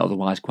to an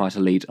otherwise quite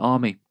elite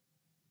army.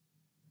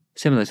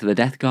 Similar to the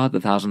Death Guard, the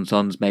Thousand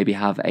Sons maybe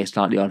have a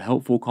slightly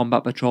unhelpful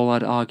combat patrol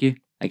I'd argue,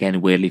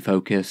 again weirdly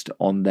focused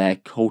on their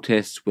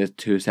cultists with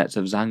 2 sets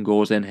of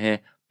Zangors in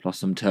here, plus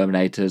some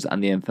Terminators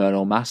and the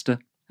Infernal Master.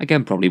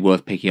 Again probably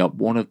worth picking up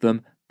one of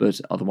them, but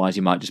otherwise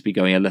you might just be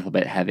going a little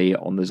bit heavy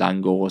on the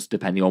Zangors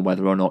depending on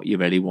whether or not you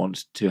really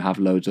want to have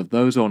loads of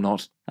those or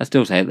not. I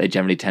still say that they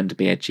generally tend to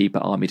be a cheaper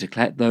army to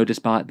collect though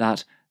despite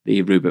that.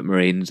 The Rubric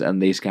Marines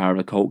and the Scarab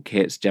Occult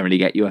kits generally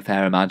get you a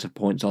fair amount of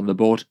points on the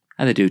board,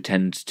 and they do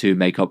tend to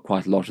make up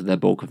quite a lot of the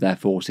bulk of their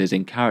forces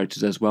in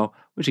characters as well,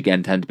 which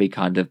again tend to be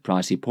kind of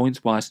pricey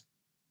points wise.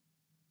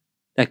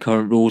 Their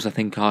current rules I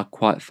think are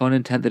quite fun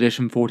in 10th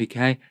edition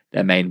 40k.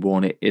 Their main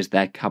one is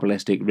their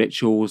Kabbalistic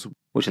Rituals,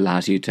 which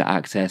allows you to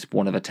access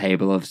one of a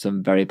table of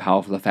some very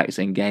powerful effects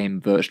in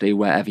game virtually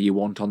wherever you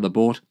want on the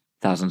board.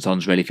 Thousand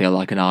Sons really feel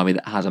like an army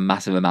that has a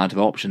massive amount of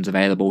options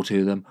available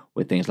to them,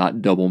 with things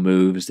like double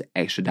moves,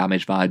 extra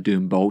damage via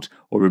Doom Bolt,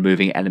 or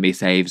removing enemy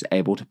saves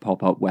able to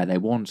pop up where they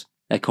want.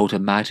 Their Cult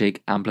of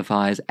Magic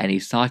amplifies any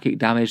psychic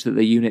damage that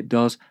the unit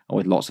does, and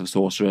with lots of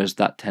sorcerers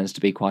that tends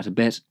to be quite a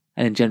bit.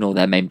 And in general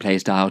their main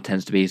playstyle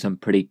tends to be some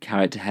pretty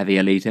character heavy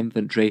elite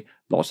infantry,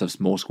 lots of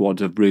small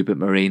squads of Rupert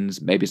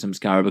Marines, maybe some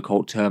Scarab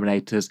Occult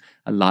Terminators,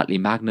 and lightly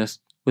Magnus,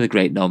 with a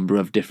great number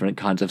of different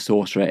kinds of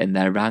sorcerer in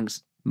their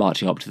ranks,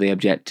 marching up to the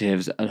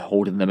objectives and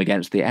holding them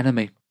against the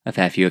enemy. A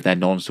fair few of their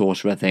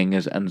non-sorcerer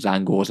things and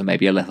Zangors are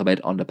maybe a little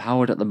bit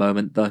underpowered at the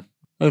moment though.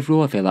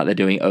 Overall I feel like they're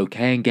doing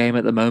okay in game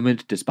at the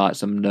moment, despite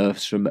some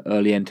nerfs from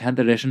early in 10th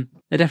edition.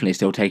 They're definitely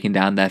still taking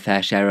down their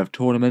fair share of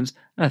tournaments,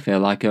 and I feel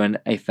like are in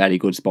a fairly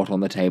good spot on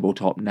the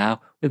tabletop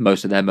now, with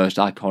most of their most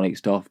iconic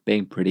stuff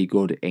being pretty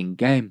good in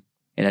game.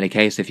 In any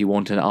case, if you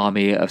want an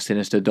army of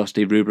sinister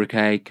dusty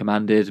rubricae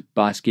commanded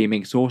by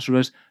scheming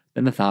sorcerers,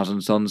 then the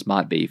Thousand Sons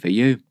might be for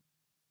you.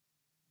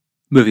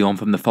 Moving on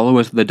from the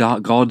followers of the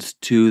Dark Gods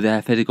to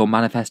their physical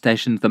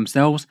manifestations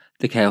themselves,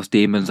 the Chaos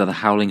Demons are the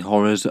howling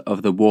horrors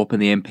of the Warp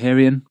and the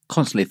Empyrean,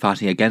 constantly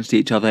fighting against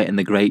each other in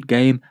the Great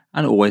Game,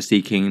 and always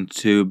seeking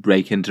to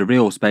break into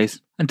real space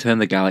and turn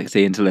the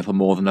galaxy into little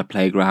more than a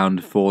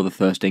playground for the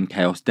thirsting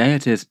Chaos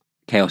deities.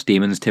 Chaos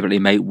Demons typically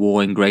make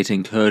war in great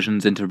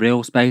incursions into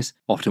real space,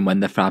 often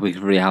when the fabric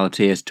of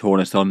reality is torn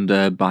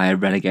asunder by a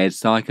renegade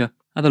psyker,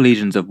 and the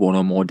legions of one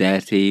or more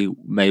deity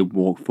may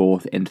walk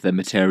forth into the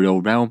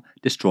material realm,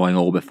 destroying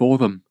all before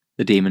them.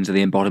 The demons are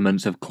the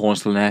embodiments of Khorne,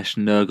 Slaanesh,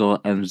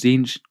 Nurgle, and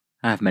Tzeentch,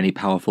 and have many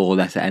powerful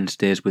lesser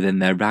entities within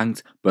their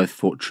ranks, both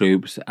foot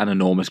troops and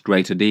enormous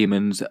greater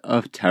demons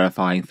of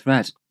terrifying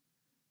threat.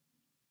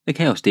 The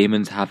Chaos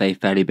Demons have a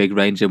fairly big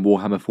range in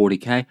Warhammer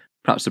 40k,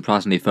 perhaps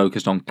surprisingly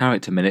focused on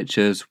character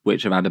miniatures,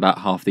 which around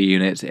about half the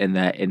units in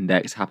their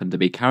index happen to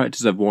be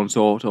characters of one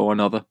sort or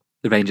another.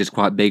 The range is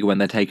quite big when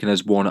they're taken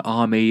as one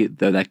army,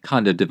 though they're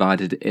kind of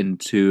divided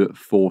into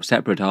 4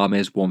 separate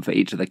armies, one for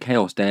each of the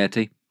Chaos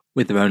deity,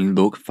 with their own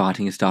look,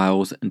 fighting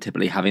styles, and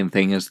typically having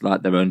things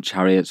like their own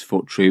chariots,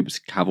 foot troops,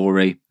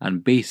 cavalry,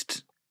 and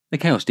beasts. The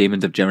Chaos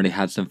Demons have generally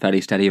had some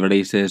fairly steady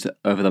releases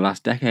over the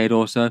last decade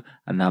or so,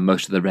 and now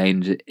most of the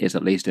range is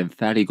at least in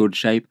fairly good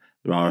shape.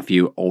 There are a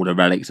few older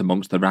relics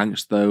amongst the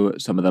ranks though,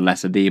 some of the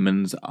lesser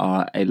demons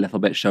are a little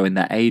bit showing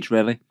their age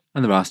really,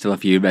 and there are still a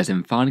few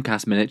resin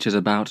finecast miniatures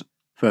about.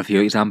 For a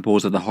few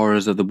examples of the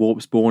horrors of the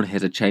Warpspawn,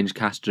 here's a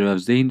Changecaster of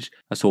Tzeentch,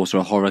 a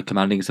sorcerer horror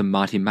commanding some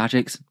mighty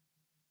magics.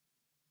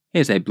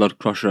 Here's a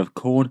Bloodcrusher of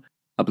Khorne,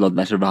 a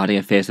bloodletter riding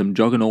a fearsome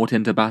juggernaut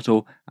into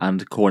battle,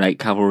 and Khornate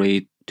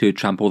cavalry to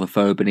trample the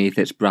foe beneath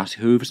its brass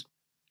hooves.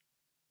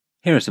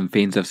 Here are some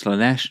Fiends of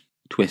Slaanesh,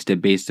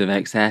 twisted beasts of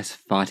excess,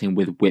 fighting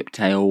with whip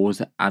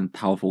tails and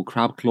powerful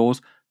crab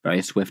claws,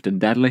 very swift and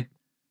deadly.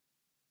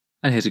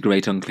 And here's a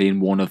Great Unclean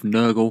One of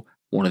Nurgle,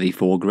 one of the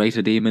 4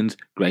 greater demons.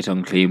 Great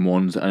Unclean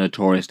Ones are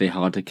notoriously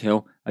hard to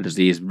kill, a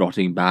diseased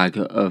rotting bag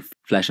of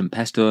flesh and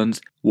pestilence,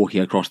 walking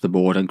across the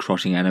board and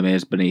crushing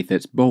enemies beneath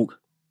its bulk.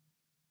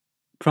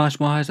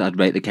 Price-wise, I'd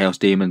rate the Chaos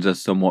Demons as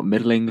somewhat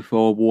middling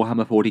for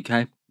Warhammer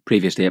 40k.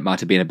 Previously it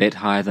might have been a bit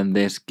higher than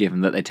this,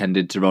 given that they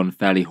tended to run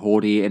fairly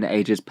hoardy in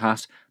ages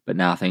past, but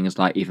now things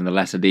like even the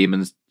lesser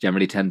demons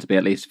generally tend to be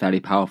at least fairly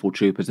powerful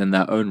troopers in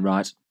their own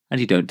right, and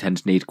you don't tend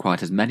to need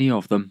quite as many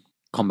of them.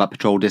 Combat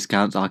patrol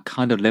discounts are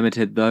kind of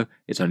limited though,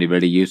 it's only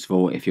really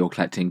useful if you're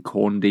collecting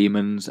Khorne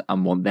demons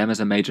and want them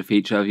as a major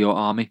feature of your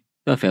army.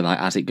 So I feel like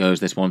as it goes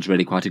this one's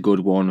really quite a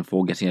good one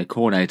for getting a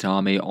Khornate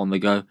army on the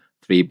go,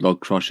 3 Blood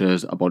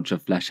Crushers, a bunch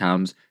of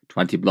Fleshhounds,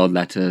 20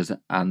 Bloodletters,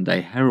 and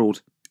a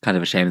Herald. Kind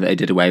of a shame that they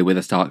did away with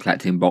the start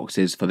collecting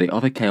boxes for the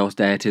other Chaos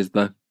deities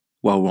though.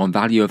 While we're on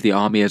value of the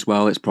army as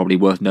well, it's probably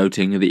worth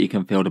noting that you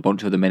can field a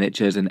bunch of the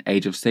miniatures in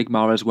Age of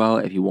Sigmar as well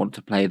if you want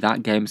to play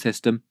that game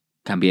system.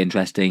 Can be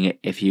interesting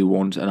if you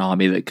want an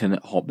army that can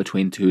hop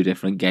between 2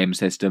 different game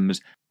systems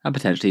and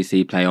potentially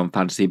see play on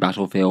fantasy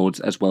battlefields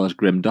as well as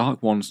grim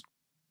dark ones.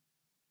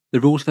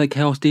 The rules for the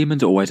Chaos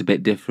Demons are always a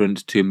bit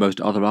different to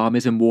most other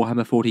armies in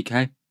Warhammer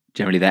 40k.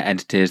 Generally they're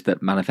entities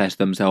that manifest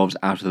themselves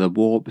out of the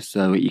warp,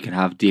 so you can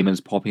have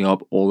demons popping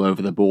up all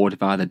over the board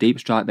via the Deep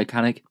Strike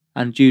mechanic,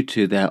 and due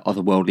to their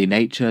otherworldly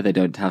nature they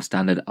don't have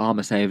standard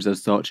armor saves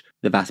as such,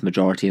 the vast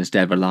majority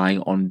instead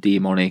relying on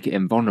demonic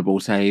invulnerable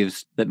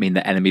saves that mean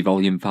that enemy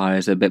volume fire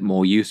is a bit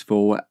more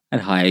useful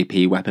and high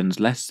AP weapons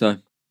less so.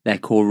 Their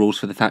core rules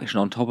for the faction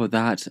on top of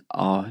that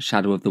are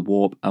Shadow of the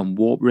Warp and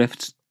Warp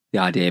Rifts, the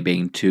idea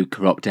being to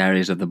corrupt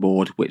areas of the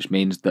board, which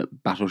means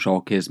that Battle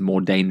Shock is more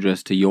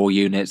dangerous to your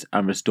units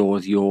and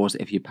restores yours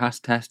if you pass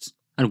tests,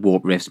 and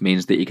Warp Rifts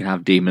means that you can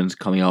have demons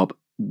coming up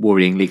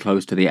worryingly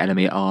close to the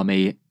enemy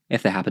army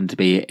if they happen to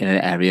be in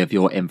an area of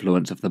your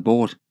influence of the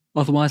board.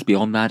 Otherwise,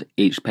 beyond that,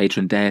 each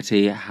patron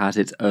deity has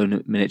its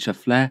own miniature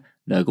flair.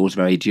 Nurgle's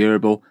very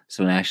durable,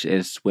 Slaanesh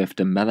is swift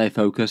and melee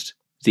focused,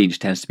 Tzeentch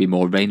tends to be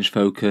more range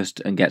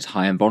focused and gets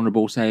high and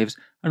vulnerable saves,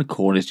 and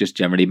Khorne is just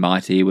generally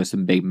mighty with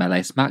some big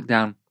melee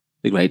smackdown.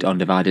 The great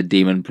undivided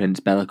demon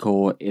prince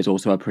Be'lakor is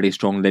also a pretty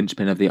strong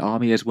linchpin of the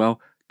army as well,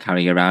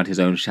 carrying around his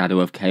own shadow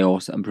of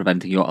chaos and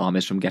preventing your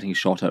armies from getting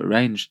shot at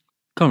range.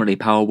 Currently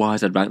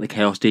power-wise, I'd rank the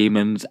Chaos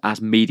Demons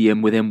as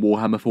medium within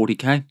Warhammer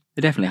 40k.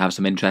 They definitely have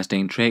some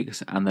interesting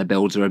tricks, and their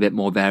builds are a bit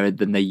more varied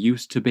than they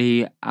used to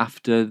be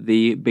after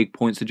the big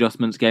points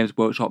adjustments Games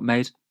Workshop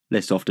made.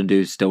 Lists often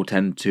do still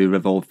tend to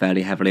revolve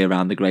fairly heavily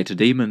around the greater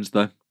demons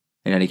though.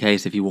 In any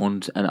case, if you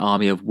want an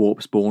army of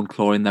warp spawn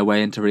clawing their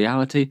way into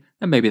reality,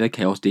 then maybe the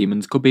Chaos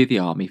Demons could be the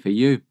army for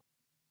you.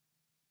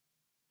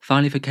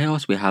 Finally for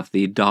Chaos, we have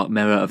the Dark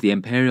Mirror of the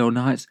Imperial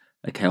Knights.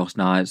 The Chaos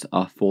Knights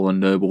are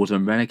fallen nobles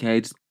and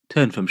renegades,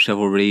 turned from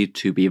chivalry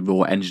to be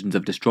raw engines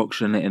of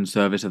destruction in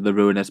service of the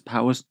ruinous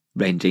powers,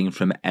 ranging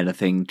from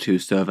anything to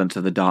servants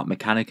of the Dark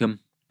Mechanicum,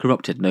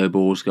 corrupted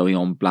nobles going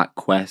on black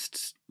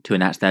quests to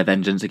enact their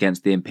vengeance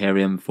against the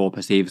Imperium for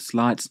perceived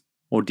slights,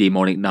 or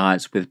demonic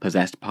knights with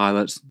possessed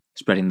pilots,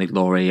 spreading the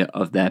glory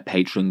of their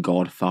patron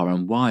god far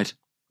and wide.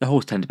 The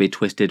hulls tend to be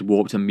twisted,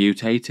 warped and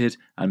mutated,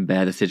 and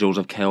bear the sigils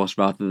of chaos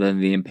rather than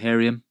the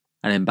Imperium,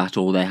 and in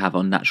battle they have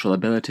unnatural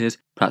abilities,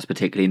 perhaps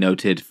particularly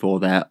noted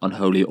for their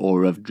unholy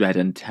aura of dread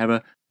and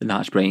terror, the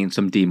knights bringing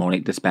some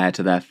demonic despair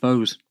to their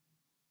foes.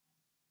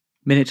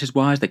 Miniatures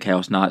wise, the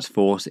Chaos Knights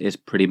force is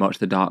pretty much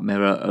the Dark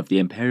Mirror of the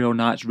Imperial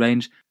Knights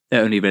range. They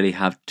only really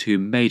have two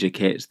major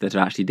kits that are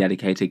actually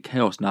dedicated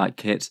Chaos Knight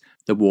kits,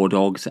 the War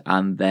Dogs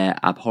and their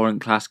Abhorrent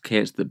class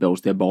kits that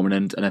builds the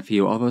Abominant and a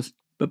few others.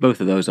 But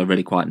both of those are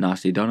really quite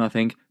nicely done, I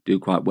think, do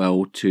quite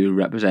well to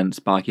represent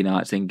spiky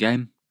knights in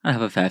game, and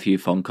have a fair few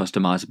fun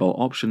customizable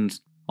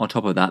options. On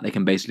top of that, they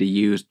can basically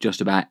use just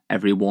about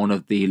every one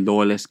of the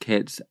Loyalist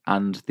kits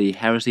and the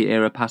Heresy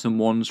era pattern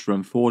ones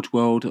from Forge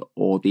World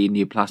or the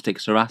New Plastic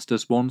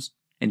Cerastus ones.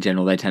 In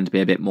general, they tend to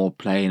be a bit more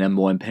plain and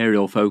more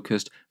Imperial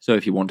focused, so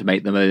if you want to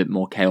make them a bit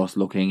more chaos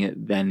looking,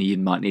 then you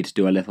might need to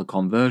do a little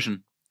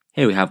conversion.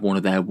 Here we have one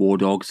of their War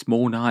Dog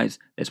Small Knights.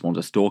 This one's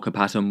a Stalker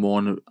pattern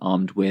one,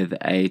 armed with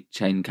a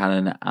chain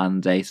cannon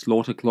and a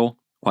Slaughter Claw.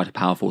 Quite a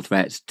powerful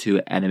threat to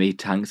enemy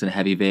tanks and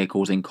heavy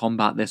vehicles in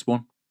combat, this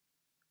one.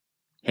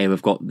 Here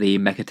we've got the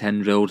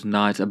Mechatendrilled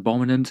Knight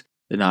Abominant.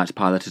 The Knight's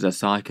pilot is a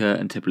Psyker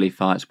and typically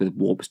fights with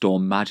Warp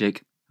Storm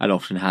magic, and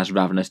often has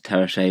ravenous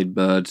Terrorshade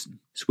birds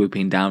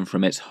swooping down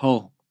from its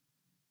hull.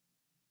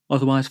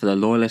 Otherwise, for the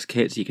Loyalist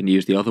kits, you can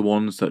use the other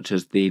ones, such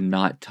as the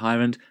Knight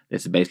Tyrant.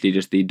 This is basically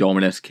just the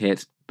Dominus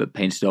kit, but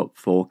painted up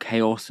for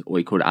Chaos, or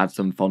you could add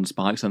some fun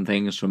spikes and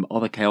things from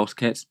other Chaos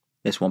kits.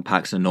 This one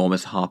packs an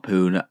enormous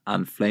harpoon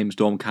and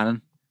flamestorm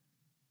cannon.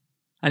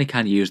 And you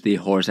can use the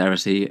Horus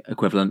Heresy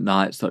equivalent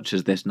knights, such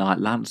as this Knight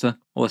Lancer,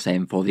 or the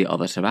same for the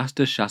other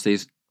Cerastus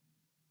chassis.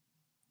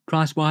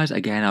 Price-wise,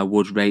 again, I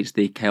would rate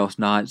the Chaos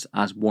Knights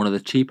as one of the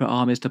cheaper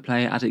armies to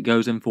play as it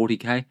goes in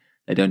 40k.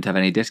 They don't have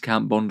any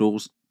discount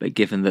bundles, but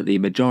given that the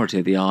majority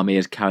of the army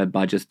is carried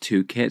by just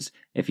two kits,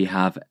 if you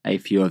have a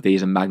few of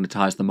these and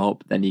magnetize them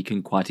up, then you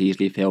can quite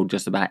easily fill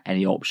just about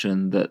any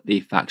option that the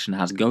faction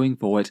has going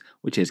for it,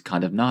 which is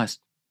kind of nice.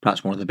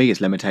 Perhaps one of the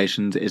biggest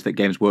limitations is that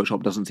Games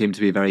Workshop doesn't seem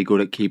to be very good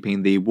at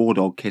keeping the War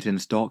Dog kit in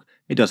stock.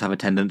 It does have a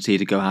tendency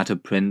to go out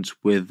of print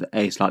with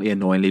a slightly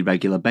annoyingly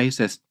regular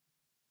basis.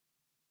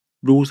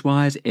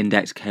 Rules-wise,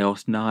 Index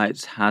Chaos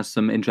Knights has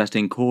some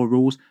interesting core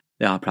rules.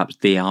 They are perhaps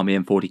the army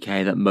in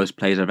 40k that most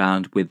plays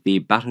around with the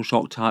Battle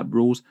Shock type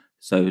rules,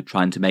 so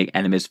trying to make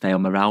enemies fail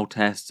morale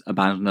tests,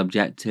 abandon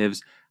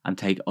objectives, and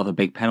take other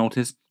big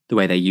penalties. The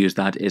way they use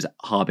that is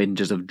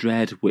Harbingers of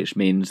Dread, which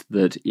means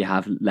that you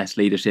have less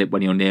leadership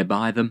when you're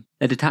nearby them.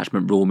 Their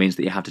detachment rule means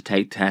that you have to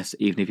take tests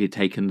even if you've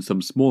taken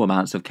some small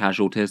amounts of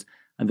casualties,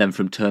 and then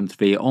from turn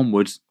 3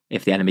 onwards,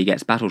 if the enemy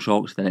gets battle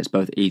shocked, then it's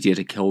both easier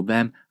to kill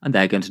them, and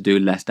they're going to do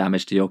less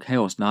damage to your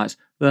Chaos Knights,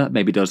 but that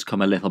maybe does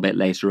come a little bit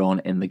later on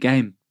in the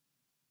game.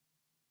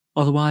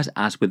 Otherwise,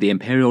 as with the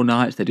Imperial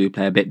Knights, they do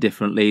play a bit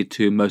differently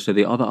to most of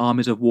the other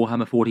armies of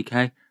Warhammer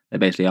 40k. They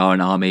basically are an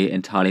army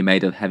entirely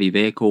made of heavy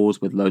vehicles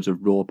with loads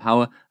of raw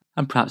power,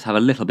 and perhaps have a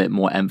little bit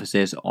more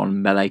emphasis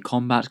on melee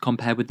combat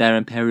compared with their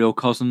Imperial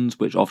cousins,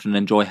 which often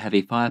enjoy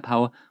heavy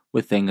firepower,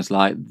 with things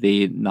like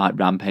the Knight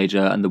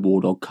Rampager and the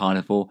War Dog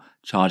Carnivore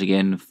charging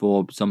in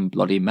for some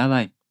bloody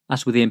melee.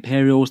 As with the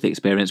Imperials, the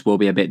experience will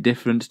be a bit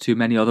different to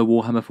many other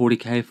Warhammer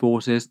 40k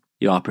forces.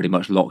 You are pretty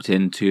much locked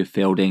into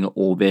fielding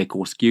all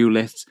vehicle skew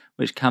lists,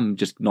 which can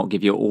just not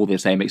give you all the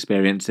same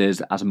experiences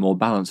as a more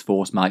balanced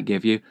force might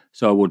give you,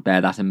 so I would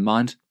bear that in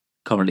mind.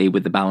 Currently,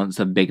 with the balance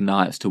of big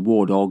knights to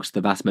war dogs,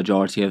 the vast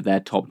majority of their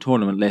top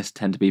tournament lists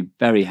tend to be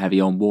very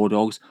heavy on war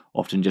dogs,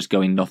 often just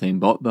going nothing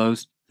but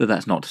those. So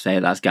that's not to say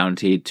that's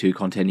guaranteed to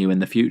continue in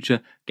the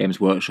future.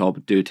 Games Workshop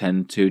do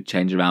tend to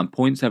change around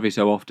points every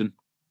so often.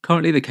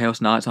 Currently, the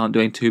Chaos Knights aren't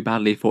doing too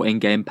badly for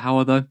in-game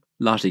power though,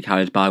 largely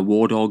carried by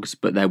war dogs,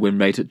 but their win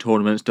rate at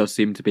tournaments does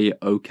seem to be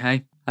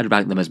okay. I'd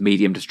rank them as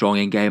medium to strong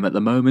in-game at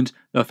the moment,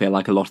 though I feel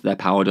like a lot of their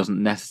power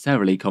doesn't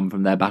necessarily come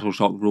from their Battle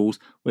Shock rules,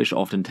 which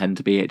often tend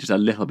to be just a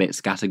little bit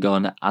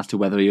scattergun as to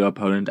whether your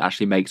opponent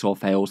actually makes or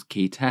fails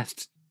key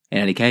tests. In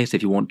any case,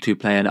 if you want to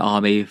play an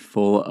army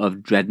full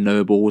of dread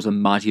nobles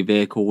and mighty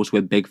vehicles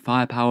with big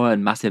firepower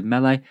and massive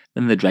melee,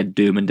 then the dread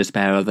doom and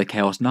despair of the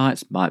Chaos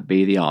Knights might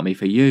be the army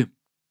for you.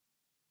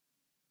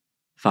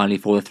 Finally,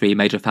 for the three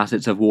major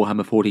facets of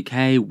Warhammer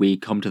 40k, we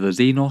come to the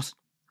Xenos.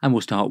 And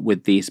we'll start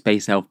with the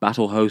Space Elf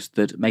battle hosts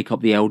that make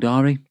up the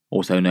Aeldari,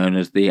 also known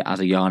as the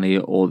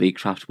Azayani or the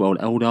Craftworld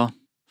Eldar.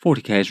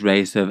 40k's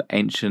race of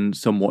ancient,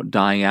 somewhat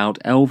dying out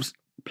elves,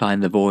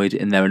 plying the void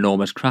in their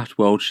enormous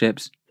Craftworld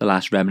ships, the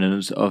last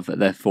remnants of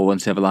their fallen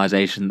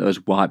civilization that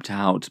was wiped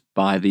out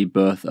by the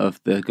birth of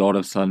the god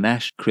of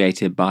Slaanesh,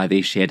 created by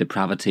the sheer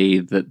depravity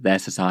that their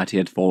society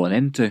had fallen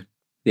into.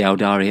 The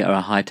Aeldari are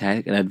a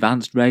high-tech and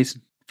advanced race,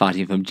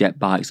 fighting from jet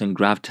bikes and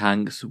grav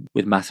tanks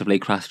with massively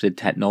crafted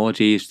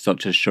technologies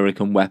such as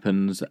shuriken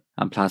weapons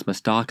and plasma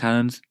star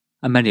cannons,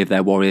 and many of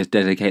their warriors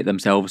dedicate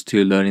themselves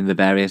to learning the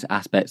various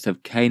aspects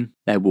of Khaine,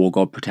 their war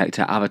god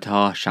protector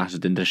avatar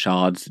shattered into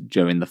shards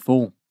during the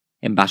fall.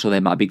 In battle they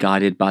might be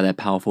guided by their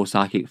powerful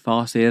psychic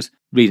farseers,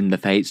 reading the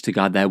fates to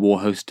guide their war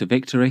hosts to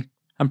victory,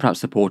 and perhaps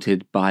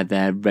supported by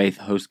their wraith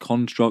host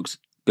constructs,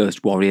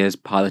 ghost warriors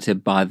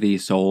piloted by the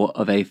soul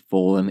of a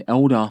fallen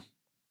Eldar.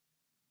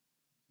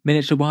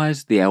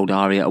 Miniature-wise, the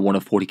Aeldari are one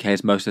of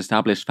 40k's most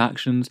established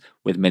factions,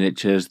 with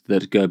miniatures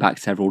that go back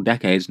several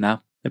decades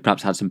now. They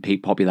perhaps had some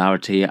peak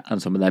popularity and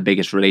some of their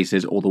biggest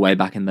releases all the way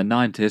back in the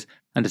 90s,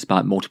 and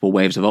despite multiple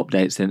waves of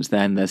updates since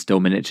then, there's still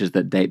miniatures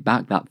that date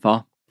back that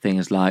far.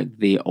 Things like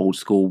the old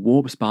school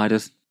warp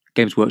spiders.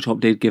 Games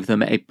Workshop did give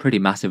them a pretty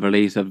massive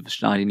release of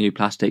shiny new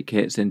plastic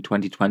kits in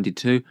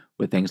 2022,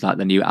 with things like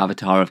the new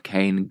Avatar of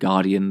Khaine,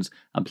 Guardians,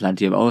 and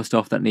plenty of other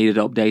stuff that needed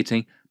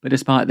updating, but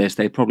despite this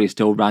they probably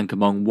still rank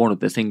among one of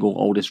the single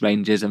oldest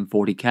ranges in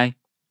 40k.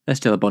 There's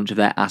still a bunch of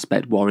their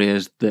aspect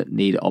warriors that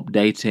need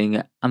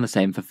updating, and the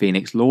same for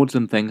Phoenix Lords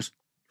and things.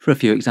 For a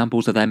few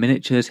examples of their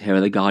miniatures, here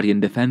are the Guardian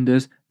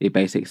Defenders, the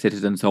basic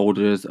citizen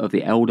soldiers of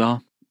the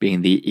Eldar,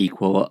 being the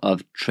equal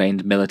of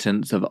trained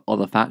militants of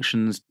other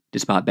factions,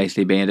 despite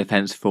basically being a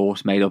defense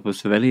force made up of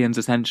civilians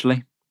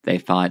essentially. They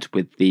fight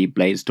with the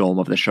blade storm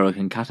of the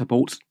shuriken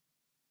catapults.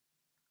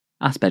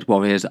 Aspect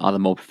warriors are the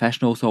more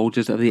professional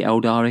soldiers of the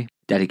Aeldari,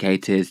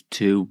 dedicated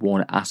to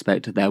one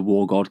aspect of their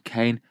war god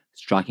Khaine,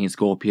 striking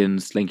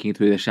scorpions, slinking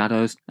through the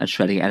shadows, and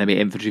shredding enemy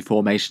infantry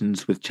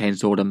formations with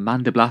chainsword and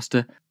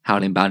mandiblaster,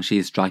 howling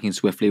banshees striking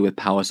swiftly with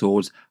power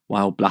swords,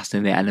 while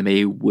blasting the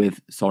enemy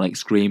with sonic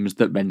screams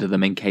that render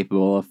them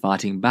incapable of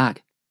fighting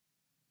back.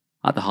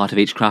 At the heart of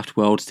each craft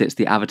world sits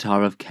the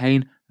Avatar of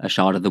Khaine, a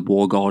shard of the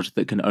war god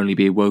that can only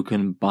be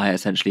awoken by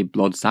essentially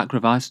blood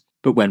sacrifice,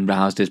 but when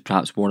roused is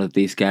perhaps one of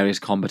the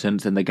scariest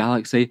combatants in the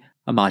galaxy,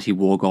 a mighty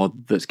war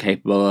god that's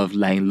capable of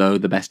laying low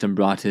the best and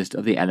brightest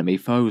of the enemy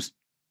foes.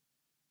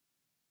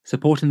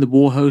 Supporting the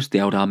war host, the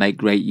Eldar make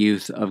great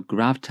use of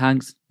grav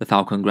tanks. The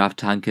Falcon grav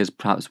tank is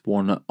perhaps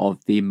one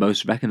of the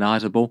most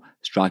recognisable,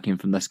 striking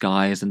from the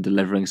skies and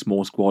delivering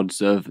small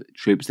squads of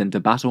troops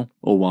into battle,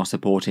 all while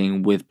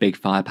supporting with big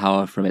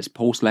firepower from its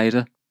pulse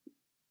laser.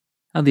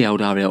 And the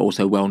Aeldari are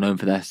also well known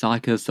for their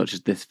psykers, such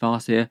as this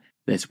farseer.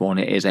 This one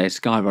is a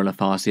Skyrunner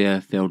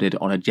farseer fielded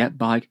on a jet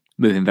bike,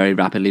 moving very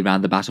rapidly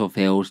around the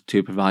battlefield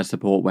to provide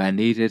support where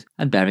needed,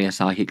 and bearing a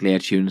psychically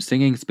attuned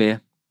singing spear.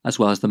 As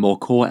well as the more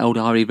core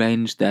Aeldari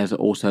range, there's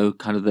also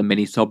kind of the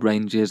mini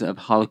sub-ranges of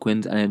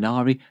Harlequins and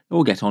Ynnari that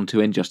we'll get onto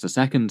in just a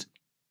second.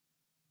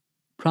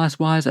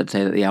 Price-wise, I'd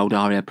say that the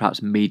Aeldari are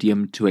perhaps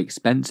medium to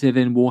expensive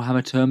in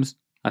Warhammer terms.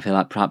 I feel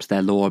like perhaps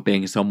their lore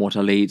being somewhat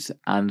elite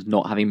and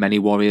not having many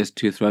warriors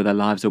to throw their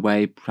lives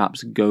away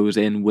perhaps goes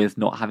in with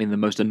not having the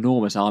most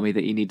enormous army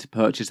that you need to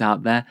purchase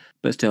out there,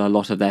 but still a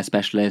lot of their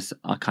specialists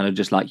are kind of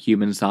just like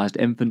human-sized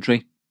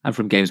infantry, and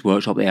from Games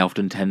Workshop they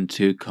often tend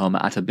to come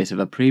at a bit of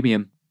a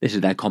premium. This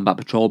is their combat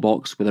patrol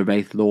box with a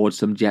Wraith Lord,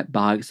 some jet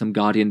bikes, some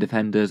Guardian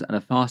Defenders and a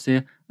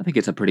Farseer. I think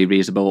it's a pretty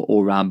reasonable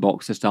all-round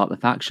box to start the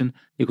faction.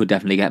 You could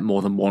definitely get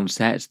more than one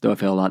set, though I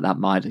feel like that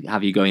might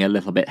have you going a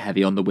little bit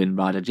heavy on the Wind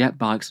Rider jet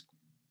bikes.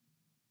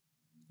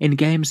 In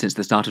game, since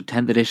the start of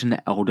 10th edition,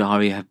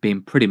 Aeldari have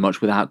been pretty much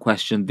without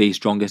question the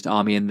strongest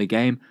army in the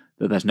game,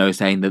 though there's no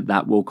saying that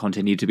that will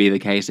continue to be the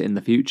case in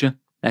the future.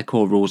 Their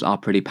core rules are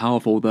pretty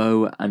powerful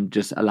though, and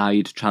just allow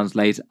you to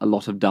translate a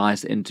lot of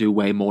dice into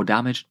way more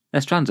damage.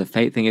 Their Strands of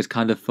Fate thing is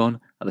kind of fun.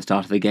 At the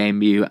start of the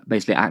game you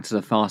basically act as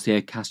a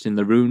Farseer casting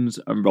the runes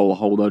and roll a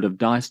whole load of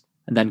dice,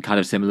 and then kind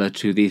of similar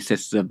to the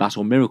Sisters of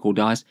Battle Miracle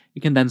dice,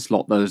 you can then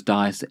slot those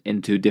dice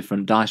into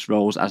different dice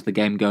rolls as the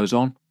game goes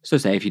on. So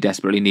say if you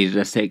desperately needed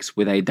a 6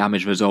 with a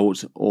damage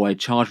result or a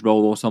charge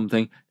roll or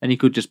something, then you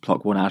could just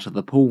pluck one out of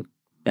the pool.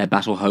 Their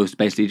battle host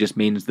basically just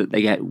means that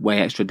they get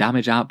way extra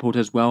damage output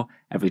as well.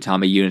 Every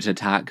time a unit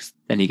attacks,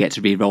 then you get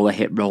to re-roll a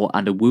hit roll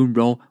and a wound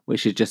roll,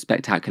 which is just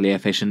spectacularly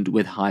efficient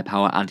with high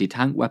power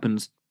anti-tank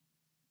weapons.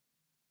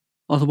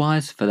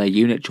 Otherwise, for their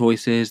unit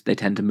choices, they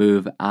tend to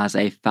move as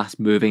a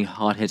fast-moving,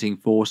 hard-hitting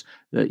force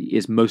that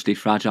is mostly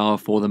fragile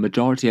for the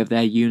majority of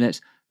their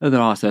units, though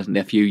there are certainly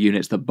a few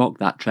units that buck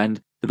that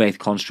trend. The Wraith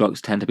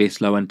constructs tend to be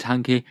slow and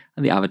tanky,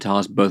 and the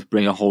avatars both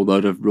bring a whole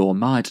load of raw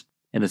might.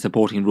 In the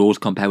supporting rules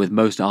compared with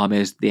most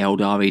armies, the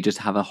Aeldari just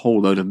have a whole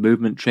load of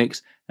movement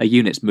tricks. Their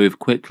units move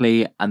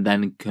quickly and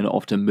then can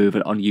often move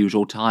at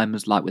unusual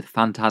times, like with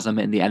Phantasm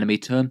in the enemy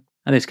turn,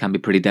 and this can be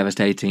pretty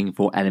devastating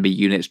for enemy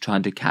units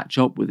trying to catch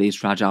up with these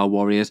fragile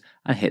warriors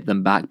and hit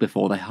them back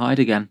before they hide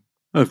again.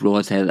 Overall,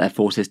 I'd say that their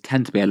forces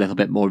tend to be a little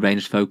bit more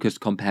range focused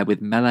compared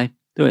with melee,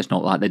 though it's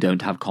not like they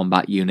don't have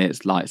combat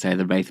units like, say,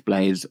 the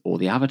Wraithblades or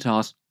the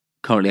Avatars.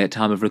 Currently, at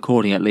time of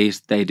recording at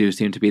least, they do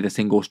seem to be the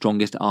single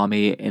strongest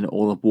army in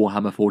all of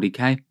Warhammer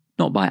 40k,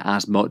 not by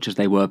as much as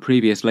they were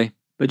previously,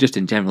 but just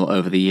in general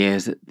over the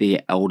years,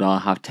 the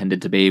Eldar have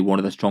tended to be one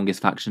of the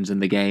strongest factions in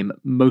the game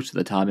most of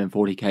the time in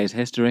 40k's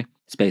history.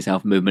 Space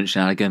Elf movement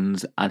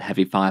shenanigans and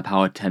heavy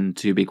firepower tend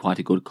to be quite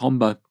a good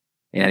combo.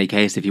 In any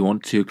case, if you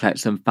want to collect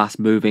some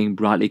fast-moving,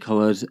 brightly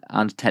coloured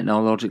and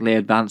technologically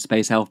advanced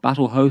Space Elf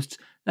battle hosts,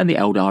 then the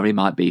Aeldari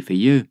might be for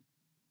you.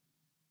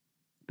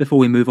 Before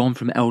we move on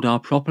from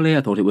Eldar properly,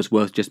 I thought it was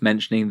worth just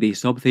mentioning the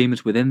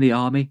sub-themes within the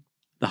army.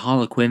 The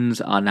Harlequins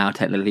are now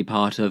technically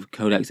part of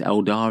Codex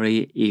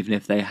Aeldari, even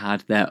if they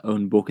had their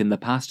own book in the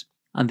past,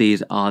 and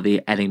these are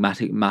the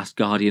enigmatic masked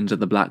guardians of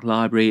the Black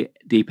Library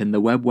deep in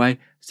the webway,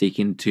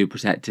 seeking to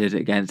protect it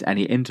against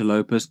any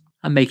interlopers,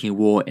 and making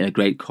war in a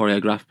great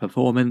choreographed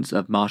performance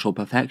of martial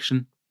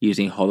perfection,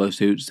 using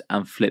holosuits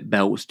and flip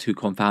belts to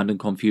confound and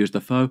confuse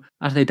the foe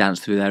as they dance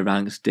through their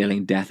ranks,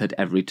 dealing death at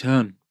every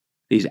turn.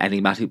 These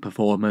enigmatic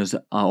performers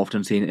are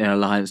often seen in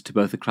alliance to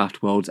both the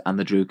Craftworlds and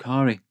the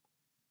Drukhari.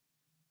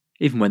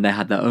 Even when they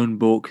had their own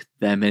book,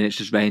 their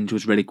miniatures range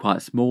was really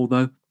quite small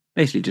though,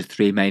 basically just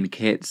 3 main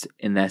kits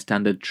in their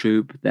standard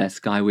troop, their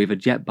Skyweaver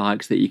jet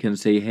bikes that you can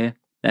see here,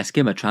 their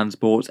skimmer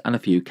transports and a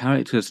few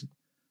characters.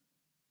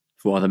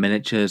 For other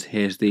miniatures,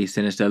 here's the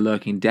sinister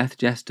lurking Death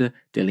Jester,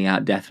 dealing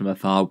out death from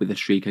afar with a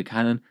Shrieker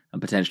cannon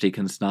and potentially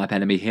can snipe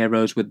enemy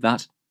heroes with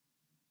that.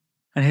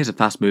 And here's a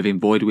fast-moving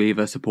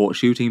Voidweaver support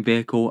shooting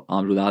vehicle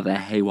armed with either a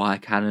Haywire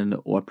cannon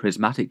or a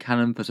Prismatic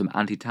cannon for some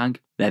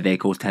anti-tank. Their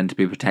vehicles tend to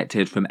be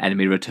protected from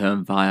enemy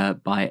return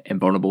by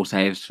invulnerable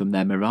saves from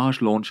their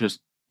Mirage launchers.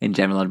 In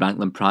general, I'd rank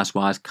them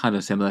price-wise kind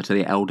of similar to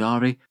the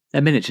Aeldari.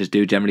 Their miniatures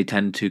do generally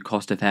tend to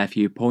cost a fair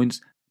few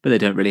points, but they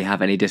don't really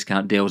have any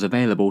discount deals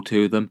available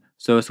to them,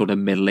 so are sort of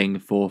middling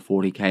for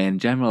 40k in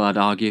general, I'd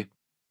argue.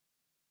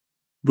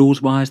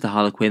 Rules-wise, the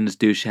Harlequins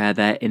do share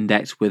their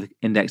index with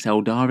Index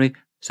Aeldari,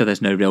 so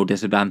there's no real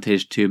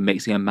disadvantage to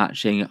mixing and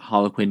matching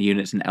Harlequin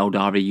units and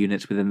Aeldari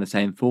units within the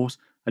same force.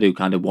 I do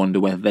kind of wonder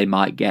whether they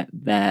might get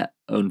their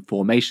own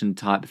formation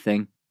type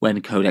thing when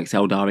Codex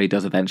Aeldari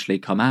does eventually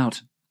come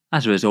out.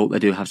 As a result, they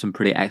do have some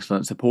pretty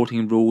excellent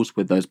supporting rules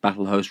with those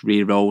battle host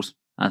rerolls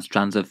and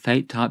Strands of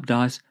Fate type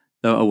dice,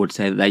 though I would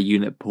say that their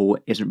unit pool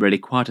isn't really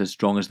quite as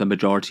strong as the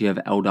majority of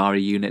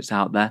Aeldari units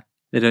out there.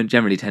 They don't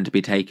generally tend to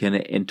be taken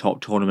in top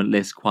tournament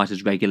lists quite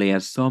as regularly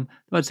as some,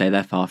 though I'd say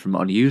they're far from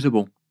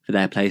unusable. For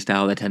their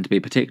playstyle, they tend to be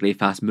particularly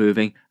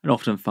fast-moving and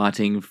often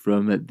fighting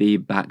from the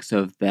backs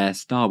of their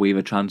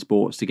Starweaver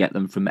transports to get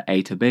them from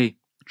A to B.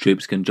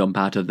 Troops can jump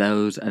out of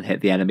those and hit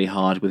the enemy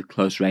hard with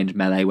close-range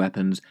melee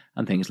weapons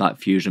and things like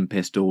fusion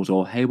pistols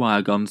or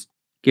haywire guns.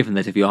 Given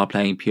that if you are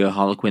playing pure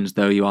Harlequins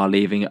though, you are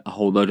leaving a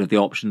whole load of the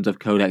options of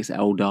Codex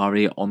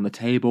Aeldari on the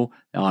table.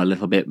 They are a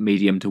little bit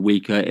medium to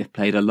weaker if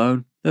played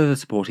alone, though the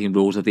supporting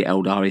rules of the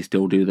Aeldari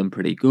still do them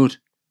pretty good.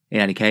 In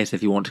any case,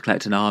 if you want to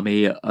collect an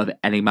army of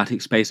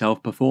enigmatic Space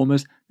Elf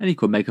performers, then you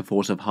could make a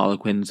force of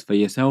Harlequins for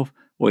yourself,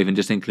 or even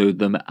just include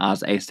them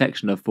as a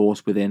section of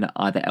force within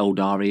either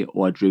Aeldari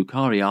or a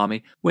Drukhari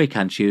army, where you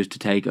can choose to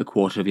take a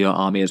quarter of your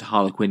army as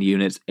Harlequin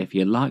units if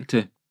you'd like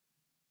to.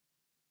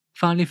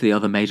 Finally, for the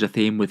other major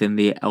theme within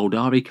the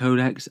Aeldari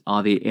Codex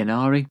are the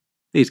Ynnari.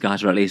 These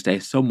guys are at least a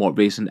somewhat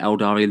recent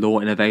Aeldari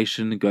lore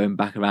innovation, going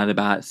back around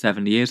about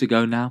 7 years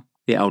ago now.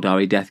 The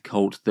Aeldari death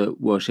cult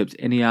that worships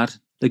Ynnari,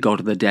 the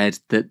god of the dead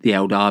that the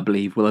Eldar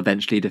believe will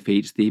eventually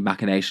defeat the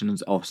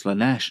machinations of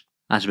Slaanesh.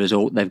 As a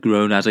result, they've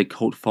grown as a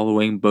cult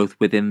following both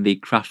within the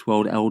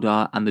Craftworld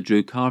Eldar and the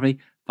Drukhari,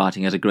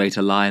 fighting as a great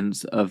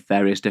alliance of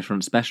various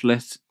different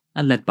specialists,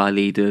 and led by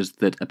leaders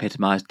that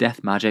epitomise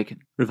death magic,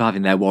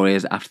 reviving their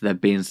warriors after they've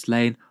been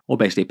slain, or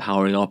basically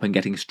powering up and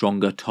getting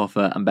stronger,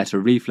 tougher and better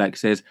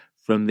reflexes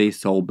from the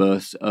soul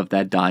bursts of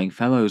their dying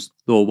fellows.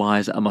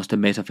 Lore-wise, I must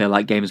admit I feel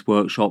like Games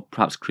Workshop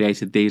perhaps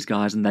created these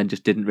guys and then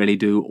just didn't really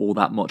do all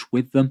that much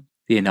with them.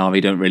 The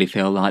Ynnari don't really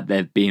feel like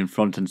they've been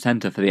front and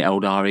centre for the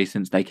Aeldari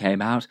since they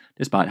came out,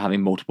 despite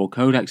having multiple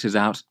codexes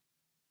out.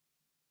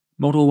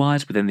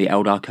 Model-wise, within the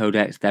Eldar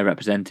Codex, they're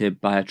represented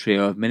by a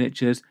trio of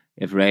miniatures.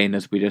 Ivrain,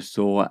 as we just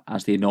saw,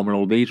 as the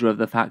nominal leader of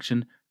the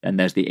faction. Then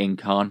there's the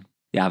Incarn,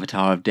 the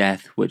Avatar of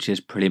Death, which is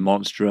pretty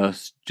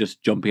monstrous,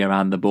 just jumping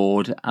around the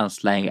board and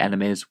slaying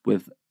enemies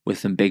with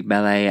some big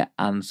melee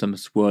and some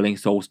swirling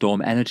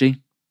Soulstorm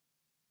energy.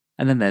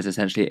 And then there's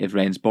essentially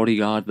Ivrain's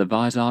bodyguard, the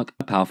Vizarch,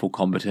 a powerful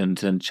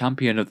combatant and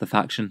champion of the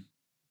faction.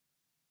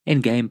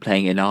 In-game,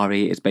 playing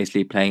Ynnari is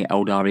basically playing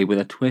Aeldari with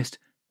a twist.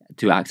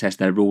 To access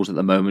their rules at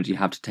the moment, you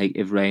have to take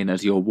Ivrain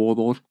as your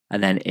warlord,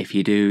 and then if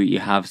you do, you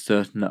have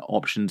certain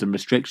options and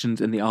restrictions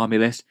in the army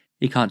list.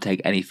 You can't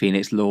take any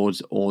Phoenix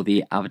Lords or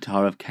the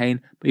Avatar of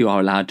Cain, but you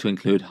are allowed to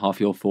include half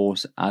your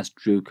force as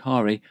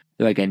Drukhari,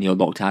 though again you're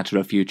locked out to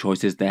a few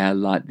choices there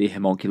like the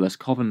Homunculus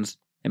Covens.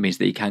 It means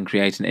that you can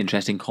create an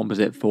interesting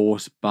composite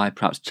force by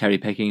perhaps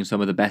cherry-picking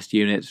some of the best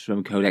units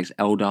from Codex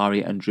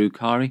Aeldari and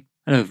Drukhari,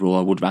 and overall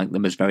I would rank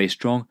them as very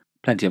strong,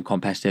 Plenty of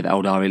competitive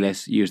Aeldari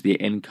lists use the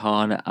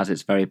Incarn as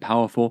it's very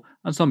powerful,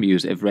 and some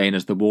use Ivrain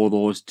as the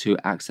Warlords to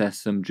access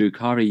some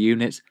Drukhari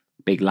units.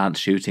 Big lance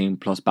shooting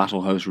plus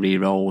battle host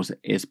rerolls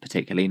is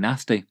particularly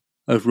nasty.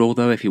 Overall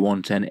though, if you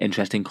want an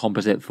interesting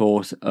composite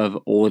force of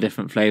all the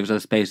different flavours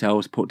of Space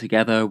Elves put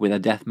together with a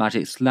death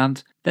magic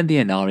slant, then the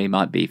Ynnari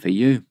might be for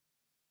you.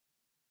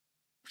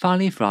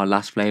 Finally, for our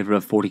last flavour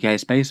of 40k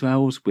Space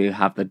Elves, we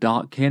have the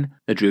Darkkin.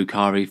 The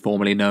Drukhari,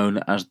 formerly known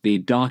as the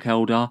Dark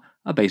Eldar,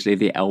 are basically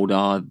the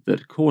Eldar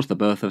that caused the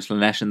birth of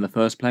Slaanesh in the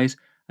first place,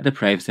 a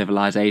depraved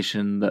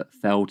civilization that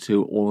fell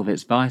to all of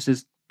its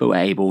vices, but were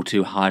able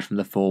to hide from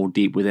the fall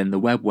deep within the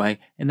Webway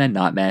in their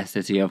nightmare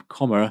city of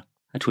Comera,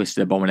 a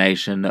twisted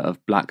abomination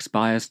of black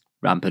spires,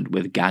 rampant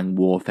with gang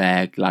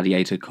warfare,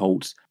 gladiator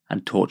cults,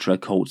 and torturer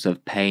cults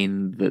of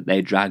pain that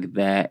they drag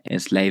their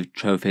enslaved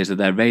trophies of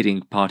their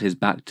raiding parties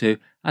back to,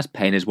 as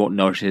pain is what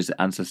nourishes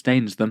and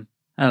sustains them,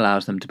 and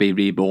allows them to be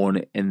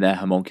reborn in their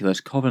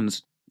homunculus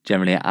covens.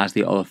 Generally, as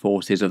the other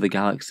forces of the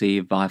galaxy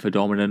vie for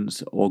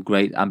dominance or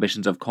great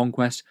ambitions of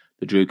conquest,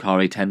 the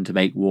Drukhari tend to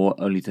make war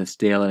only to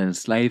steal and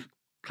enslave,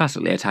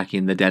 classically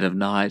attacking the dead of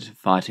night,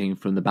 fighting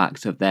from the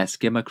backs of their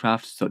skimmer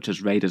crafts such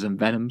as raiders and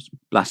venoms,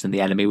 blasting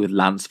the enemy with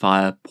lance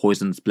fire,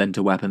 poison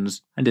splinter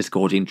weapons, and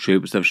disgorging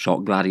troops of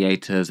shock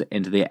gladiators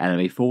into the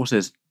enemy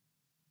forces.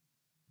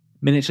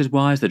 Miniatures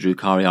wise, the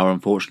Drukhari are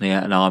unfortunately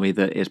an army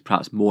that is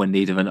perhaps more in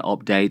need of an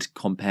update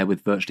compared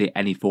with virtually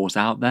any force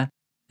out there.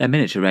 Their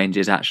miniature range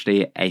is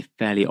actually a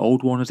fairly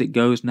old one as it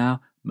goes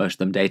now, most of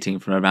them dating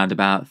from around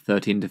about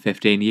 13 to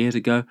 15 years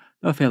ago,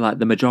 though I feel like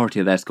the majority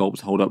of their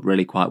sculpts hold up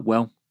really quite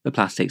well. The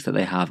plastics that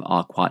they have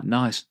are quite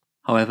nice.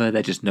 However,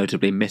 they're just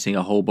notably missing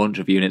a whole bunch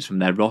of units from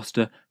their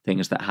roster,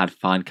 things that had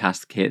fine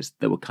cast kits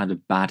that were kind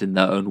of bad in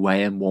their own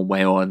way in one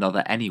way or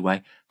another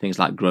anyway, things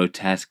like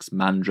Grotesques,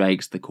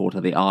 Mandrakes, the Court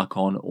of the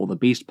Archon, or the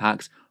Beast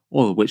Packs,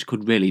 all of which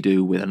could really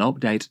do with an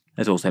update.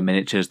 There's also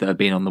miniatures that have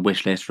been on the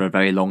wish list for a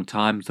very long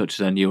time, such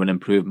as a new and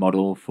improved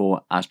model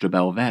for Astra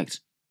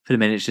Vex. For the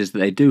miniatures that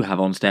they do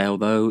have on sale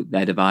though,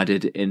 they're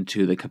divided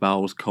into the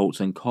Cabals, Cults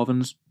and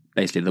Covens,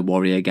 basically the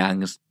warrior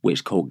gangs,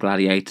 witch cult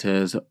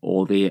gladiators,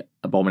 or the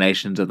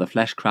abominations of the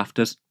flesh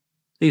crafters.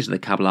 These are the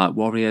Cabalite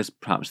warriors,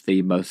 perhaps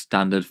the most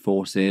standard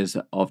forces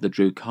of the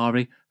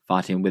Drukhari,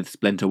 fighting with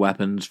splinter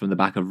weapons from the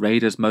back of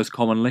raiders most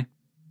commonly.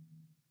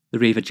 The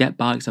Reaver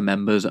jetbikes are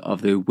members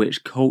of the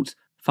witch cult,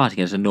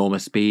 fighting at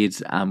enormous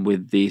speeds and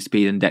with the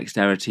speed and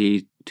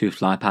dexterity to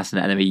fly past an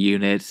enemy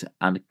unit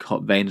and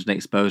cut veins and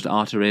exposed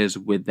arteries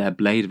with their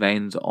blade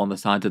veins on the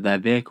sides of their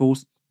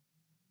vehicles.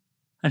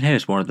 And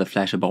here's one of the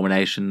flesh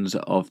abominations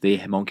of the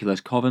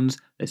homunculus covens.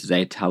 This is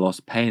a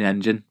Talos pain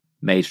engine,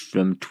 made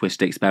from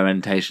twist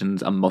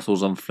experimentations and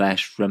muscles on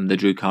flesh from the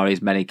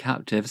Drukhari's many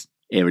captives,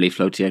 eerily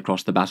floating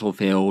across the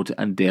battlefield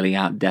and dealing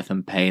out death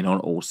and pain on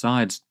all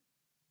sides.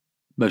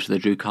 Most of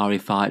the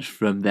Drukhari fight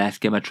from their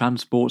skimmer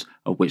transports,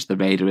 of which the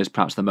Raider is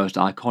perhaps the most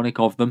iconic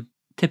of them.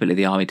 Typically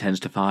the army tends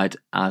to fight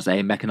as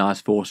a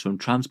mechanised force from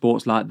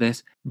transports like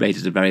this.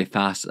 Raiders are very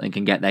fast and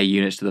can get their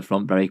units to the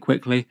front very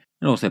quickly,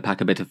 and also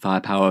pack a bit of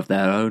firepower of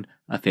their own,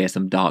 a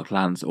fearsome Dark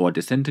Lance or a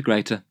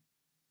Disintegrator.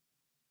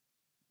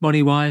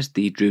 Money-wise,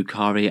 the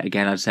Drukhari,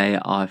 again I'd say,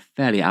 are a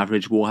fairly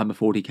average Warhammer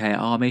 40k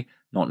army,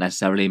 not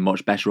necessarily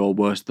much better or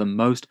worse than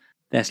most.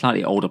 Their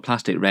slightly older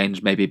plastic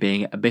range maybe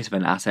being a bit of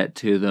an asset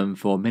to them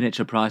for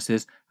miniature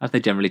prices, as they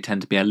generally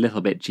tend to be a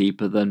little bit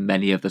cheaper than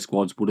many of the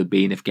squads would have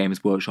been if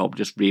Games Workshop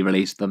just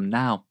re-released them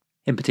now.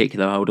 In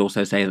particular, I would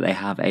also say that they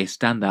have a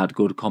standout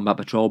good Combat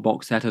Patrol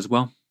box set as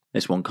well.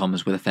 This one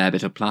comes with a fair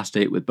bit of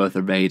plastic with both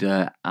the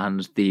Raider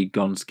and the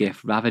Gunskiff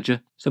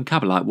Ravager, some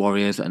Cabalite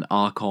Warriors, an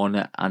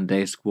Archon and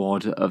a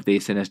squad of the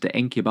Sinister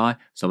Incubi,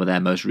 some of their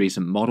most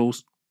recent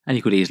models, and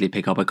you could easily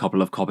pick up a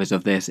couple of copies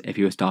of this if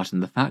you were starting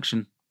the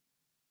faction.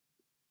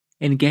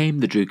 In-game,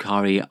 the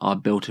Drukhari are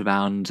built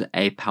around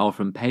a power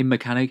from pain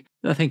mechanic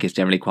that I think is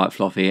generally quite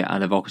fluffy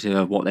and evocative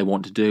of what they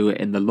want to do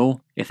in the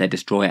lore. If they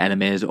destroy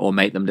enemies or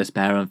make them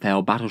despair and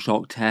fail battle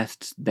shock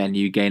tests, then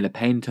you gain a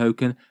pain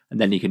token, and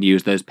then you can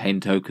use those pain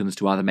tokens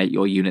to either make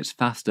your units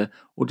faster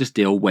or just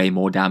deal way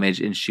more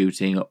damage in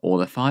shooting or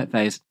the fight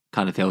phase.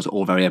 Kind of feels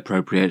all very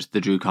appropriate, the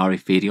Drukhari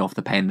feeding off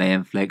the pain they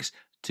inflict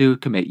to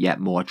commit yet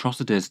more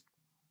atrocities.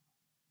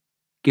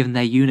 Given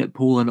their unit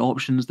pool and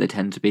options, they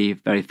tend to be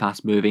very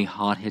fast-moving,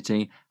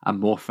 hard-hitting,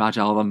 and more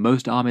fragile than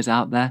most armies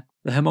out there.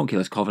 The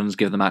Homunculus Covens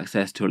give them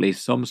access to at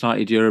least some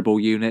slightly durable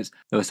units,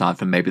 though aside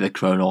from maybe the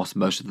Kronos,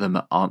 most of them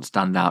aren't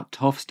standout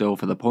tough still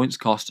for the points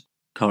cost.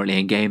 Currently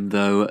in-game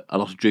though, a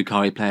lot of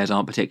Drukhari players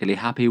aren't particularly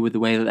happy with the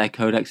way that their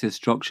codex is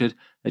structured.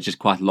 There's just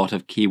quite a lot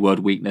of keyword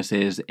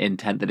weaknesses in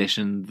 10th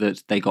edition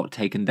that they got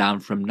taken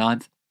down from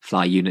 9th.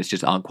 Fly units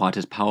just aren't quite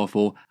as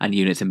powerful, and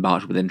units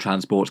embarked within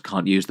transports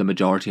can't use the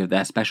majority of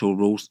their special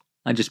rules.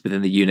 And just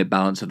within the unit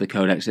balance of the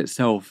codex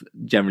itself,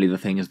 generally the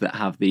things that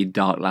have the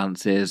Dark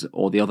Lances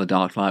or the other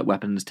Dark Light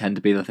weapons tend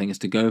to be the things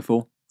to go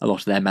for. A lot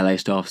of their melee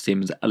stuff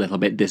seems a little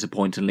bit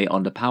disappointingly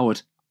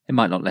underpowered. It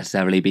might not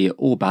necessarily be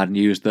all bad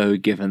news though,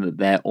 given that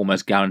they're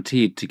almost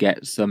guaranteed to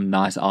get some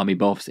nice army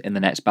buffs in the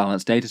next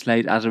balanced data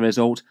slate as a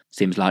result.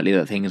 Seems likely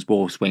that things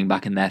will swing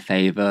back in their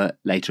favour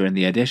later in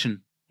the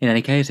edition. In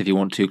any case, if you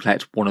want to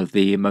collect one of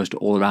the most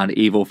all-around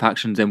evil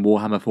factions in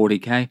Warhammer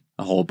 40k,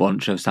 a whole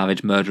bunch of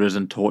savage murderers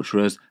and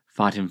torturers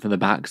fighting from the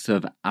backs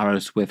of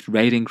arrow-swift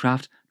raiding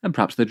craft, then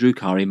perhaps the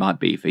Drukhari might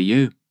be for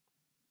you.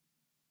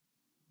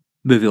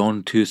 Moving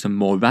on to some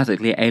more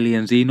radically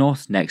alien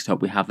Xenos, next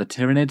up we have the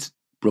Tyranids.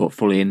 Brought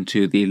fully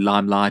into the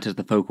limelight as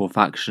the focal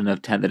faction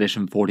of 10th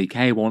edition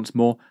 40k once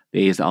more,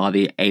 these are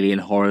the alien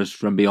horrors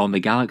from beyond the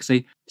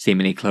galaxy,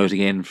 seemingly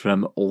closing in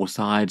from all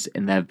sides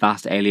in their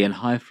vast alien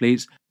hive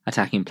fleets,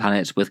 attacking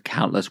planets with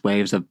countless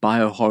waves of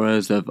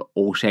bio-horrors of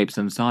all shapes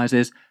and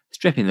sizes,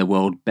 stripping the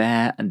world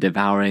bare and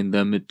devouring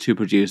them to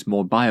produce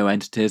more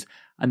bio-entities,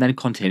 and then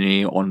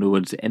continuing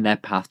onwards in their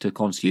path to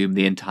consume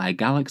the entire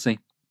galaxy.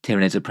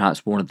 Tyranids are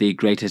perhaps one of the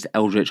greatest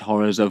eldritch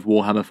horrors of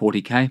Warhammer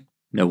 40k.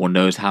 No one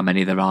knows how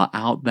many there are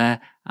out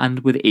there, and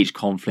with each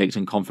conflict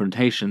and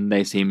confrontation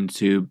they seem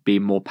to be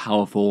more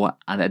powerful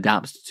and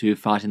adapt to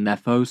fighting their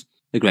foes.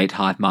 The great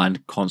hive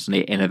mind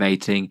constantly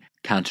innovating,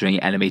 countering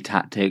enemy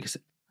tactics,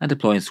 and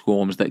deploying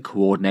swarms that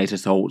coordinate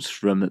assaults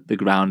from the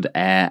ground,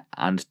 air,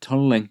 and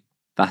tunnelling.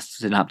 Vast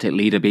synaptic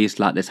leader beasts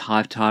like this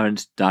hive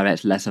tyrant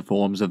direct lesser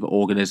forms of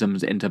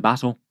organisms into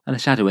battle, and the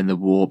shadow in the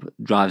warp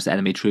drives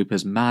enemy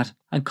troopers mad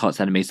and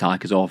cuts enemy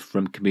psykers off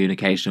from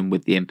communication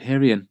with the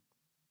Empyrean.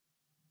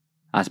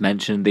 As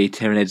mentioned, the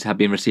Tyranids have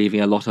been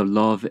receiving a lot of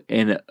love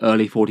in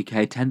early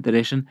 40k 10th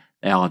edition.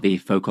 They are the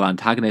focal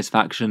antagonist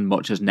faction,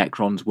 much as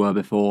Necrons were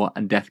before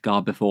and Death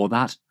Guard before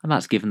that, and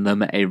that's given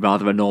them a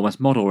rather enormous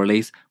model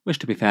release, which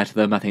to be fair to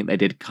them I think they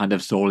did kind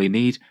of sorely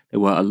need. There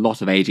were a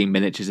lot of aging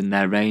miniatures in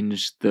their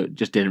range that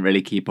just didn't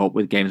really keep up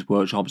with Games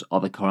Workshop's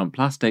other current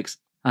plastics.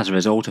 As a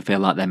result, I feel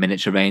like their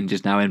miniature range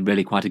is now in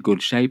really quite a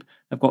good shape.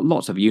 They've got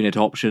lots of unit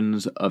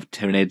options of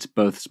Tyranids,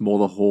 both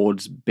smaller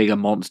hordes, bigger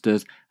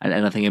monsters, and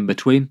anything in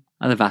between,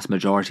 and the vast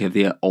majority of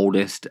the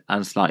oldest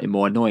and slightly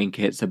more annoying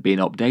kits have been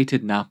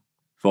updated now.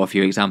 For a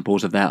few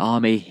examples of their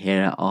army,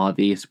 here are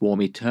the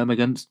swarmy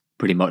termagants,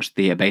 pretty much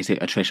the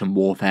basic attrition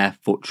warfare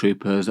foot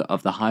troopers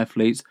of the hive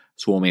fleets,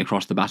 swarming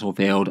across the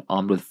battlefield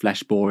armed with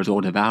flesh borers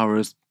or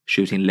devourers,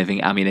 shooting living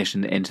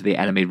ammunition into the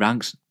enemy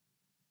ranks.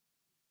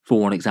 For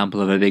one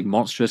example of a big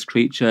monstrous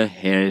creature,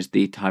 here is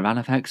the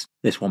Tyrannifex,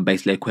 this one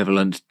basically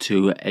equivalent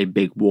to a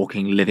big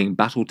walking living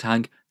battle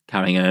tank,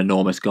 carrying an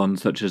enormous gun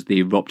such as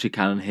the rupture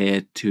cannon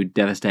here to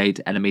devastate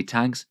enemy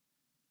tanks.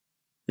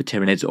 The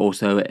Tyranids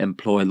also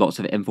employ lots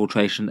of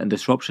infiltration and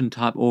disruption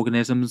type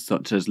organisms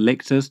such as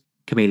lictors,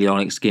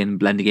 chameleonic skin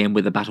blending in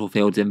with the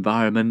battlefield's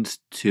environment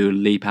to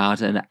leap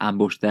out and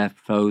ambush their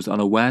foes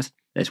unawares.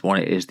 This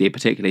one is the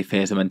particularly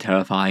fearsome and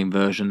terrifying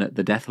version,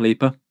 the Death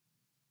Leaper.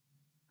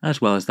 As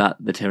well as that,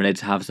 the Tyranids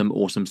have some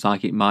awesome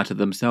psychic might of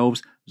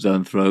themselves.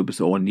 Zoanthropes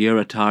or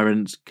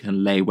Neurotyrants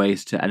can lay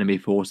waste to enemy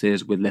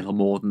forces with little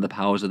more than the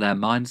powers of their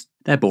minds.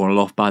 They're borne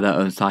aloft by their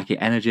own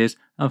psychic energies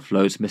and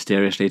float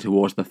mysteriously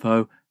towards the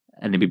foe,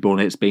 enemy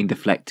bullets being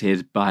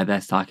deflected by their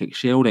psychic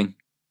shielding.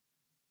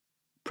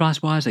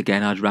 Price-wise,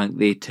 again I'd rank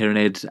the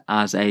Tyranids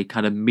as a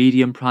kind of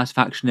medium price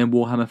faction in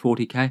Warhammer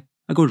 40k.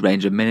 A good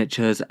range of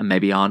miniatures and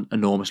maybe aren't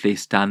enormously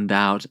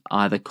standout,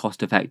 either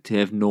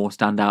cost-effective nor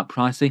standout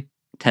pricey.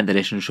 10th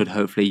edition should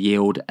hopefully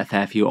yield a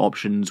fair few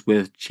options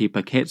with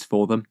cheaper kits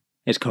for them.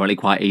 It's currently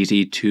quite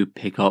easy to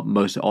pick up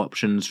most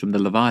options from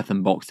the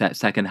Leviathan box set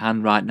second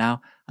hand right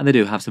now, and they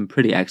do have some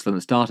pretty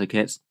excellent starter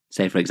kits.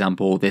 Say for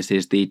example, this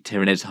is the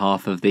Tyranids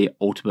half of the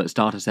Ultimate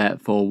starter set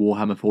for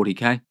Warhammer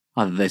 40k.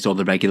 Either this or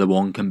the regular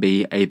one can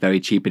be a very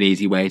cheap and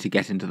easy way to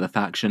get into the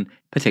faction,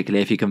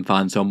 particularly if you can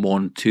find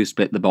someone to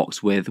split the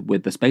box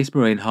with the Space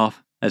Marine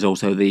half. There's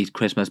also the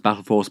Christmas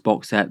Battle Force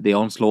box set, the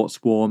Onslaught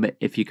Swarm,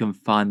 if you can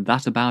find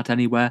that about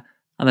anywhere,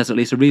 and there's at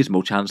least a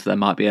reasonable chance that there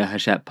might be a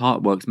Hachette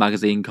Parkworks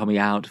magazine coming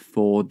out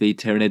for the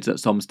Tyranids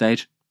at some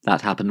stage.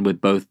 That happened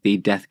with both the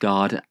Death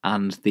Guard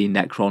and the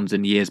Necrons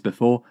in years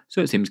before,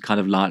 so it seems kind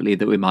of likely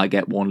that we might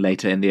get one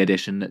later in the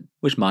edition,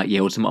 which might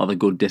yield some other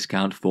good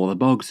discount for the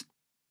bugs.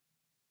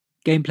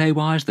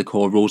 Gameplay-wise, the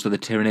core rules of the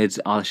Tyranids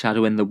are the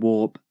Shadow in the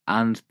Warp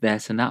and their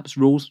Synapse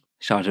rules.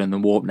 Shadow in the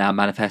Warp now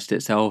manifests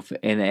itself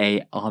in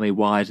a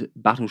army-wide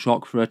battle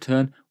shock for a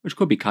turn, which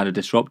could be kind of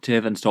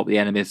disruptive and stop the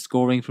enemy's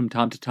scoring from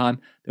time to time,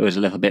 though it's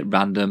a little bit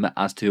random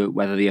as to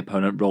whether the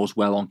opponent rolls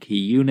well on key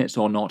units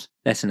or not.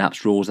 Their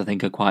Synapse rules I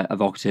think are quite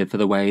evocative for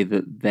the way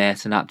that their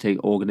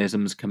synaptic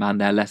organisms command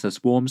their lesser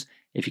swarms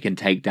if you can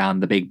take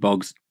down the big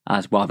bugs,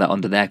 as while they're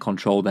under their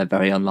control they're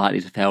very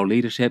unlikely to fail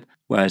leadership,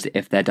 whereas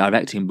if their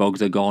directing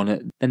bugs are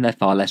gone then they're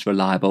far less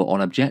reliable on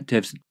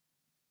objectives.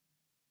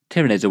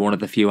 Tyranids are one of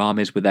the few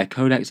armies with their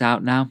codex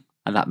out now,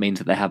 and that means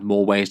that they have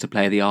more ways to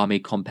play the army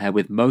compared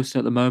with most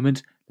at the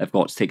moment. They've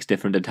got 6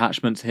 different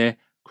attachments here: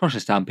 Crusher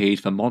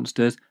Stampede for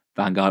monsters,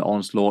 Vanguard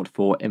Onslaught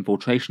for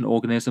infiltration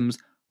organisms,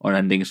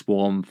 Unending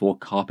Swarm for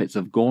carpets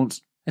of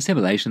gaunts,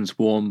 Assimilation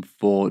Swarm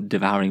for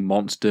devouring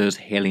monsters,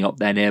 healing up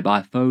their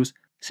nearby foes,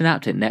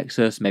 Synaptic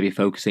Nexus maybe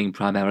focusing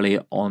primarily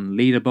on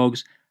leader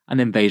bugs,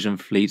 and invasion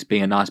fleets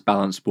being a nice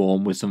balanced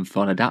swarm with some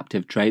fun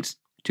adaptive traits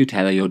to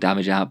tailor your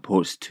damage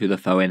outputs to the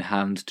foe in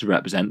hand to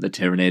represent the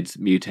Tyranids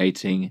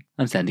mutating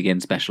and sending in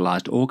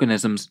specialised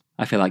organisms.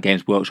 I feel like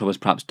Games Workshop has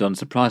perhaps done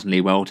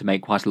surprisingly well to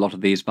make quite a lot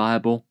of these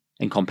viable.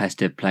 In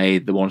competitive play,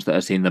 the ones that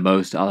are seen the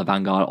most are the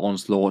Vanguard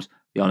Onslaught,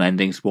 the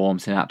Unending Swarm,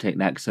 Synaptic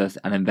Nexus,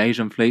 and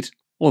Invasion Fleet,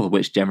 all of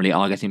which generally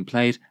are getting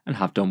played and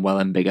have done well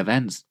in big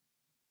events.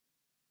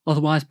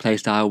 Otherwise,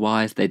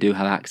 playstyle-wise, they do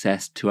have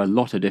access to a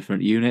lot of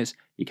different units.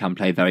 You can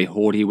play very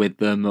hoardy with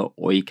them,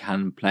 or you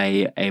can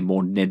play a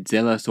more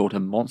Nidzilla sort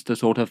of monster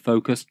sort of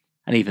focus.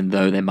 And even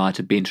though they might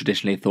have been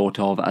traditionally thought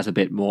of as a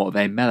bit more of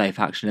a melee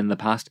faction in the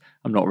past,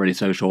 I'm not really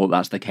so sure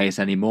that's the case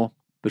anymore.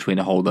 Between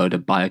a whole load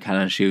of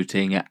biocannon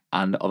shooting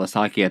and other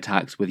psyche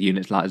attacks with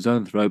units like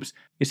Zoanthropes,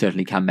 you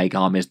certainly can make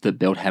armies that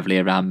build heavily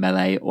around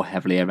melee or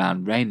heavily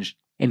around range.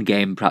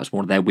 In-game, perhaps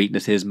one of their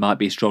weaknesses might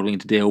be struggling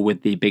to deal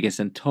with the biggest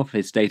and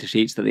toughest data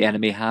sheets that the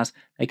enemy has.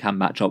 They can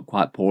match up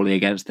quite poorly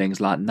against things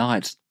like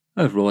Knights.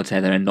 Overall, I'd say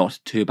they're in not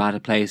too bad a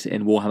place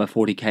in Warhammer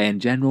 40k in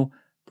general,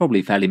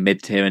 probably fairly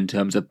mid-tier in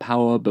terms of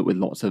power, but with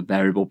lots of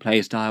variable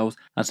playstyles,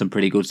 and some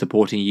pretty good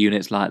supporting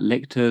units like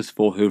Lictors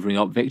for hoovering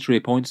up victory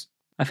points.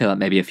 I feel like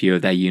maybe a few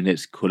of their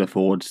units could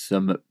afford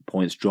some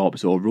points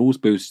drops or rules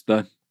boosts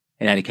though.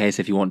 In any case,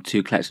 if you want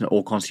to collect an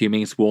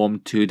all-consuming swarm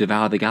to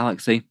devour the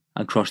galaxy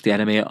and crush the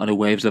enemy under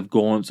waves of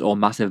gaunts or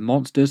massive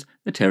monsters,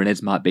 the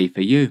Tyranids might be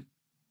for you.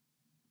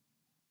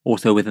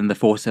 Also within the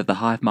force of the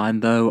hive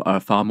mind though are a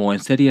far more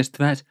insidious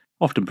threat.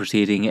 Often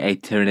preceding a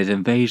Tyranid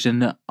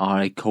invasion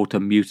are a cult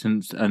of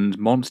mutants and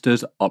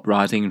monsters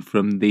uprising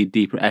from the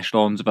deeper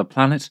echelons of a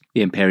planet.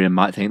 The Imperium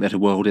might think that a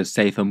world is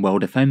safe and well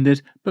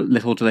defended, but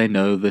little do they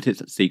know that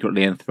it's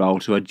secretly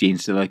enthralled to a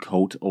Genestealer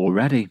cult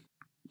already.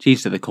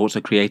 Genestealer cults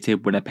are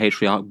created when a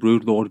Patriarch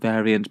Broodlord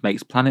variant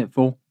makes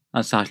planetfall,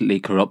 and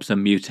silently corrupts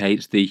and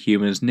mutates the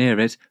humans near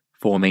it,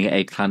 forming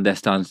a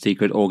clandestine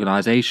secret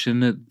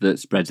organisation that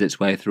spreads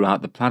its way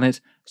throughout the planet,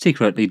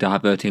 secretly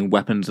diverting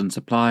weapons and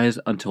supplies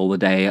until the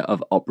day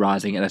of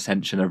uprising and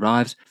ascension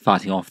arrives,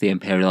 fighting off the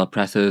Imperial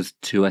oppressors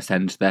to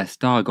ascend their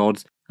star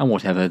gods and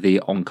whatever the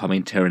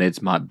oncoming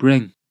Tyranids might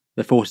bring.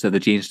 The forces of the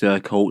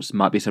Genestealer cults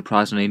might be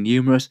surprisingly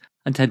numerous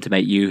and tend to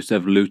make use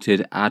of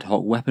looted ad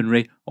hoc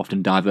weaponry,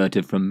 often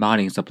diverted from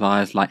mining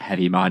supplies like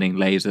heavy mining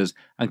lasers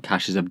and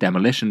caches of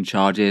demolition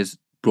charges,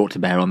 brought to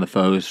bear on the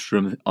foes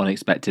from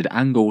unexpected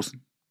angles.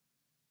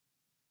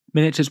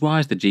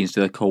 Miniatures-wise, the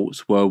Genestealer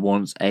cults were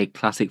once a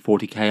classic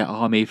 40k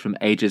army from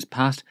ages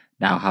past,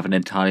 now have an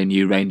entirely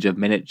new range of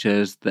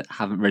miniatures that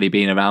haven't really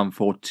been around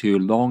for too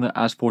long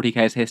as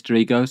 40k's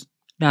history goes.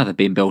 Now they've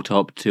been built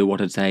up to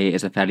what I'd say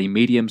is a fairly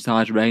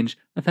medium-sized range,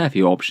 a fair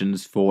few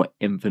options for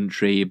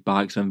infantry,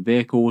 bikes and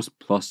vehicles,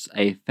 plus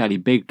a fairly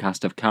big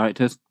cast of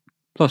characters.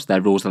 Plus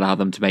their rules allow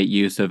them to make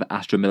use of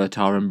Astra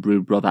Militarum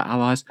brood brother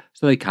allies,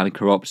 so they can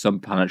corrupt some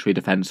planetary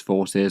defence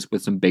forces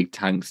with some big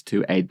tanks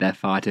to aid their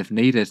fight if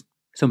needed.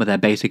 Some of their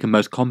basic and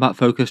most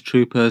combat-focused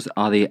troopers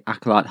are the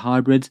Acolyte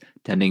hybrids,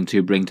 tending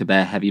to bring to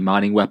bear heavy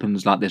mining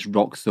weapons like this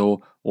rock saw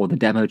or the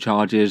demo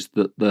charges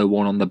that the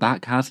one on the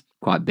back has,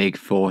 quite big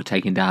for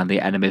taking down the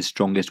enemy's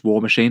strongest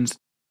war machines.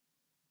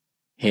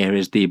 Here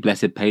is the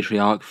Blessed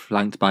Patriarch,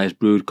 flanked by his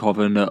brood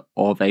coven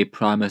of a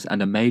Primus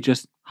and a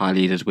Magus, high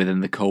leaders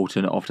within the cult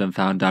and often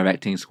found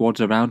directing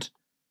squads around.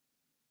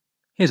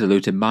 Here's a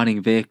looted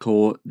mining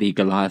vehicle, the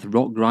Goliath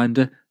Rock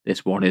Grinder.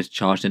 This one is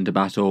charged into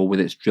battle with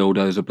its drill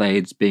dozer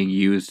blades being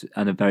used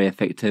and are very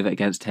effective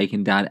against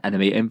taking down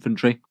enemy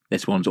infantry.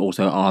 This one's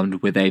also armed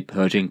with a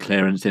Purging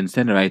Clearance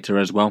Incinerator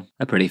as well,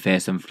 a pretty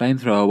fearsome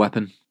flamethrower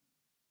weapon.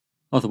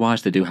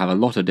 Otherwise, they do have a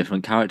lot of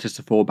different characters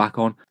to fall back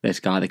on. This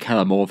guy, the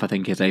Kellamorph, I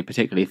think is a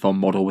particularly fun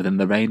model within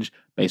the range,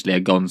 basically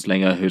a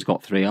gunslinger who's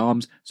got 3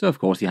 arms, so of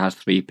course he has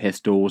 3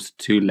 pistols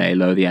to lay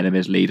low the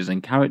enemy's leaders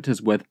and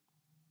characters with.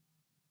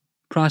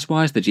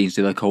 Price-wise, the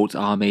Genestealer Cults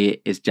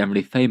army is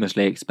generally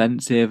famously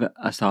expensive,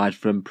 aside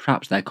from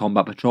perhaps their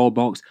combat patrol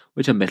box,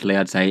 which admittedly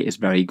I'd say is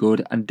very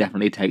good and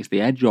definitely takes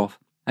the edge off.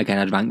 Again,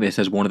 I'd rank this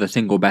as one of the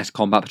single best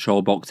combat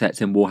patrol box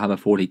sets in Warhammer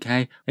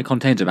 40k. It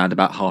contains around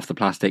about half the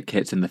plastic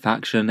kits in the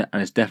faction,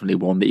 and it's definitely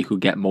one that you could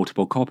get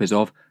multiple copies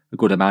of. A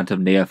good amount of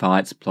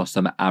neophytes, plus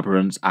some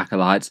aberrants,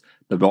 acolytes,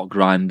 the rock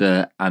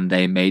grinder, and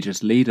a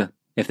magus leader.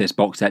 If this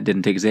box set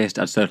didn't exist,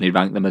 I'd certainly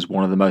rank them as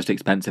one of the most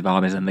expensive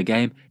armies in the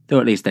game, though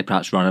at least they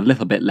perhaps run a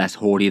little bit less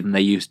hoardy than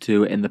they used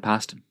to in the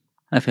past.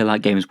 I feel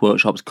like Games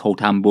Workshop's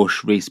Cult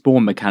Ambush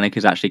respawn mechanic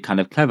is actually kind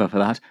of clever for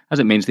that, as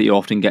it means that you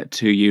often get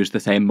to use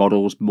the same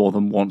models more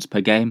than once per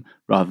game,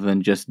 rather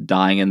than just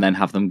dying and then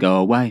have them go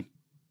away.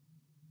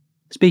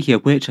 Speaking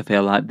of which, I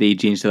feel like the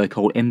Genestealer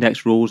Cult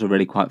Index rules are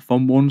really quite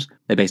fun ones.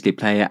 They basically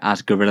play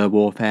as guerrilla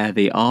warfare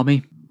the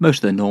army.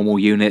 Most of the normal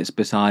units,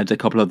 besides a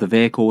couple of the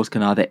vehicles,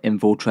 can either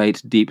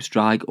infiltrate, deep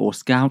strike or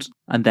scout,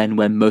 and then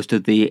when most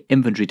of the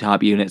infantry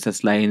type units are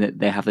slain,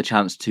 they have the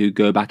chance to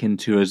go back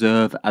into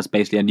reserve as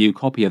basically a new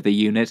copy of the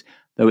unit,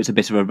 though it's a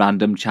bit of a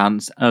random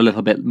chance and a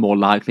little bit more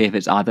likely if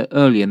it's either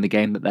early in the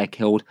game that they're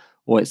killed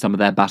or it's some of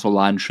their battle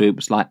line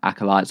troops like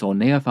acolytes or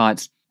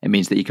neophytes. It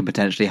means that you can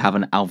potentially have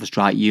an Alpha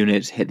Strike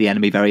unit hit the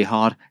enemy very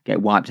hard,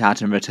 get wiped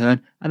out in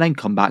return, and then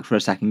come back for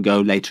a second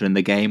go later in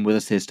the game with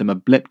a system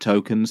of blip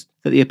tokens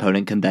that the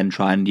opponent can then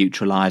try and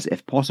neutralise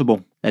if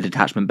possible. Their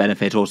detachment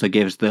benefit also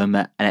gives them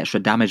an extra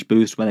damage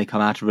boost when they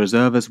come out of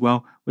reserve as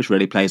well, which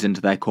really plays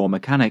into their core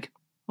mechanic.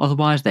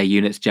 Otherwise, their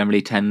units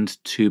generally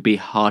tend to be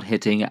hard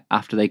hitting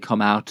after they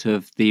come out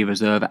of the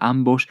reserve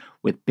ambush,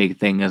 with big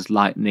things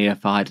like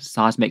neophyte,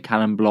 seismic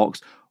cannon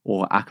blocks,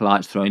 or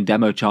acolytes throwing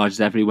demo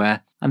charges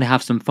everywhere, and they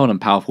have some fun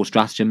and powerful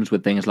stratagems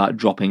with things like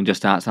dropping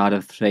just outside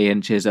of 3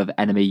 inches of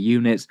enemy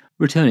units,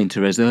 returning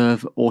to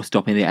reserve, or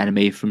stopping the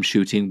enemy from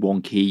shooting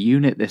one key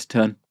unit this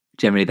turn.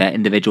 Generally, their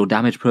individual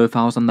damage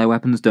profiles on their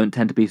weapons don't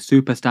tend to be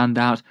super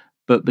standout,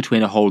 but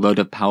between a whole load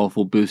of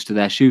powerful boosts to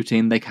their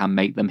shooting, they can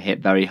make them hit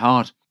very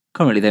hard.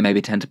 Currently, they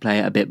maybe tend to play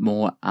a bit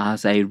more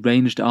as a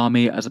ranged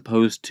army as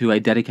opposed to a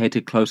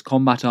dedicated close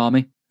combat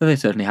army, though they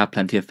certainly have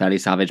plenty of fairly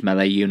savage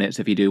melee units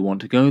if you do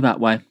want to go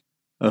that way.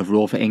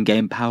 Overall, for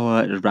in-game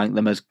power, I'd rank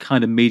them as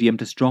kind of medium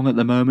to strong at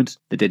the moment.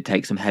 They did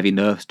take some heavy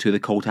nerfs to the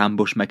cult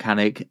ambush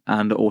mechanic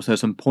and also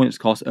some points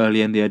cost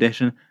early in the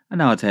edition, and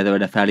now I'd say they're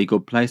in a fairly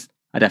good place.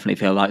 I definitely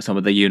feel like some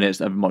of the units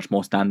are much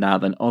more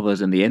standout than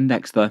others in the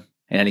index though.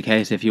 In any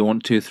case, if you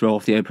want to throw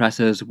off the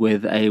oppressors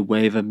with a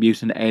wave of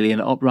mutant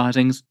alien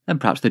uprisings, then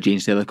perhaps the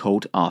Genestealer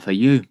Cult are for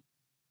you.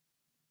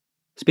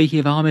 Speaking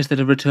of armies that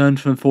have returned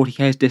from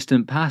 40k's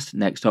distant past,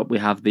 next up we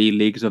have the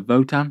Leagues of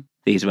Votann.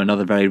 These are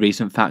another very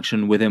recent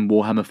faction within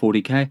Warhammer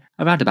 40k,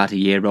 around about a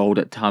year old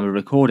at time of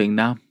recording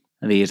now,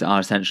 and these are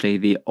essentially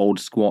the old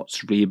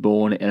squats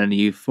reborn in a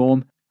new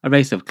form, a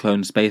race of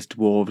clone space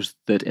dwarves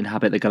that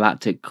inhabit the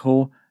galactic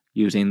core,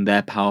 using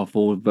their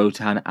powerful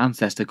Votann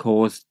ancestor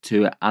cores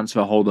to answer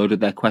a whole load of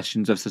their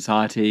questions of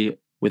society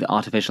with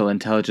artificial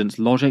intelligence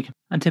logic,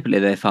 and typically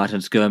they fight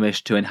and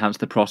skirmish to enhance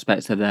the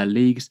prospects of their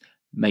leagues,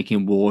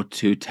 making war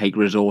to take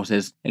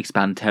resources,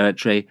 expand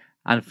territory,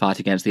 and fight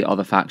against the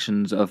other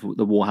factions of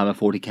the Warhammer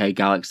 40k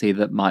galaxy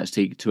that might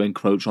seek to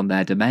encroach on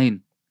their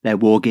domain. Their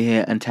war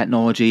gear and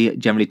technology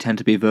generally tend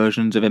to be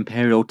versions of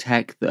Imperial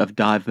tech that have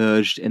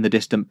diverged in the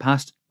distant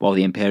past. While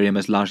the Imperium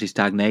has largely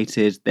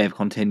stagnated, they have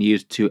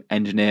continued to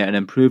engineer and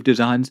improve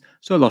designs,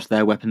 so a lot of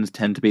their weapons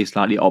tend to be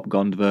slightly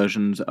upgunned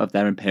versions of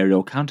their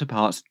Imperial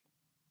counterparts.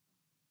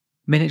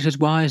 Miniatures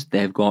wise,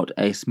 they've got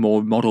a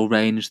small model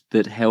range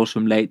that hails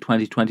from late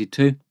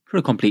 2022. For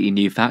a completely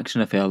new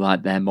faction, I feel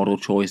like their model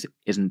choice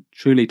isn't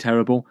truly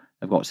terrible.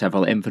 They've got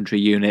several infantry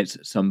units,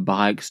 some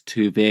bikes,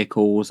 2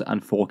 vehicles,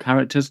 and 4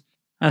 characters.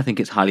 And I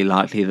think it's highly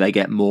likely that they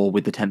get more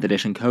with the 10th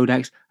edition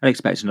codex. I'd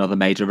expect another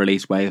major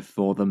release wave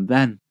for them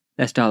then.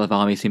 Their style of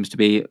army seems to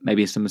be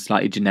maybe some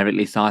slightly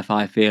generically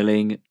sci-fi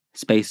feeling,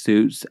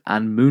 spacesuits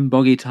and moon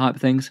buggy type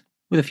things,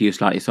 with a few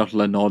slightly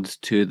subtler nods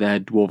to their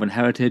dwarven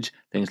heritage,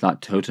 things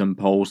like totem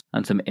poles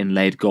and some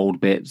inlaid gold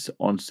bits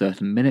on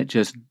certain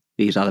miniatures.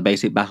 These are the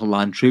basic battle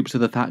line troops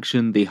of the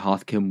faction, the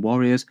Harlequin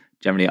warriors,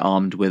 generally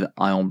armed with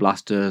ion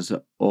blasters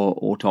or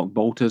autok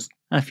bolters,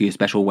 and a few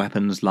special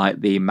weapons like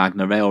the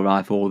Magna rail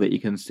rifle that you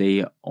can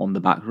see on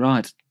the back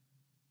right.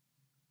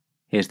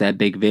 Here's their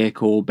big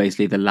vehicle,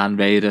 basically the Land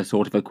Raider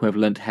sort of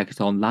equivalent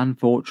Hecaton Land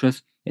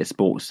Fortress. It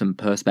sports some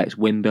perspex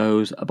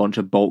windows, a bunch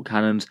of bolt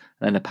cannons,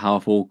 and then a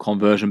powerful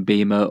conversion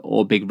beamer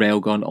or big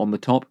railgun on the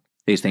top.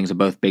 These things are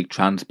both big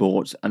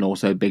transports and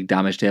also big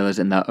damage dealers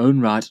in their own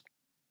right.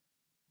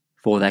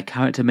 For their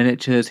character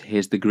miniatures,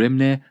 here's the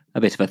Grimnir, a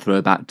bit of a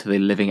throwback to the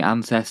living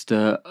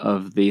ancestor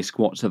of the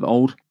squats of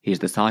old. He's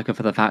the psyker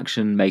for the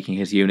faction, making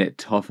his unit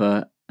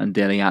tougher and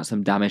dealing out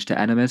some damage to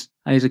enemies,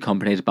 and he's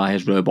accompanied by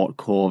his robot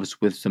corvs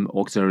with some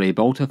auxiliary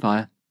bolter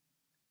fire.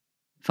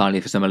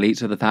 Finally, for some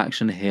elites of the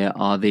faction, here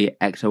are the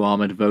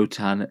exo-armoured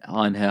Votann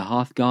Einherjar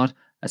Hearthguard,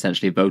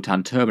 essentially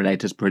Votann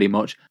Terminators pretty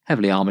much,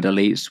 heavily armoured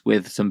elites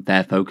with some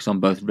fair focus on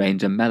both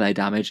range and melee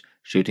damage,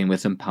 shooting with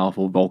some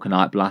powerful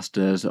Vulcanite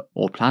blasters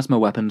or plasma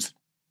weapons.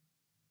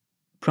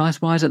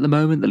 Price-wise at the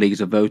moment, the Leagues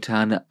of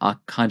Votann are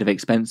kind of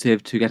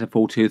expensive to get a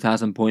full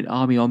 2,000 point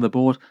army on the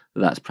board,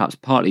 but that's perhaps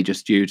partly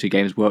just due to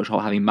Games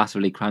Workshop having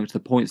massively cranked the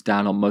points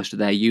down on most of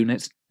their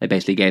units. They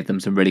basically gave them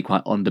some really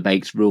quite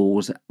underbaked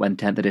rules when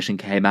 10th edition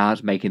came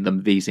out, making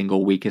them the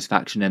single weakest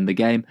faction in the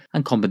game,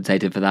 and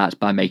compensated for that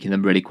by making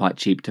them really quite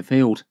cheap to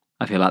field.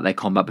 I feel like their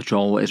combat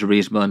patrol is a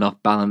reasonable enough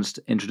balanced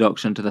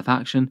introduction to the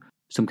faction,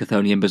 some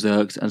Chthonian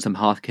berserks and some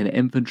Hearthkin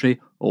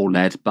infantry, all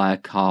led by a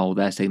Karl,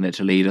 their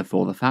signature leader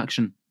for the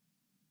faction.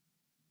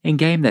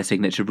 In-game, their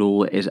signature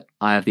rule is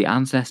Eye of the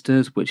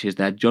Ancestors, which is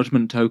their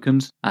judgment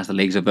tokens. As the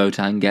Leagues of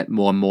Votann get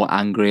more and more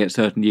angry at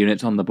certain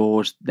units on the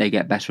board, they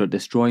get better at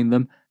destroying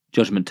them.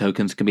 Judgment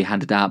tokens can be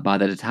handed out by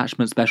the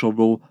detachment special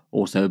rule,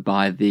 also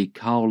by the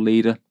Karl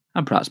leader,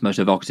 and perhaps most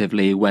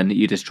evocatively, when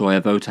you destroy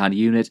a Votann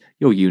unit,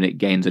 your unit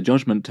gains a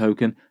judgment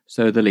token,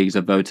 so the Leagues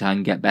of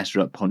Votann get better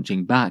at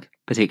punching back.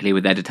 Particularly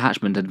with their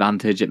detachment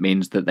advantage, it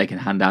means that they can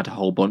hand out a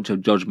whole bunch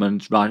of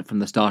judgments right from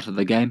the start of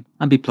the game,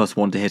 and be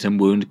 +1 to hit and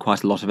wound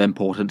quite a lot of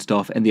important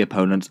stuff in the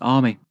opponent's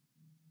army.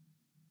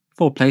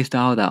 For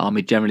playstyle, their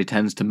army generally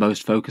tends to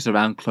most focus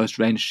around close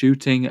range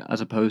shooting as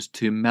opposed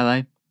to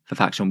melee. For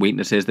faction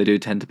weaknesses, they do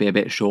tend to be a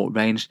bit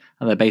short-ranged,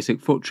 and their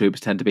basic foot troops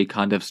tend to be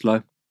kind of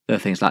slow. Though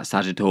things like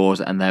Sagittars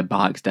and their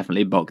bikes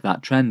definitely buck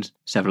that trend.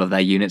 Several of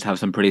their units have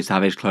some pretty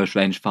savage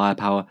close-range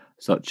firepower,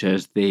 such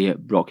as the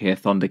Drukhari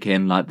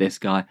Thunderkin like this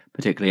guy,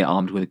 particularly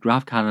armed with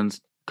grav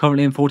cannons.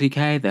 Currently in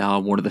 40k, they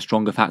are one of the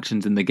stronger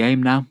factions in the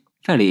game now.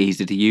 Fairly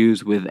easy to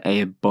use with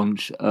a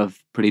bunch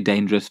of pretty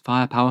dangerous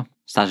firepower.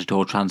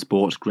 Sagittar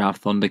transports, Grav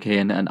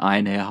Thunderkin and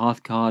Ironhear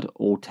Hearthguard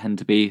all tend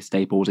to be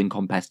staples in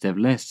competitive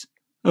lists.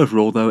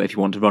 Overall though, if you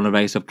want to run a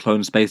race of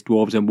clone space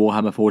dwarves in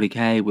Warhammer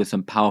 40k with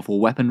some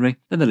powerful weaponry,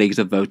 then the Leagues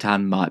of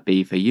Votann might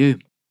be for you.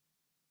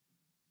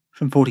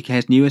 From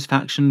 40k's newest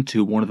faction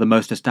to one of the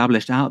most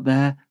established out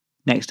there,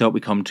 next up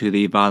we come to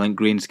the violent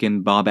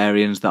green-skinned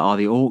barbarians that are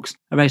the Orks,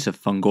 a race of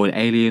fungoid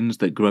aliens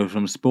that grow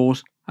from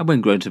sport, and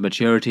when grown to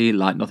maturity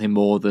like nothing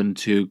more than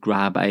to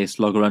grab a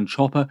slugger and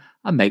chopper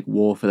and make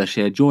war for the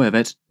sheer joy of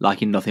it,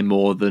 liking nothing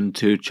more than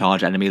to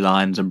charge enemy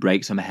lines and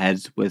break some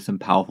heads with some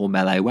powerful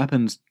melee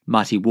weapons.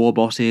 Mighty war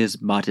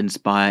bosses might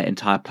inspire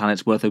entire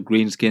planets worth of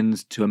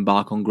greenskins to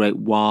embark on great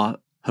war,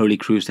 holy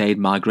crusade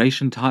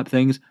migration type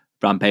things,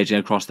 rampaging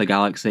across the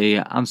galaxy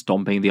and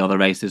stomping the other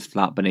races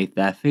flat beneath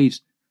their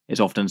feet. It's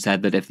often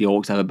said that if the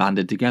Orks ever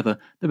banded together,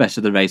 the rest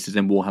of the races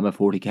in Warhammer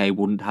 40k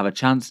wouldn't have a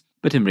chance,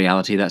 but in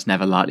reality that's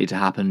never likely to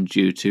happen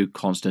due to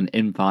constant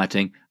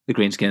infighting, the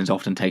greenskins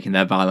often taking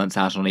their violence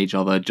out on each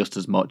other just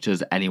as much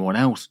as anyone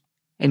else.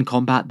 In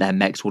combat, their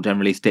mechs will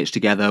generally stitch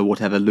together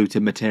whatever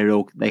looted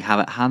material they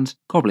have at hand,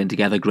 cobbling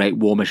together great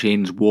war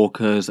machines,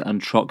 walkers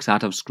and trucks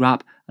out of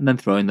scrap, and then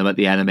throwing them at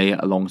the enemy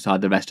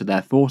alongside the rest of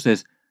their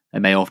forces. They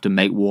may often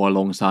make war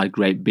alongside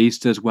great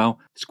beasts as well,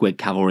 squid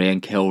cavalry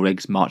and kill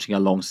rigs marching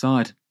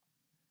alongside.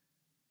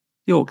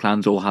 The Orc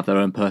clans all have their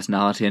own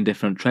personality and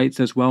different traits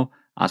as well.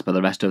 As per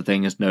the rest of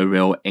things, no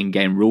real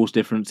in-game rules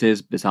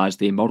differences besides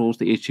the models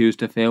that you choose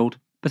to field,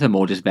 but are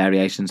more just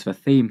variations for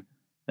theme.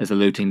 There's the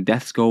looting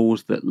Death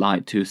Skulls that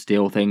like to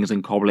steal things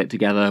and cobble it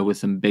together with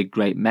some big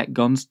great mech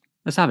guns.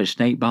 The savage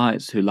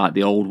Snakebites who like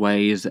the old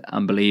ways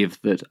and believe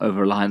that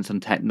over-reliance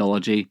on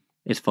technology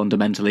is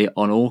fundamentally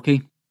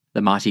un-orky.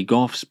 The Mighty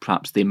Goths,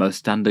 perhaps the most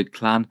standard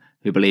clan,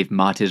 who believe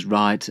might is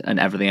right and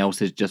everything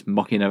else is just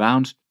mucking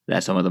around. They're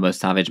some of the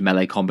most savage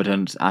melee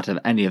combatants out of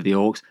any of the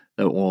Orks,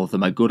 though all of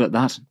them are good at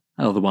that.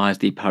 Otherwise,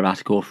 the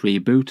piratical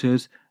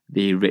freebooters,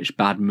 the rich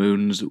bad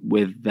moons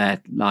with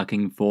their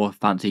liking for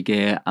fancy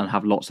gear and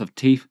have lots of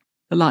teeth,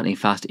 the lightning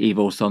fast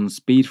evil sun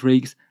speed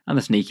freaks, and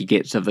the sneaky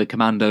gits of the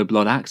commando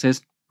blood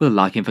axes, with a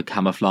liking for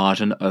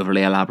camouflage and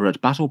overly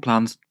elaborate battle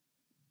plans.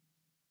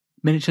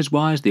 Miniatures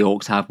wise, the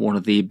Orks have one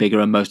of the bigger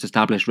and most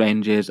established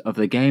ranges of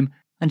the game,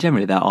 and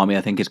generally their army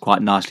I think is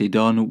quite nicely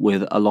done,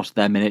 with a lot of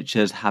their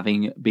miniatures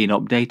having been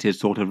updated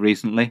sort of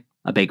recently.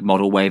 A big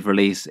model wave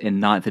release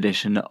in 9th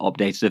edition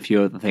updated a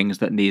few of the things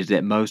that needed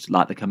it most,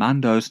 like the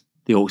commandos.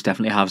 The Orks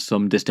definitely have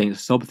some distinct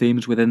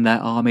sub-themes within their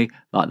army,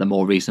 like the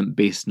more recent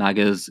Beast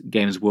Snaggers,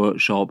 Games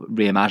Workshop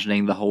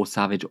reimagining the whole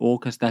savage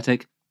Orc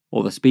aesthetic,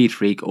 or the Speed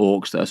Freak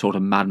Orcs that are sort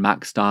of Mad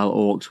Max style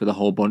Orcs with a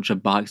whole bunch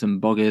of bikes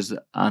and buggies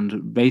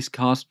and race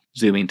cars,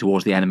 zooming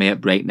towards the enemy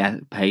at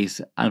breakneck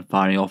pace and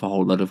firing off a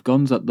whole load of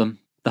guns at them.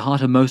 The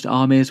heart of most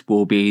armies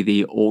will be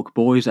the Orc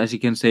boys, as you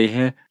can see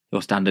here,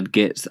 your standard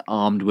gits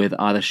armed with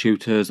either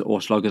shooters or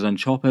sluggers and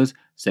choppers,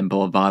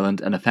 simple, violent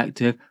and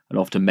effective, and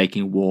often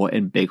making war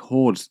in big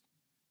hordes.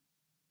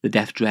 The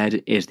Death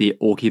Dread is the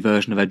Orky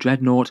version of a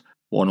dreadnought,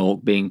 one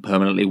Orc being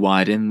permanently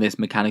wired in this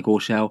mechanical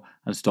shell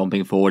and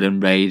stomping forward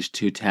in rage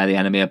to tear the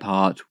enemy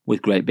apart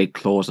with great big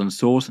claws and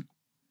saws.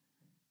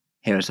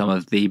 Here are some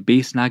of the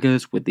Beast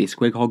Snaggers with the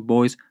Squighog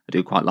boys. I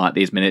do quite like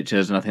these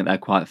miniatures and I think they're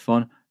quite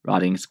fun,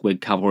 riding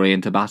squid cavalry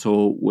into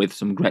battle with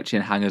some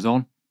Gretchen hangers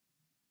on.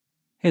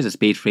 Here's a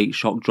Speed Freak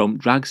Shock Drum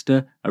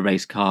Dragster, a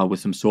race car with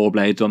some saw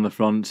blades on the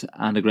front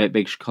and a great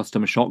big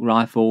custom shock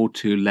rifle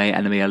to lay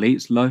enemy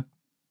elites low.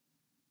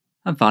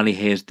 And finally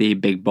here's the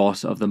big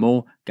boss of them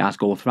all,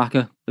 Ghazghkull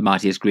Thraka, the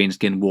mightiest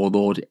greenskin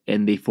warlord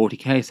in the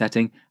 40k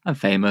setting and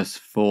famous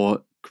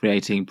for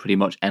creating pretty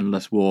much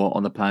endless war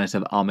on the planet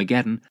of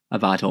Armageddon, a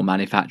vital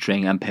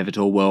manufacturing and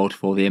pivotal world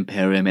for the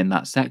Imperium in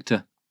that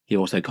sector. He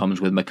also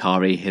comes with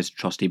Makari, his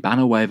trusty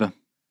banner waver.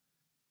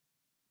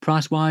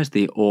 Price-wise,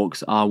 the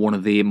Orcs are one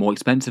of the more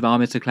expensive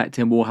armies to collect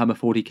in Warhammer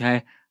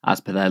 40k.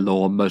 As per their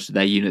lore, most of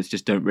their units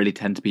just don't really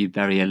tend to be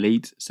very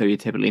elite, so you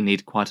typically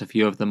need quite a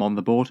few of them on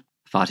the board.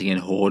 Fighting in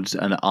hordes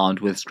and armed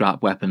with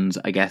scrap weapons,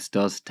 I guess,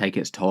 does take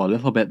its toll a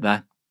little bit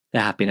there.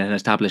 There have been an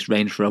established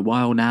range for a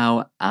while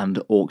now, and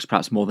Orcs,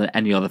 perhaps more than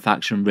any other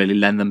faction, really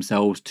lend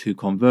themselves to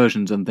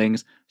conversions and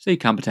things, so you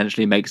can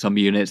potentially make some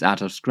units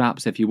out of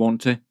scraps if you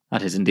want to.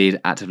 That is indeed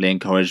actively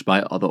encouraged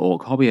by other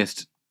Orc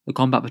hobbyists. The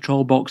combat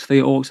patrol box for the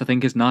Orcs I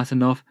think is nice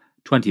enough.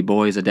 20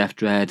 boys, a Death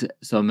Dread,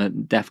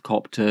 some Death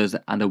Copters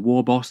and a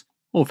War Boss.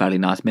 All fairly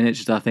nice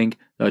miniatures I think,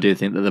 though I do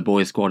think that the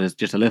boys squad is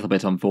just a little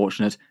bit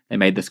unfortunate. They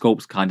made the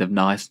sculpts kind of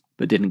nice,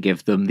 but didn't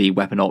give them the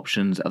weapon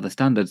options of the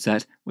standard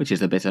set, which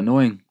is a bit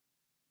annoying.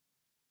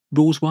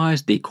 Rules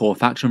wise, the core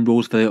faction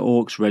rules for the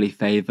Orcs really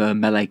favour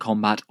melee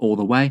combat all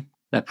the way.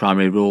 Their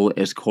primary rule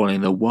is calling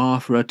the War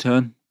for a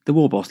turn. The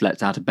war boss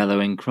lets out a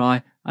bellowing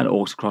cry, and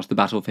orcs across the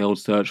battlefield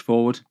surge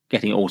forward,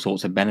 getting all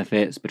sorts of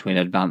benefits between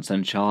advance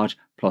and charge,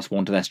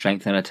 +1 to their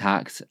strength and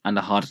attacks, and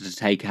are harder to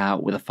take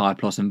out with a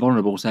 5+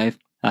 invulnerable save.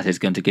 That is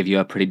going to give you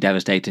a pretty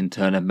devastating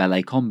turn of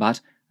melee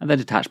combat, and the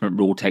detachment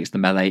rule takes the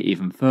melee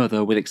even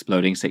further with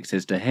exploding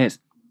 6s to hit.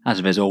 As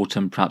a result,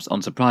 and perhaps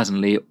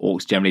unsurprisingly,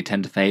 orcs generally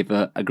tend to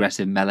favour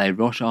aggressive melee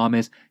rush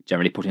armies,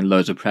 generally putting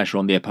loads of pressure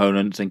on the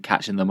opponents and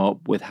catching them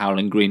up with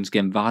howling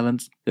greenskin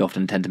violence. They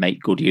often tend to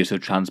make good use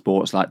of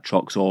transports like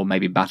trucks or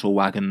maybe battle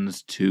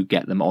wagons to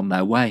get them on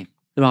their way.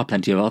 There are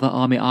plenty of other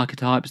army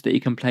archetypes that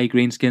you can play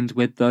greenskins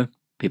with though.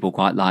 People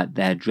quite like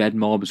their dread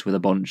mobs with a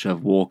bunch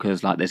of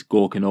walkers like this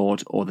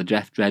Gorkanaut or the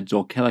Death Dreads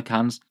or Killer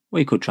Cans, or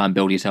you could try and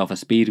build yourself a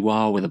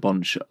speedwire with a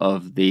bunch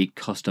of the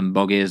custom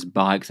buggies,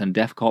 bikes and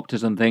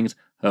deathcopters and things,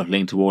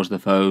 hurtling towards the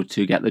foe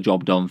to get the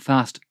job done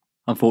fast.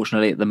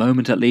 Unfortunately, at the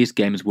moment at least,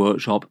 Games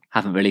Workshop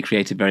haven't really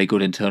created very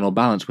good internal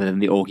balance within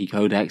the Orky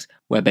Codex,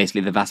 where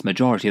basically the vast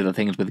majority of the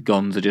things with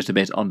guns are just a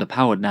bit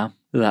underpowered now.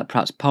 That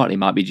perhaps partly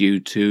might be due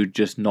to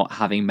just not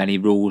having many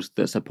rules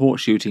that support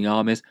shooting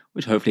armies,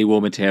 which hopefully will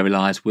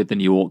materialise with the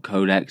new Ork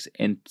Codex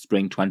in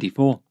Spring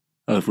 24.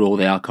 Overall,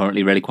 they are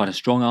currently really quite a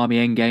strong army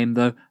in-game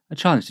though, a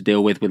challenge to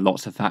deal with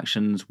lots of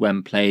factions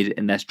when played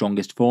in their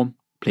strongest form,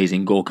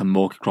 pleasing Gork and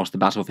Mork across the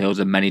battlefields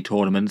of many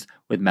tournaments,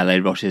 with melee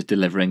rushes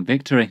delivering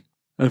victory.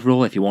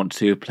 Overall, if you want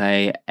to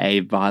play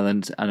a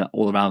violent and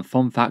all-around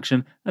fun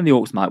faction, then the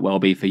Orks might well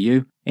be for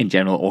you. In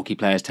general, Orky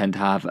players tend to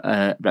have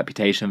a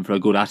reputation for a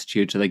good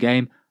attitude to the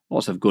game,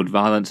 lots of good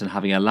violence and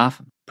having a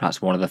laugh,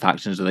 perhaps one of the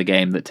factions of the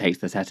game that takes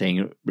the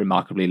setting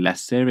remarkably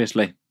less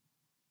seriously.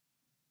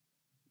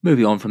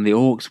 Moving on from the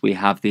Orks, we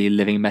have the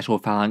living metal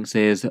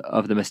phalanxes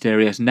of the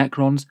mysterious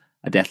Necrons,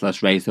 a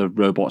deathless race of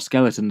robot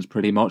skeletons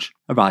pretty much,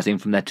 arising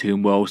from their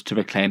tomb worlds to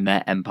reclaim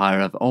their empire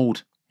of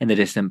old. In the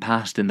distant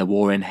past, in the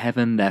War in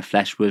Heaven, their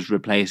flesh was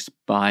replaced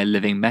by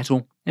living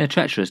metal, in a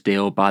treacherous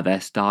deal by their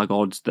star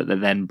gods that they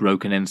then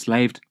broke and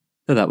enslaved,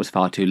 though that was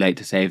far too late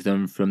to save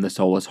them from the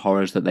soulless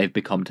horrors that they've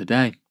become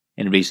today.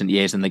 In recent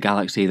years in the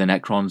galaxy, the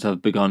Necrons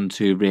have begun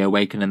to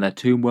reawaken in their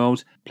tomb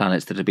worlds.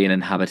 Planets that have been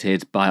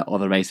inhabited by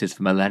other races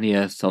for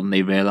millennia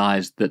suddenly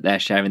realise that they're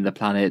sharing the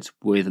planet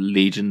with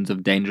legions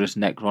of dangerous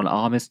Necron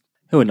armies,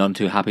 who are none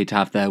too happy to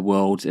have their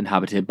worlds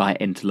inhabited by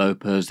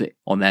interlopers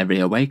on their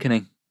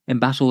reawakening. In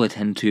battle, they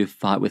tend to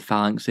fight with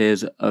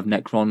phalanxes of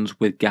Necrons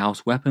with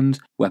Gauss weapons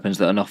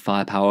that enough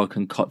firepower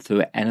can cut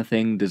through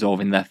anything,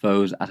 dissolving their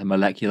foes at a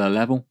molecular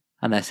level.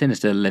 And their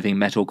sinister living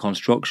metal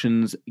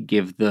constructions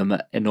give them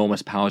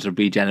enormous powers of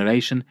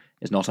regeneration.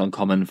 It's not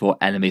uncommon for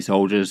enemy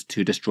soldiers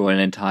to destroy an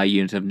entire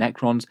unit of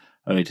Necrons,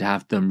 only to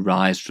have them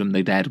rise from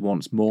the dead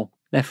once more,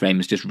 their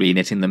frames just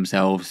reknitting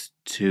themselves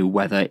to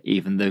weather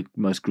even the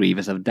most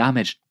grievous of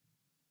damage.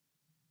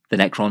 The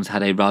Necrons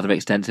had a rather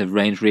extensive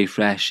range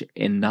refresh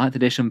in 9th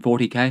edition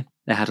 40k.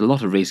 They had a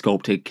lot of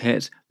resculpted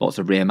kits, lots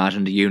of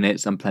reimagined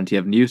units and plenty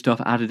of new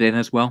stuff added in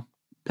as well.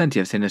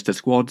 Plenty of sinister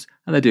squads,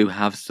 and they do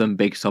have some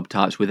big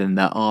subtypes within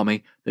their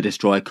army, the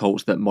destroyer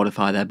cults that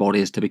modify their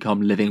bodies to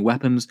become living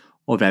weapons,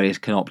 or various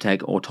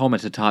Canoptech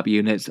automata type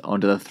units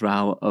under the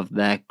thrall of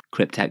their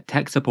Cryptech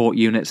tech support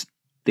units.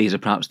 These are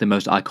perhaps the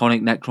most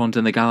iconic Necrons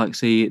in the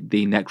galaxy,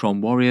 the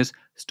Necron warriors,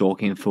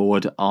 stalking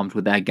forward armed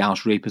with their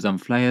Gauss Reapers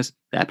and Flayers.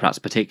 They're perhaps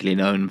particularly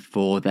known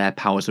for their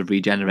powers of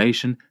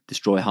regeneration,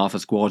 destroy half a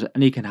squad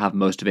and you can have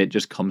most of it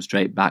just come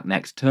straight back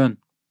next turn.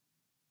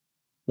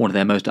 One of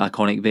their most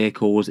iconic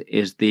vehicles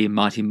is the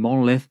Mighty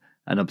Monolith,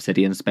 an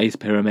obsidian space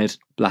pyramid,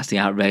 blasting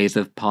out rays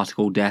of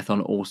particle death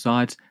on all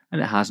sides,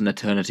 and it has an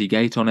Eternity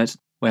Gate on it,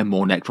 where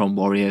more Necron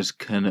warriors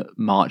can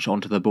march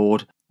onto the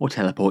board or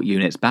teleport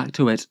units back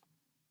to it.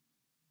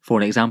 For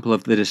an example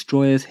of the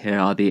destroyers, here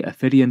are the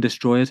Ophidian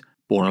destroyers,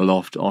 borne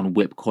aloft on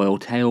whip-coil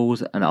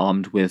tails and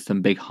armed with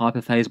some big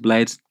hyperphase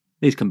blades.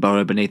 These can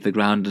burrow beneath the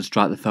ground and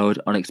strike the foe at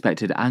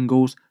unexpected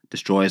angles.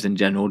 Destroyers in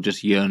general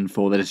just yearn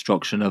for the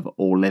destruction of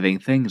all living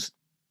things.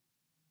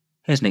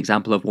 Here's an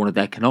example of one of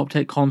their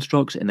Canoptech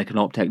constructs in the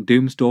Canoptech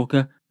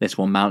Doomstalker. This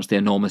one mounts the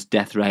enormous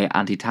Death Ray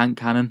anti-tank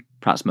cannon,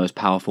 perhaps most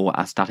powerful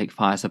as static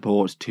fire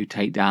support to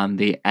take down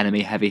the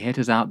enemy heavy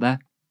hitters out there.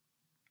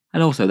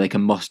 And also they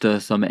can muster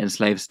some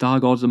enslaved star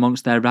gods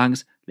amongst their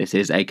ranks. This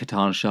is a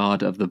Catan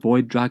Shard of the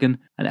Void Dragon,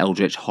 an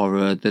eldritch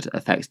horror that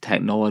affects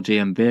technology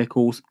and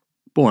vehicles,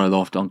 borne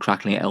aloft on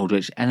crackling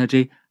eldritch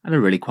energy, and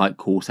a really quite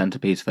cool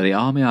centerpiece for the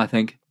army, I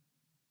think.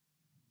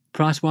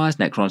 Price-wise,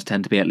 Necrons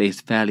tend to be at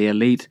least fairly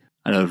elite,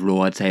 and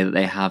overall I'd say that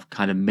they have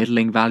kind of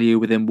middling value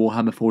within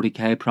Warhammer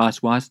 40k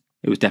price-wise.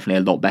 It was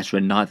definitely a lot better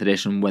in 9th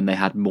edition when they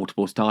had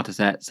multiple starter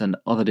sets and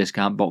other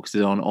discount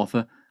boxes on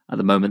offer. At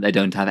the moment they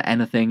don't have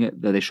anything,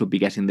 though they should be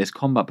getting this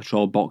Combat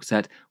Patrol box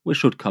set, which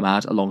should come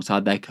out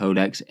alongside their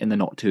codex in the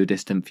not too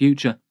distant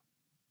future.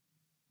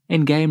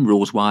 In-game,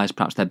 rules-wise,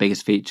 perhaps their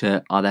biggest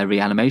feature are their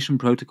reanimation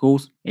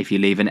protocols. If you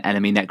leave an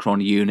enemy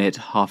Necron unit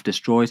half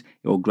destroyed,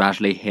 it will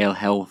gradually heal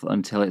health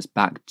until it's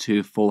back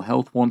to full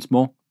health once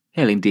more,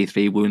 healing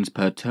D3 wounds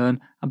per turn,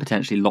 and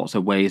potentially lots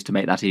of ways to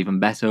make that even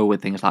better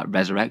with things like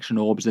resurrection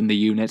orbs in the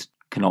unit,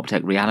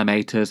 Canoptech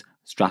reanimators,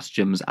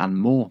 stratagems and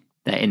more.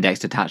 Their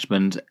indexed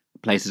attachment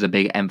places a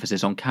big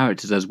emphasis on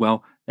characters as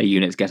well. Their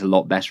units get a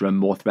lot better and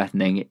more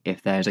threatening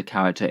if there's a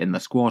character in the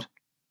squad.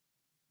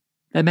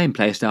 Their main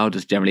playstyle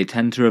does generally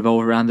tend to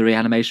revolve around the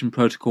reanimation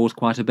protocols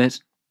quite a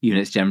bit.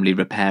 Units generally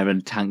repair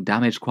and tank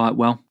damage quite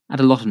well,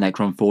 and a lot of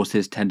Necron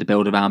forces tend to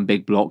build around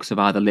big blocks of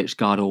either Lich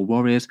Guard or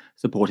Warriors,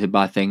 supported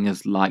by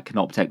things like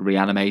Canoptech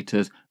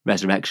Reanimators,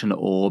 Resurrection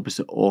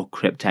Orbs, or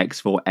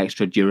Cryptex for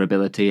extra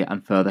durability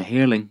and further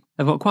healing.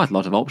 They've got quite a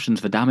lot of options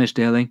for damage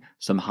dealing,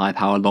 some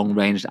high-power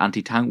long-ranged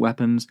anti-tank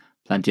weapons,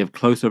 plenty of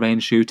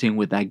closer-range shooting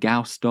with their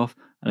Gauss stuff,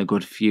 and a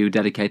good few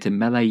dedicated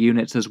melee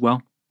units as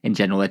well. In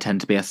general, they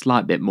tend to be a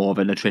slight bit more of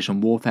an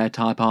attrition warfare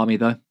type army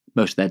though.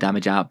 Most of their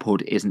damage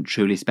output isn't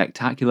truly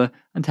spectacular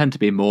and tend to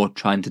be more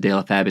trying to deal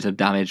a fair bit of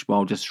damage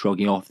while just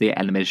shrugging off the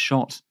enemy's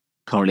shots.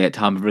 Currently at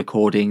time of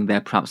recording,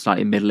 they're perhaps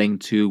slightly middling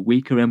to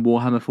weaker in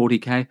Warhammer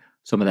 40k.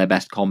 Some of their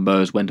best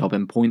combos went up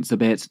in points a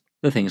bit.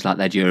 The things like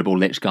their durable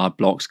Lich Guard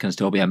blocks can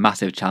still be a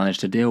massive challenge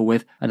to deal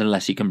with, and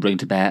unless you can bring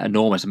to bear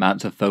enormous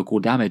amounts of focal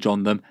damage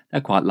on them,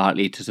 they're quite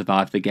likely to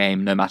survive the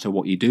game no matter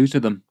what you do to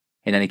them.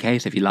 In any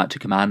case, if you like to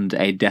command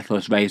a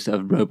deathless race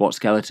of robot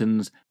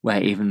skeletons,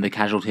 where even the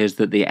casualties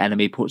that the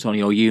enemy puts on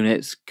your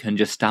units can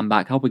just stand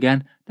back up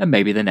again, then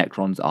maybe the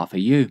Necrons are for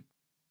you.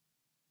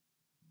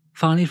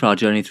 Finally, for our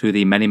journey through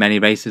the many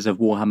races of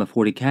Warhammer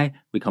 40k,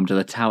 we come to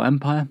the Tau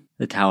Empire.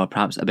 The Tau are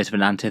perhaps a bit of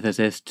an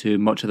antithesis to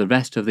much of the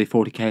rest of the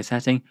 40k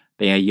setting,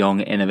 being a young,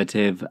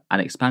 innovative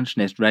and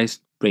expansionist race,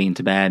 bringing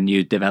to bear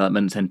new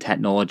developments and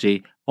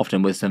technology,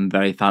 often with some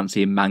very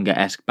fancy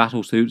manga-esque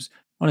battlesuits,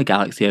 on a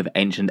galaxy of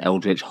ancient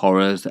eldritch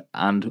horrors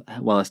and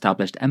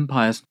well-established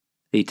empires.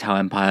 The Tau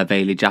Empire are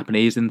vaguely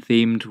Japanese and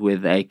themed,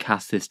 with a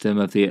caste system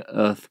of the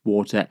Earth,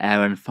 Water,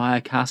 Air and Fire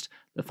caste,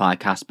 the Fire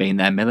caste being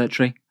their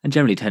military, and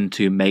generally tend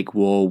to make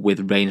war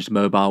with ranged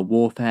mobile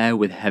warfare,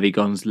 with heavy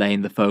guns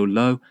laying the foe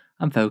low,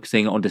 and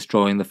focusing on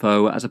destroying the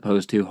foe as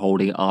opposed to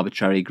holding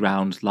arbitrary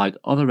ground like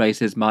other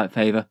races might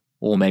favour.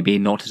 Or maybe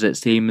not as it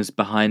seems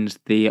behind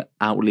the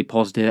outwardly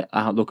positive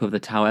outlook of the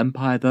Tau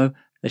Empire though.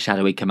 The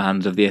shadowy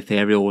commands of the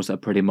Ethereals are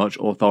pretty much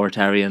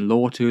authoritarian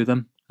law to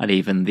them, and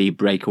even the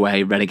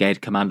breakaway renegade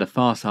commander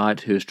Farsight,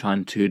 who's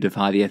trying to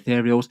defy the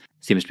Ethereals,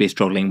 seems to be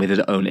struggling with his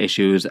own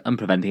issues and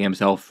preventing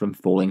himself from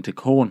falling to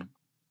Khorne.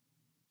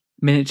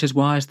 Miniatures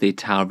wise, the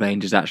Tau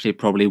range is actually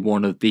probably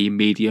one of the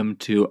medium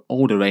to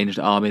older ranged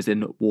armies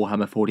in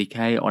Warhammer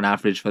 40k on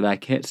average for their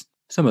kits.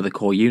 Some of the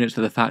core units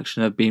of the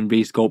faction have been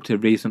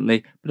resculpted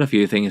recently, but a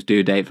few things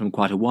do date from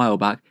quite a while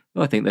back,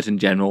 though I think that in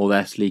general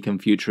their sleek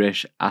and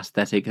futurish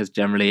aesthetic has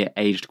generally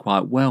aged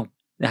quite well.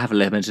 They have a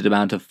limited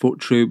amount of foot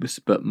troops,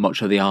 but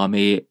much of the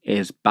army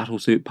is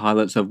battlesuit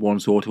pilots of one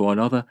sort or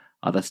another,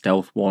 either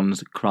stealth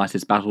ones,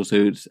 crisis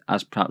battlesuits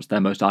as perhaps their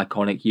most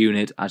iconic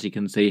unit as you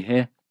can see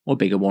here, or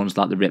bigger ones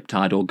like the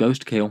Riptide or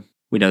Ghostkeel.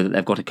 We know that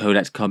they've got a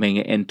codex coming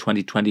in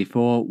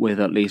 2024 with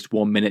at least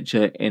one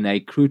miniature in a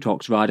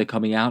Krutox rider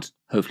coming out.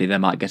 Hopefully they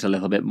might get a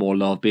little bit more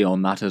love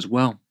beyond that as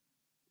well.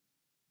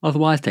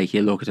 Otherwise, taking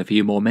a look at a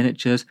few more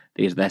miniatures,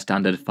 these are their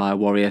standard Fire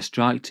Warrior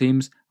strike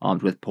teams,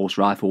 armed with pulse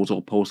rifles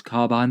or pulse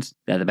carbines.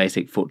 They're the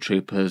basic foot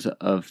troopers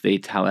of the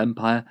Tau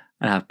Empire,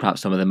 and have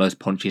perhaps some of the most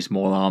punchy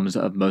small arms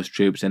of most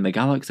troops in the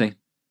galaxy.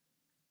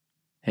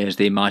 Here's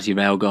the mighty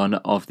railgun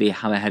of the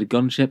Hammerhead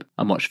gunship,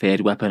 a much feared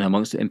weapon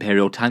amongst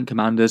Imperial tank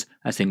commanders,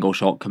 a single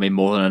shot can be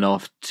more than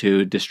enough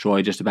to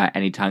destroy just about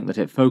any tank that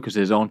it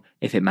focuses on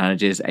if it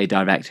manages a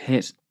direct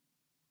hit.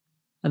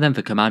 And then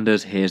for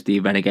commanders, here's the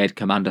Renegade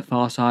Commander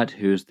Farsight,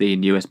 who's the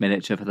newest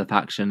miniature for the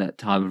faction at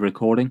time of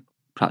recording,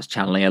 perhaps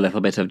channeling a little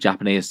bit of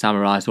Japanese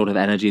samurai sort of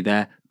energy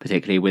there,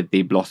 particularly with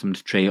the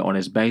blossomed tree on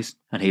his base,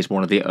 and he's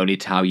one of the only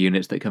Tau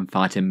units that can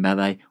fight in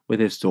melee with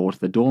his sword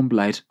the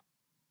Dawnblade.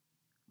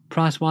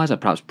 Price-wise, I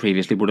perhaps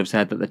previously would have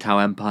said that the Tau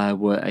Empire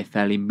were a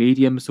fairly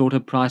medium sort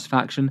of price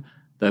faction,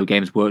 though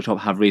Games Workshop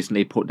have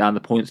recently put down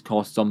the points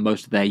costs on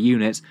most of their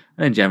units,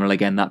 and in general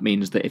again that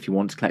means that if you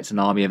want to collect an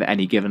army of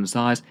any given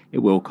size, it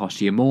will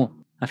cost you more.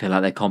 I feel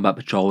like their combat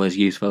patrol is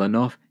useful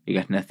enough. You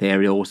get an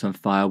Ethereal, some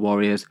Fire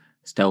Warriors,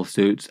 stealth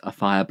suits, a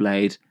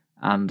Fireblade,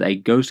 and a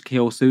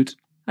Ghostkeel suit.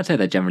 I'd say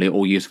they're generally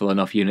all useful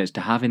enough units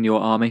to have in your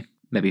army.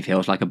 Maybe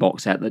feels like a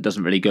box set that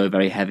doesn't really go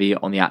very heavy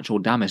on the actual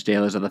damage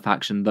dealers of the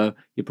faction though.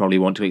 You probably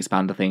want to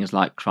expand to things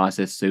like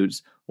crisis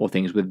suits or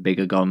things with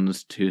bigger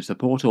guns to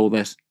support all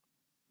this.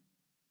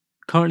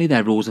 Currently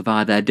their rules are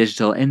via their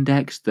digital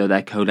index, though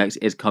their codex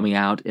is coming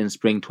out in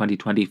spring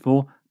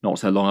 2024, not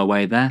so long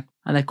away there,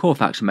 and their core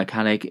faction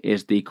mechanic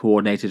is the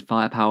coordinated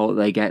firepower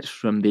they get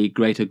from the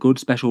Greater Good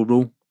special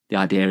rule. The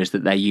idea is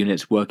that their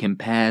units work in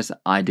pairs,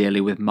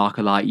 ideally with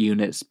marker-light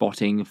units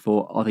spotting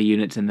for other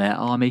units in their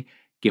army,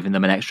 giving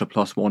them an extra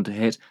 +1 to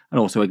hit, and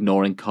also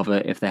ignoring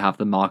cover if they have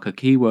the marker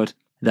keyword.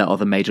 Their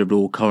other major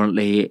rule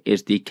currently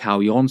is the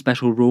Cao Yon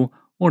special rule,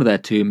 one of their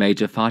two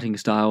major fighting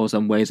styles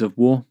and ways of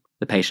war.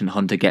 The patient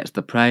hunter gets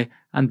the prey,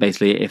 and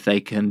basically if they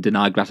can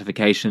deny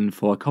gratification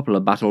for a couple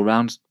of battle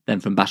rounds,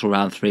 then from battle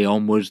round 3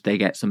 onwards they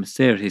get some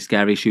seriously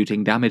scary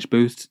shooting damage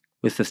boosts,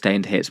 with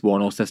sustained hits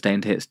 1 or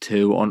sustained hits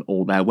 2 on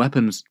all their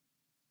weapons.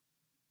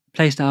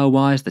 Playstyle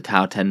wise, the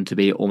Tau tend to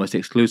be almost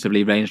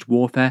exclusively ranged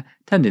warfare,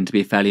 tending to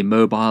be fairly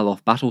mobile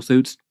off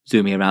battlesuits,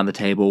 zooming around the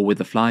table with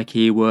the fly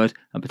keyword,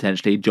 and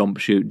potentially jump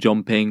shoot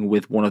jumping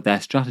with one of their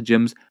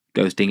stratagems,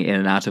 ghosting in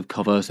and out of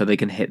cover so they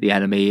can hit the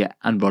enemy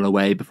and run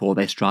away before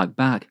they strike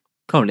back.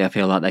 Currently I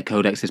feel like their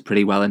codex is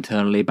pretty well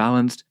internally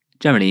balanced.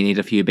 Generally you need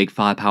a few big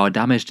firepower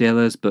damage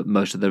dealers, but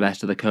most of the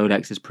rest of the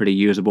codex is pretty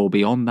usable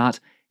beyond that,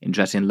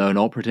 interesting lone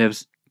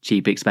operatives,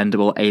 cheap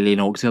expendable alien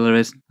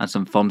auxiliaries, and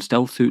some fun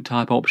stealth suit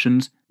type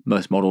options.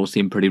 Most models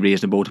seem pretty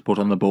reasonable to put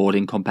on the board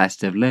in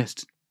competitive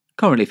lists.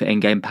 Currently for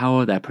in-game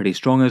power they're pretty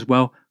strong as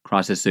well.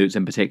 Crisis suits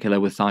in particular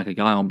with psychic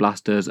ion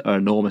blasters are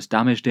enormous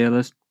damage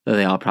dealers. Though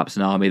they are perhaps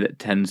an army that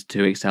tends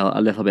to excel a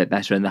little bit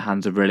better in the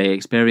hands of really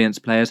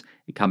experienced players,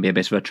 it can be a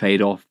bit of a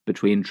trade-off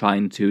between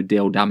trying to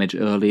deal damage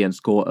early and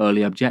score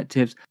early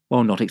objectives,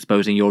 while not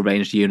exposing your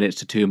ranged units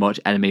to too much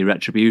enemy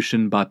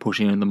retribution by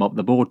pushing them up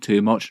the board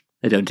too much.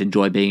 They don't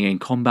enjoy being in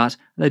combat,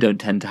 and they don't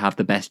tend to have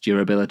the best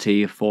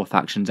durability for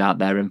factions out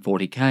there in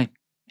 40k.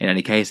 In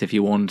any case, if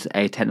you want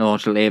a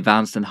technologically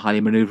advanced and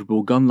highly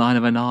manoeuvrable gun line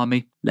of an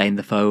army, laying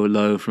the foe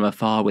low from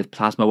afar with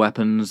plasma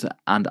weapons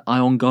and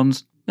ion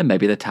guns, then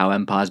maybe the Tau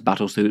Empire's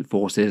battlesuit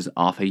forces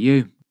are for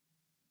you.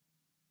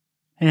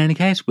 In any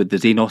case, with the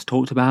Xenos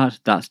talked about,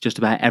 that's just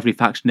about every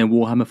faction in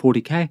Warhammer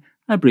 40k, and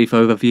a brief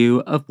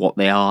overview of what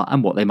they are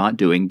and what they might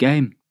do in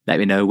game. Let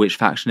me know which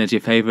faction is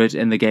your favourite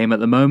in the game at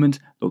the moment.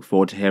 Look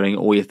forward to hearing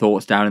all your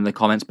thoughts down in the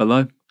comments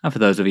below. And for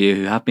those of you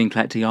who have been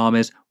collecting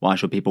armies, why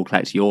should people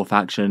collect your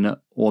faction,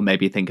 or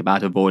maybe think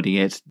about avoiding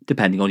it,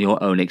 depending on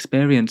your own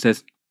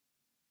experiences.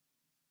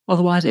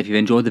 Otherwise, if you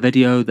enjoyed the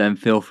video, then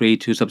feel free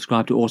to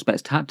subscribe to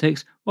Auspex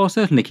Tactics, or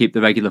certainly keep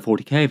the regular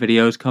 40k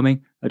videos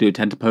coming. I do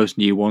tend to post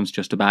new ones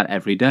just about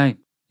every day.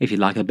 If you'd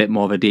like a bit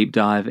more of a deep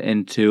dive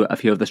into a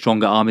few of the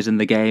stronger armies in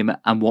the game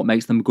and what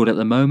makes them good at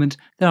the moment,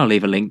 then I'll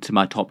leave a link to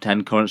my top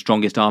 10 current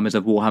strongest armies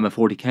of Warhammer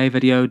 40k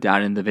video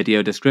down in the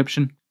video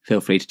description.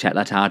 Feel free to check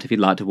that out if you'd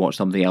like to watch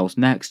something else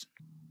next.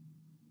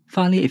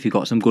 Finally, if you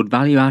got some good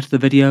value out of the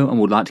video and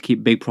would like to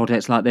keep big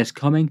projects like this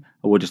coming,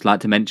 I would just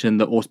like to mention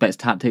that Auspex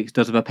Tactics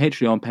does have a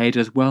Patreon page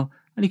as well,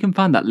 and you can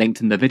find that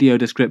linked in the video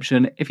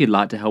description if you'd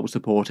like to help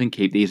support and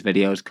keep these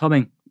videos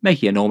coming.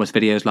 Making enormous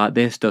videos like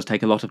this does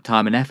take a lot of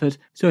time and effort,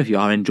 so if you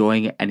are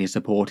enjoying it, any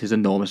support is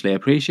enormously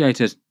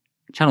appreciated.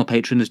 Channel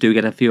patrons do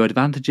get a few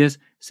advantages,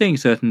 seeing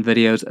certain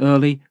videos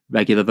early,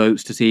 regular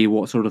votes to see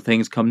what sort of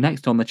things come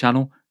next on the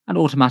channel, and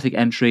automatic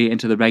entry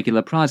into the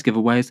regular prize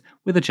giveaways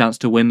with a chance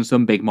to win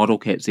some big model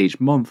kits each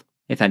month.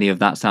 If any of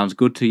that sounds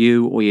good to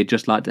you or you'd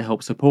just like to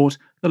help support,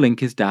 the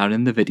link is down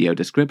in the video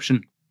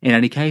description. In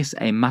any case,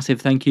 a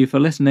massive thank you for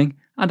listening,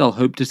 and I'll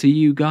hope to see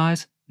you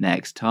guys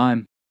next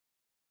time.